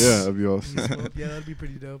die. Yeah, that'd be When awesome. you smoke. Yeah, that'd be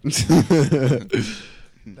pretty dope.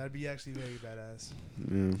 That'd be actually very badass.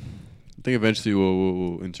 Yeah. I think eventually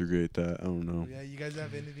we'll integrate that. I don't know. Yeah, you guys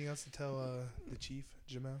have anything else to tell the chief,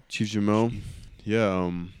 Jamal? Chief Jamel.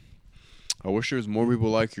 Yeah. I wish there was more people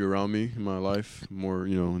like you around me in my life. More,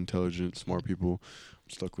 intelligent, smart people. I'm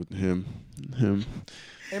stuck with him.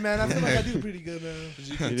 Hey man, I feel like I do pretty good, man. As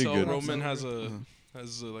you He can did tell, good. Roman has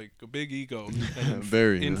like a big ego and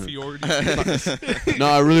Very. inferiority. No,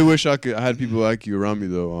 I really wish I had people like you around me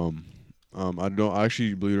though. I don't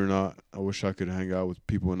actually, believe it or not, I wish I could hang out with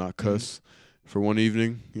people and not cuss for one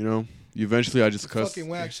evening. Eventually I just cuss. Fucking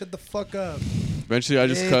whack. Shut the fuck up. Eventually I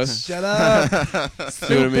just Bitch, cuss. Shut up. You know what I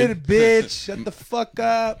Stupid mean? bitch. Shut the fuck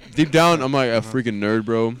up. Deep down, I'm like a freaking nerd,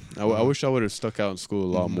 bro. I wish I would have stuck out in school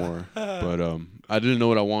a lot more, but I didn't know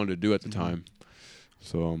what I wanted to do at the time.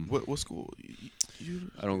 So What school?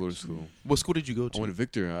 I don't go to school. What school did you go I to? went to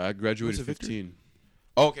Victor. I graduated What's it, Victor? 15.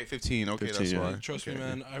 Oh, okay, 15. Okay, 15, that's yeah. why. Trust Okay. me,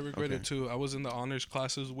 man. I regret it too. I was in the honors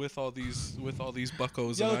classes with all these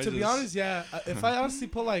buckos. Yo, and I to be just- honest, yeah. If I honestly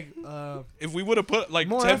put like if we would have put like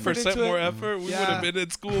More 10% effort into more it. effort, we would Yeah. have been in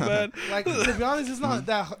school, man. like to be honest, it's not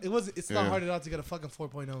that it's not Yeah. hard at all to get a fucking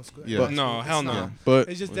 4.0 in school. Yeah. But No, hell no. But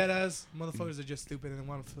It's just dead ass motherfuckers are just stupid and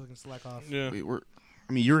want to fucking slack off. Yeah. Wait,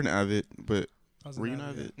 you're an Avid, but I was were you an an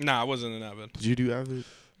avid. Avid? Nah, I wasn't an Avid. Did you do Avid?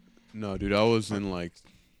 no, dude, I was in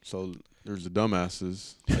so there's the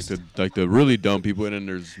dumbasses, like the really dumb people, and then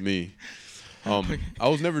there's me. I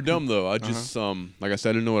was never dumb though. I just like I said,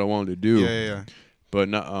 I didn't know what I wanted to do. Yeah. But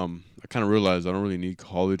not, I kind of realized I don't really need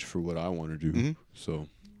college for what I want to do. Mhm. So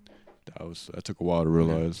that took a while to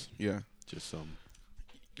realize. Yeah. Just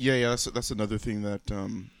Yeah. That's another thing that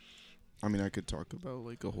I mean, I could talk about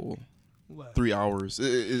like a whole What? 3 hours.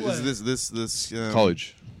 Is What? this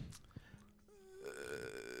college.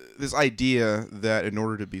 this idea that in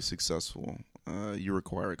order to be successful, you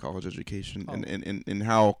require a college education, Oh. and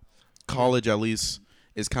how college at least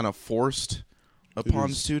is kind of forced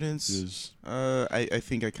upon is. students. Is I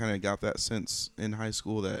think I kind of got that sense in high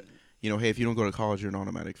school that, hey, if you don't go to college, you're an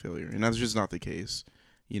automatic failure. And that's just not the case.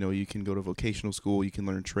 You can go to vocational school, you can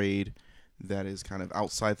learn trade that is kind of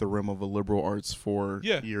outside the realm of a liberal arts for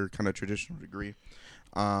your kind of traditional degree.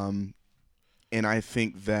 And I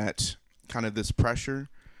think that kind of this pressure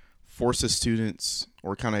forces students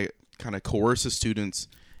or kind of coerces students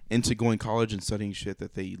into going to college and studying shit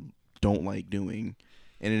that they don't like doing.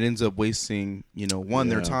 And it ends up wasting, their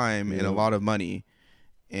Yeah. time and a Yeah. lot of money.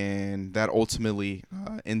 And that ultimately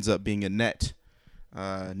ends up being a net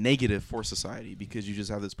negative for society because you just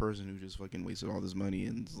have this person who just fucking wasted all this money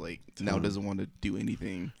and now doesn't want to do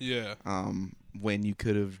anything. Yeah. When you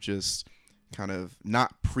could have just kind of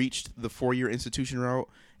not preached the 4-year institution route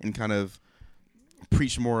and kind of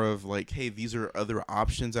preached more of hey, these are other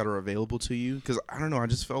options that are available to you. Because I don't know, I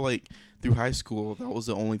just felt like through high school that was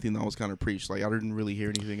the only thing that was kind of preached. I didn't really hear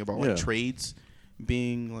anything about trades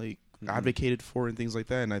being advocated for and things like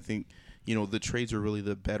that. And I think the trades are really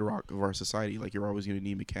the bedrock of our society. You're always going to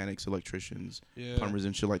need mechanics, electricians, plumbers,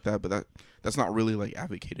 and shit like that. But that's not really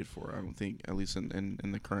advocated for. I don't think, at least in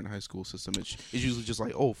the current high school system. It's usually just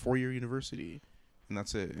 4-year university, and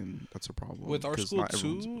that's it. And that's a problem With our 'cause school not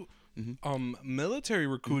everyone's- too, military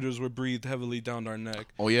recruiters were breathed heavily down our neck.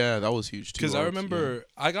 Oh yeah, that was huge too. Because I remember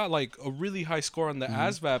I got a really high score on the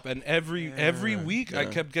ASVAB, and every week I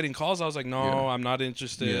kept getting calls. I was like, no, Yeah. I'm not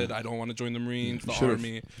interested. Yeah. I don't want to join the Marines, the Should've.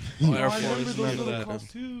 Army, Oh, Air I remember Force, those none of little that. calls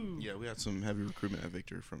too. Yeah, we had some heavy recruitment at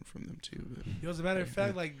Victor from them too. But Yo, as a matter of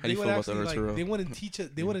fact, How do they you would feel about that, actually Arturo? they wouldn't teach us.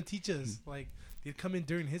 They wouldn't teach us. They'd come in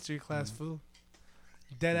during history class, fool.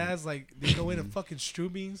 dead ass. Like they go in and fucking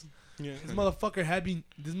Strubings. Yeah. This motherfucker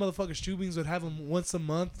Strubings would have him once a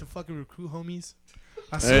month to fucking recruit homies.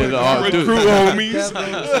 I Hey, swear to the- God. dude. Recruit homies.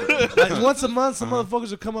 Yeah, bro. Like once a month, some motherfuckers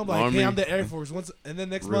would come up like, Army. "Hey, I'm the Air Force." And then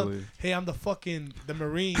next month, Really? "Hey, I'm the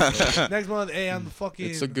Marine." Next month, "Hey, I'm the fucking."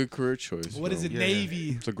 It's a good career choice. What is bro. it? Yeah. Navy.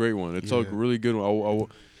 It's a great one. It's a Yeah. really good one.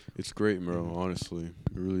 It's great, bro. Honestly, it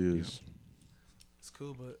really is. It's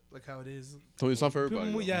cool, but like how it is. So it's not for People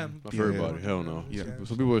everybody. move- though. yeah. Not for Yeah. everybody. Hell no. Yeah.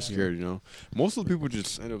 Some people are scared. You know, most of the people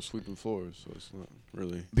just end up sweeping floors, so it's not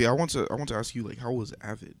really. But yeah, I want to ask you, like, how was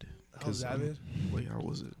Avid? How was Avid? Like, how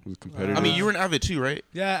was it? It was competitive. I mean, you were in Avid too, right?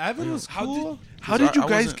 Yeah, Avid was How cool. How did you I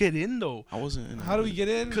guys wasn't- get in though? I wasn't in How do we get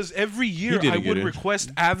in? Because every year didn't I get would in. request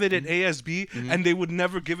Avid and ASB, and they would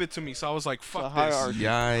never give it to me. So I was like, "Fuck this."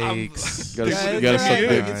 Yikes. You gotta, Yeah, you gotta it's suck alright,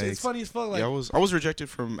 dick. like, it's funny as fuck. Like, Yeah, I was rejected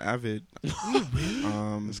from Avid.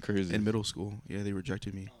 That's crazy. In middle school. Yeah, they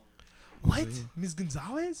rejected me. what? Ms.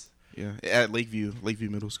 Gonzalez? Yeah, at Lakeview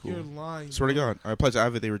Middle School. You're lying. Swear to bro. God, I applied to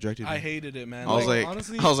Avid. They rejected me. I hated it, man. I was like,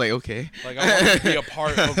 honestly- okay. like I wanted to be a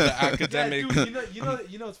part of the Yeah, academic. dude,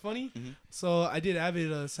 you know what's funny? Mhm. So I did Avid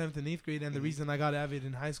 7th and 8th grade, and the reason I got Avid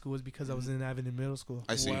in high school was because I was in Avid in middle school.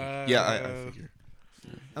 I see. Wow. Yeah, I figured.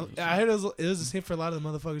 I heard it was the same for a lot of the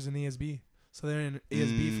motherfuckers in ASB. So they're in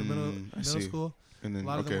ASB for middle I see. school. And A then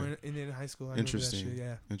lot of them okay, were in high school. I remember that Interesting. shit,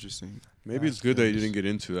 yeah. interesting. Maybe it's good that you didn't get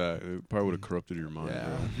into that. It probably would have corrupted your mind. Yeah.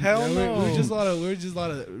 Bro. Hell Yeah, no. we're just a lot of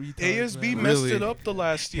retards, ASB man. messed Really? it up the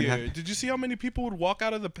last year. Did you see how many people would walk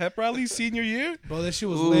out of the pep rally senior year? Bro, that shit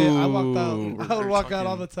was lit. I walked Ooh. out. I would walk out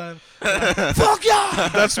all the time. Fuck yeah!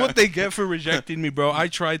 That's what they get for rejecting me, bro. I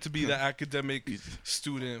tried to be the academic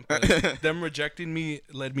student, but them rejecting me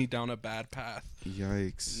led me down a bad path.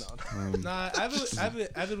 Yikes. Nah,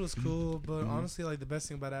 Avid was cool, but honestly, like the best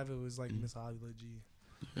thing about Avid was like Miss Avila G.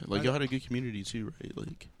 Yeah, like y'all had a good community too, right?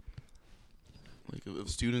 Like of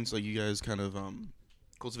students, like you guys kind of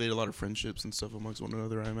cultivated a lot of friendships and stuff amongst one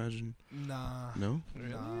another. I imagine. Nah, No,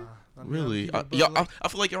 nah. really. But, Y'all, like, I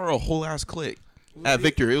feel like y'all are a whole ass clique. At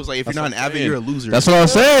Victor, it was like if That's you're not what an I'm Avid, saying. you're a loser. That's what I'm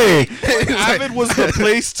saying. Avid was the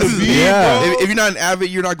place to be, Yeah. bro. If you're not an Avid,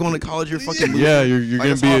 you're not going to college. You're a fucking loser. Yeah, you're Like, gonna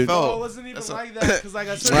that's how I be. felt. No, it wasn't even That's like that because like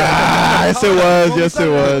I said, Yes, it was. when we Yes, it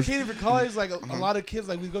started was. advocating for college, like a lot of kids,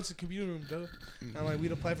 like we'd go to the computer room, though, and like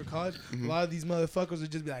we'd apply for college. A lot of these motherfuckers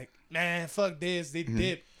would just be like, "Man, fuck this." They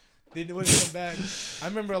dip. They wouldn't come back. I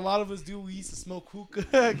remember a lot of us, dude. We used to smoke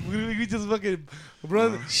hookah. we just fucking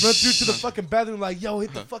run through to the fucking bathroom like, "Yo,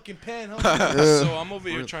 hit the fucking pen, homie." So I'm over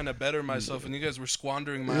here trying to better myself, and you guys were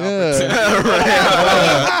squandering my Yeah.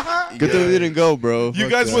 opportunity. Good thing we didn't go, bro. You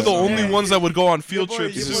Fuck guys that. were the only Yeah. ones that would go on field Your boy-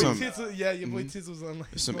 trips. your This boy is too. some- Tits was- yeah, your boy Tits was on like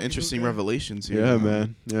There's some smoking interesting hookah. revelations here. Yeah,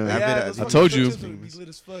 man. Yeah. Avid Yeah, at- those I fucking told field you. trips would be lit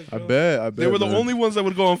as fuck, I bro. bet. They were the man. only ones that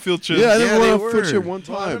would go on field trips. Yeah, I Yeah, didn't they want were. to field trip one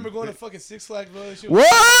Bro, I remember time. going to fucking Six Flags, bro. That shit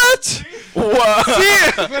What?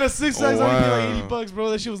 What? Going to Six Flags, only paid like Wow. $80, bro.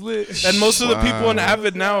 That shit was lit. And most of the people in Wow.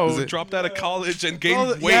 Avid now Is it- dropped out of college and gained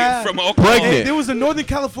Bro, weight yeah. from alcohol. Pregnant. Hey, there was a Northern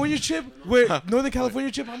California trip where Northern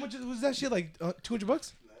California trip. How much was that shit? Like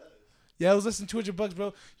 $200? Yeah, it was less than $200,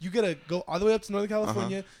 bro. You gotta go all the way up to Northern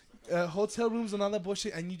California, hotel rooms and all that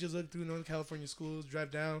bullshit, and you just look through Northern California schools,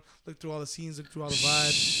 drive down, look through all the scenes, look through all the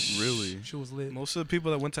vibes. Really? Shit was lit. Most of the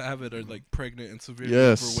people that went to Avid are like pregnant and severely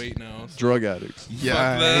Yes. overweight now. So. Drug addicts.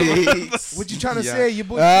 Yikes. What you trying to Yeah. say? Your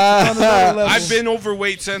boy Ah. on another level. I've been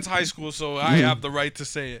overweight since high school, so I have the right to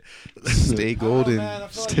say it. Stay I golden. don't know, man. I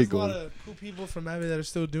feel like Stay there's a lot golden. of cool people from Avid that are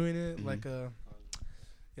still doing it. Like,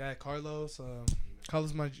 Carlos,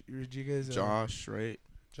 Carlos Rodriguez, Josh, right?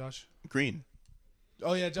 Josh. Green.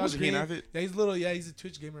 Oh yeah, Josh Wasn't he Green. in Avid? Yeah, he's little. Yeah, he's a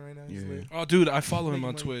Twitch gamer right now. He's Yeah. lit. Oh, dude, I follow him Making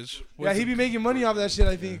on money. Twitch. Yeah, he be making money off that shit.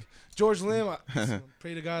 I think George Lim.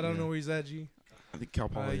 Pray to God, I don't know where he's at. G. I think Cal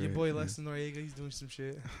Poly. Your right? boy Yeah. Lexington Noriega, he's doing some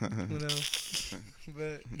shit. Who knows?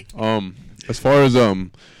 But As far as do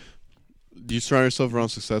you surround yourself around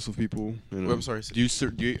successful people? You know? Wait, I'm sorry.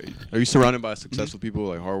 Are you surrounded by successful people,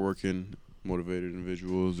 like hardworking, motivated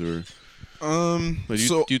individuals, or like,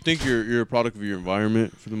 do you think you're a product of your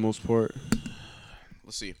environment for the most part?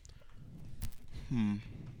 Let's see.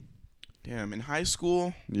 Damn, in high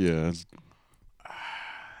school, Yeah.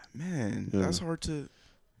 man, Yeah. that's hard to.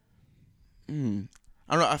 I don't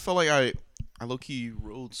know. I felt like I low key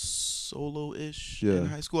rode solo ish Yeah. in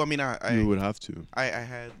high school. I mean, I You would have to.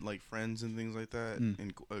 had like friends and things like that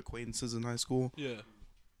and acquaintances in high school, Yeah.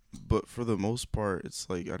 but for the most part, it's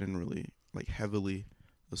like I didn't really like heavily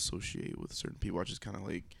associate with certain people. I just kind of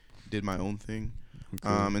like did my own thing.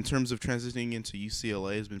 Okay. In terms of transitioning into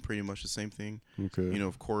UCLA, has been pretty much the same thing. Okay. You know,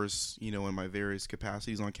 of course, in my various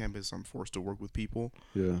capacities on campus, I'm forced to work with people.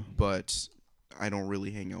 Yeah. But I don't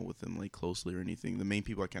really hang out with them like closely or anything. The main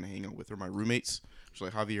people I kind of hang out with are my roommates, which are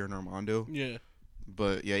like Javier and Armando. Yeah.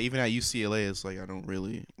 But yeah, even at UCLA, it's like I don't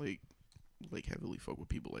really like heavily fuck with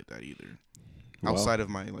people like that either. Wow. Outside of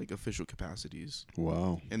my like official capacities,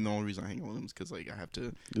 Wow. and the only reason I hang out with them is because like I have to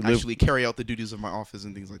You live- actually carry out the duties of my office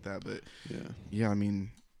and things like that. But Yeah. yeah, I mean,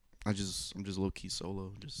 I'm just low key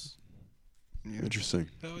solo. Just yeah. Interesting.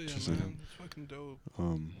 Hell yeah, Interesting. man. It's fucking dope.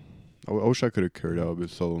 I wish I could have carried out a bit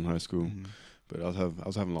solo in high school, Mhm. but I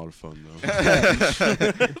was having a lot of fun though.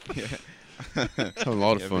 Yeah. Having a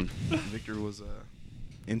lot of Yeah, fun. Victor was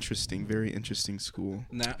interesting, very interesting school.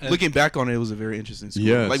 Now, Looking back on it, it was a very interesting school.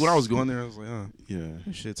 Yes. Like when I was going there, I was like, oh,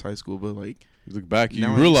 Yeah. shit's high school, but like You look back, you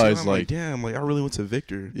now I realize see it, I'm like, damn, like I really went to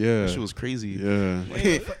Victor. yeah, That shit was crazy. yeah.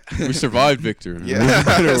 Hey, We survived, Victor. Yeah,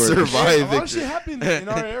 survived a lot of Victor. shit happened in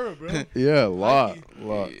our era, bro. Yeah, a lot.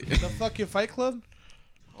 Mikey. The fucking Fight Club.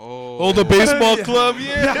 oh, the baseball Yeah. club. Yeah,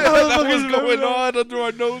 Yeah, that was motherfuckers going remember on under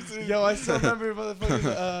our noses. Yo, I still remember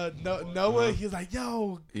motherfucking Noah. He was like,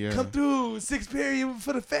 "Yo, Yeah. come through, sixth period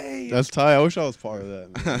for the fade." That's tight. I wish I was part of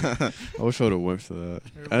that, man. I wish I would have went to that.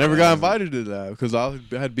 I never got invited to that because I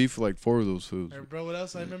had beef for like 4 of those foods. Hey, bro, what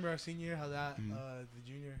else? I remember our senior year how that the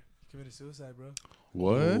junior committed suicide, bro.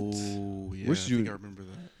 What? Oh, yeah. Which I think junior? I remember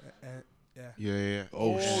that. And, yeah. Yeah.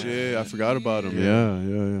 Oh, Oh, shit! I forgot about him. yeah.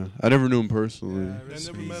 Yeah. I never knew him personally. Yeah, I rest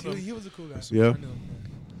never in met peace. him. He was a cool guy. Yeah. I knew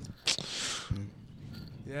him,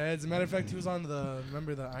 yeah, as a matter of fact, he was on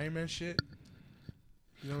remember the Iron Man shit?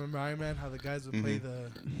 You don't remember Iron Man? How the guys would play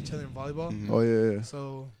each other in volleyball? Mhm. Oh yeah.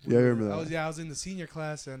 So Yeah, I remember that. I was in the senior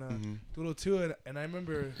class and Mhm. Doodle too, and I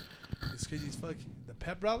remember it's crazy as fuck. The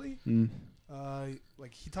pep rally, Mm.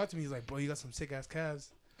 like he talked to me. He's like, "Bro, you got some sick ass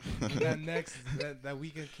calves." And that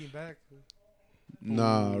weekend came back.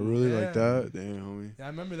 Nah, really like Yeah. that? Damn, homie. Yeah, I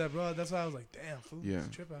remember that, bro. That's why I was like, "Damn, fool, Yeah. it's a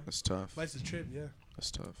trip out. That's tough. Life's a trip." Yeah, That's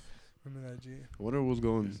tough. remember that, G. I wonder what was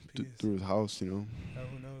going Rest in peace. through his house. You know.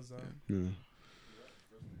 Who knows? Yeah.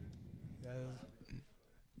 Yeah,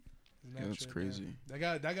 Yeah, that's crazy. That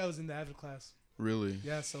guy was in the Avid class. Really?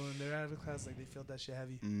 Yeah, so in their Avid class, like they felt that shit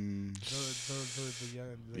heavy. Mm,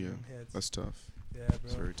 The Yeah. young heads. that's tough. Yeah,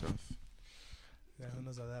 That's bro. very tough. Yeah, who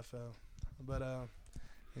knows how that fell? But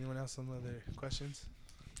anyone else some other questions?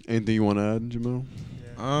 Anything you want to add, Jamil?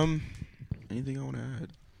 Yeah, Anything I want to add?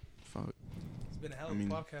 Fuck. it's been a hell of I a mean,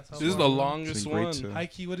 podcast. How This is far, the bro? longest It's been great one. to- High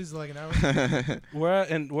key, what is it, like an hour?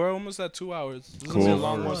 We're almost at 2 hours. This is gonna be a Cool.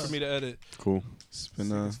 long one Nice. for me to edit. Cool. It's been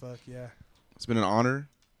Sick as fuck, yeah. it's been an honor.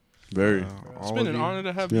 Very. It's all been of an you. honor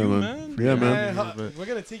to have Yeah, you, man. man. Yeah, man. Man, but- we're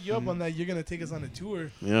gonna take you up on that. You're gonna take us on a tour.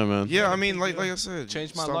 Yeah, man. Yeah, I mean, like I said,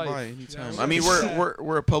 Changed my stop life. by anytime. Yeah, I mean, we're-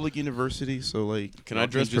 we're a public university, so like, Can y'all I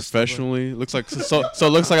dress just stop by. professionally? Looks like so it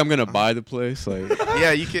looks like I'm gonna buy the place. Like,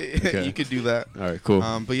 Yeah, you could Okay. you could do that. all right, cool.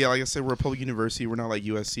 But yeah, like I said, we're a public university. We're not like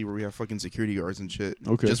USC where we have fucking security guards and shit.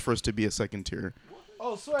 Okay. Just for us to be a second tier.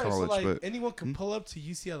 Oh, sorry. College, so like but- anyone can pull up to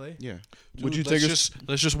UCLA. Yeah. Would you let's take us?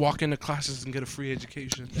 let's just walk into classes and get a free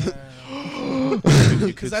education.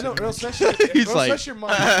 Because I know Earl Sweatshirt. He's Earl like- Sweatshirt mom.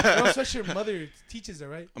 Earl Sweatshirt mother teaches there,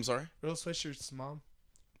 right? I'm sorry. Earl Sweatshirt's mom.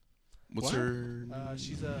 What's What? her?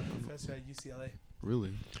 She's a professor at UCLA.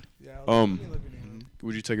 Really? Yeah. Um, let me look her name up.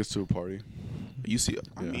 Would you take us to a party? You see,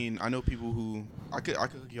 I Yeah. mean, I know people who I could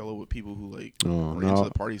hook y'all up with people who like Oh, are into no.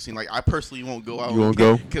 the party scene. Like I personally won't go out. You won't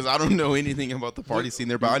go? because I don't know anything about the party scene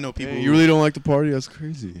there. But I know people. Hey, you really don't like the party? That's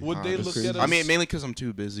crazy. Would they that's look crazy. at us? I mean, mainly because I'm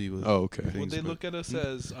too busy with. Oh, okay. would things, they but- look at us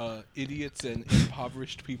as idiots and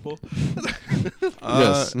impoverished people?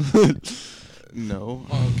 Yes. No.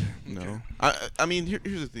 Oh, okay. No. I mean,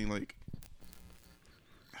 here's the thing. Like,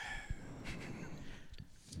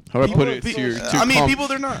 How do I put People- it? pe- To your, to I mean, calm- people.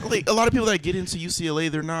 They're not like a lot of people that get into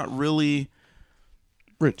UCLA. They're not really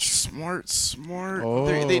rich. smart. Oh.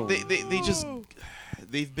 They just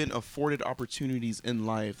they've been afforded opportunities in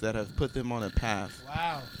life that have put them on a path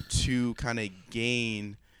Wow. to kind of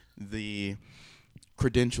gain the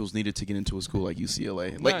credentials needed to get into a school like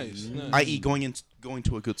UCLA. Like, Nice, nice. i.e., going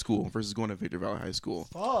to a good school versus going to Victor Valley High School,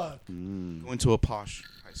 Fuck. going to a posh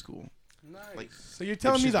high school. Nice. Like, So you're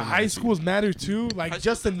telling me just the been high amazing. schools matter too? Like High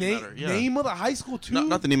just the schools name matter, yeah. name of the high school too?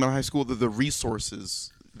 not the name of the high school, the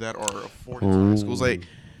resources that are afforded to high schools. Like,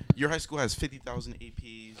 your high school has 50,000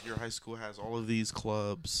 APs. Your high school has all of these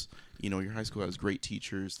clubs. You know, your high school has great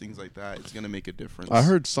teachers, things like that. It's gonna make a difference. I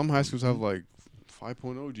heard some high schools have like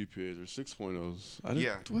 5.0 GPAs or 6.0s. I didn't,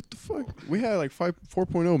 Yeah. What the fuck? We had like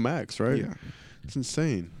 4.0 max, right? Yeah, It's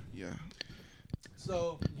insane. yeah.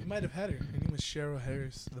 So you might have had her. Her name was Cheryl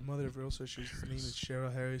Harris, the mother of Earl Sweatshirt's name is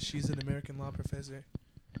Cheryl Harris. She's an American law professor.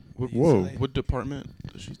 What, Whoa. UCLA. What department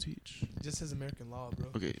does she teach? It just says American law, bro.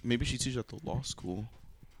 Okay, maybe she teaches at the law school.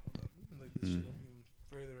 Look this shit Mm. up even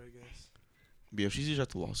further, I guess. But yeah, she's usually at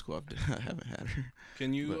the law school. I haven't had her.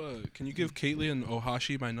 Can you give Caitlyn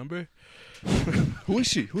Ohashi my number? Who is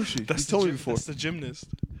she? Who is she? That's You told me before. That's the gymnast.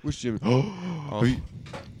 Which Jimmy? Oh.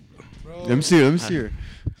 Bro, Let me see her. Let me see her.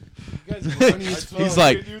 you guys are funny as fuck.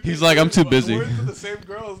 He's like, I'm too busy. We're into the same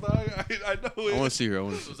girls, dog. I know it. I want to see her. I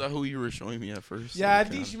want to Was that who you were showing me at first? Yeah, I Okay.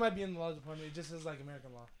 think she might be in the law department. It just says like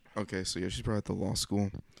American law. Okay, so yeah, she's probably at the law school.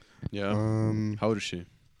 Yeah. How old is she?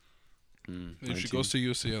 If she goes to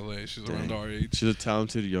UCLA, she's around Dang. our age. She's a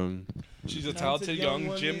talented young. She's a Talented talented young young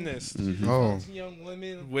woman. gymnast Mhm. Oh. Young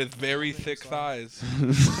women with very thick thighs.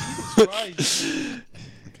 Christ.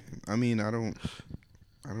 I mean, I don't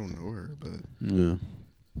know her, but Yeah.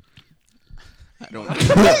 I don't.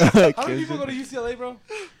 How many people go to UCLA, bro?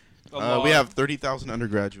 We have 30,000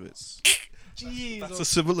 undergraduates. Jeez. That's a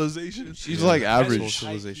civilization. She's Yeah, like that's average.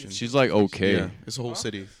 socialization. She's like okay. Yeah, it's a whole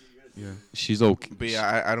city. Yeah, She's okay. but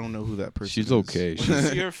yeah, I don't know who that person. She's is. okay. When you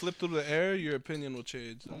see her flip through the air, your opinion will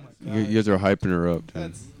change. Oh my You God. guys are hyping her up,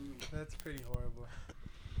 dude. That's pretty horrible.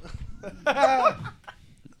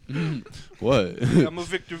 What? I'm a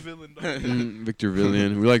Victor villain. Dog. Victor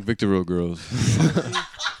Villian. We like Victor Real girls.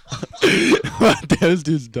 This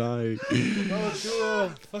dude's dying. Bro,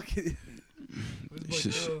 dude, fuck it.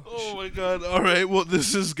 She's- Oh my god! All right, well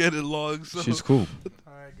this is getting long. So She's cool.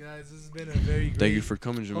 Alright, guys, this has been a very great. Thank you for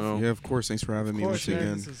coming, Jamal. Yeah, of course. Thanks for having me once man,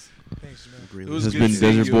 again. Thanks, man. Really It was This has good been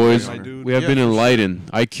seeing Desert you Boys. again, my dude. We have Yeah, been for sure. enlightened.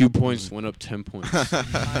 IQ points went up 10 points.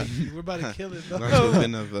 We're about to kill it, though. Glad to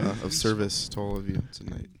have been of service to all of you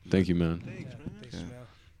tonight. Thank you, man. Thanks, man.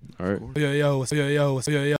 All right. Yo, yo, yo, yo, yo.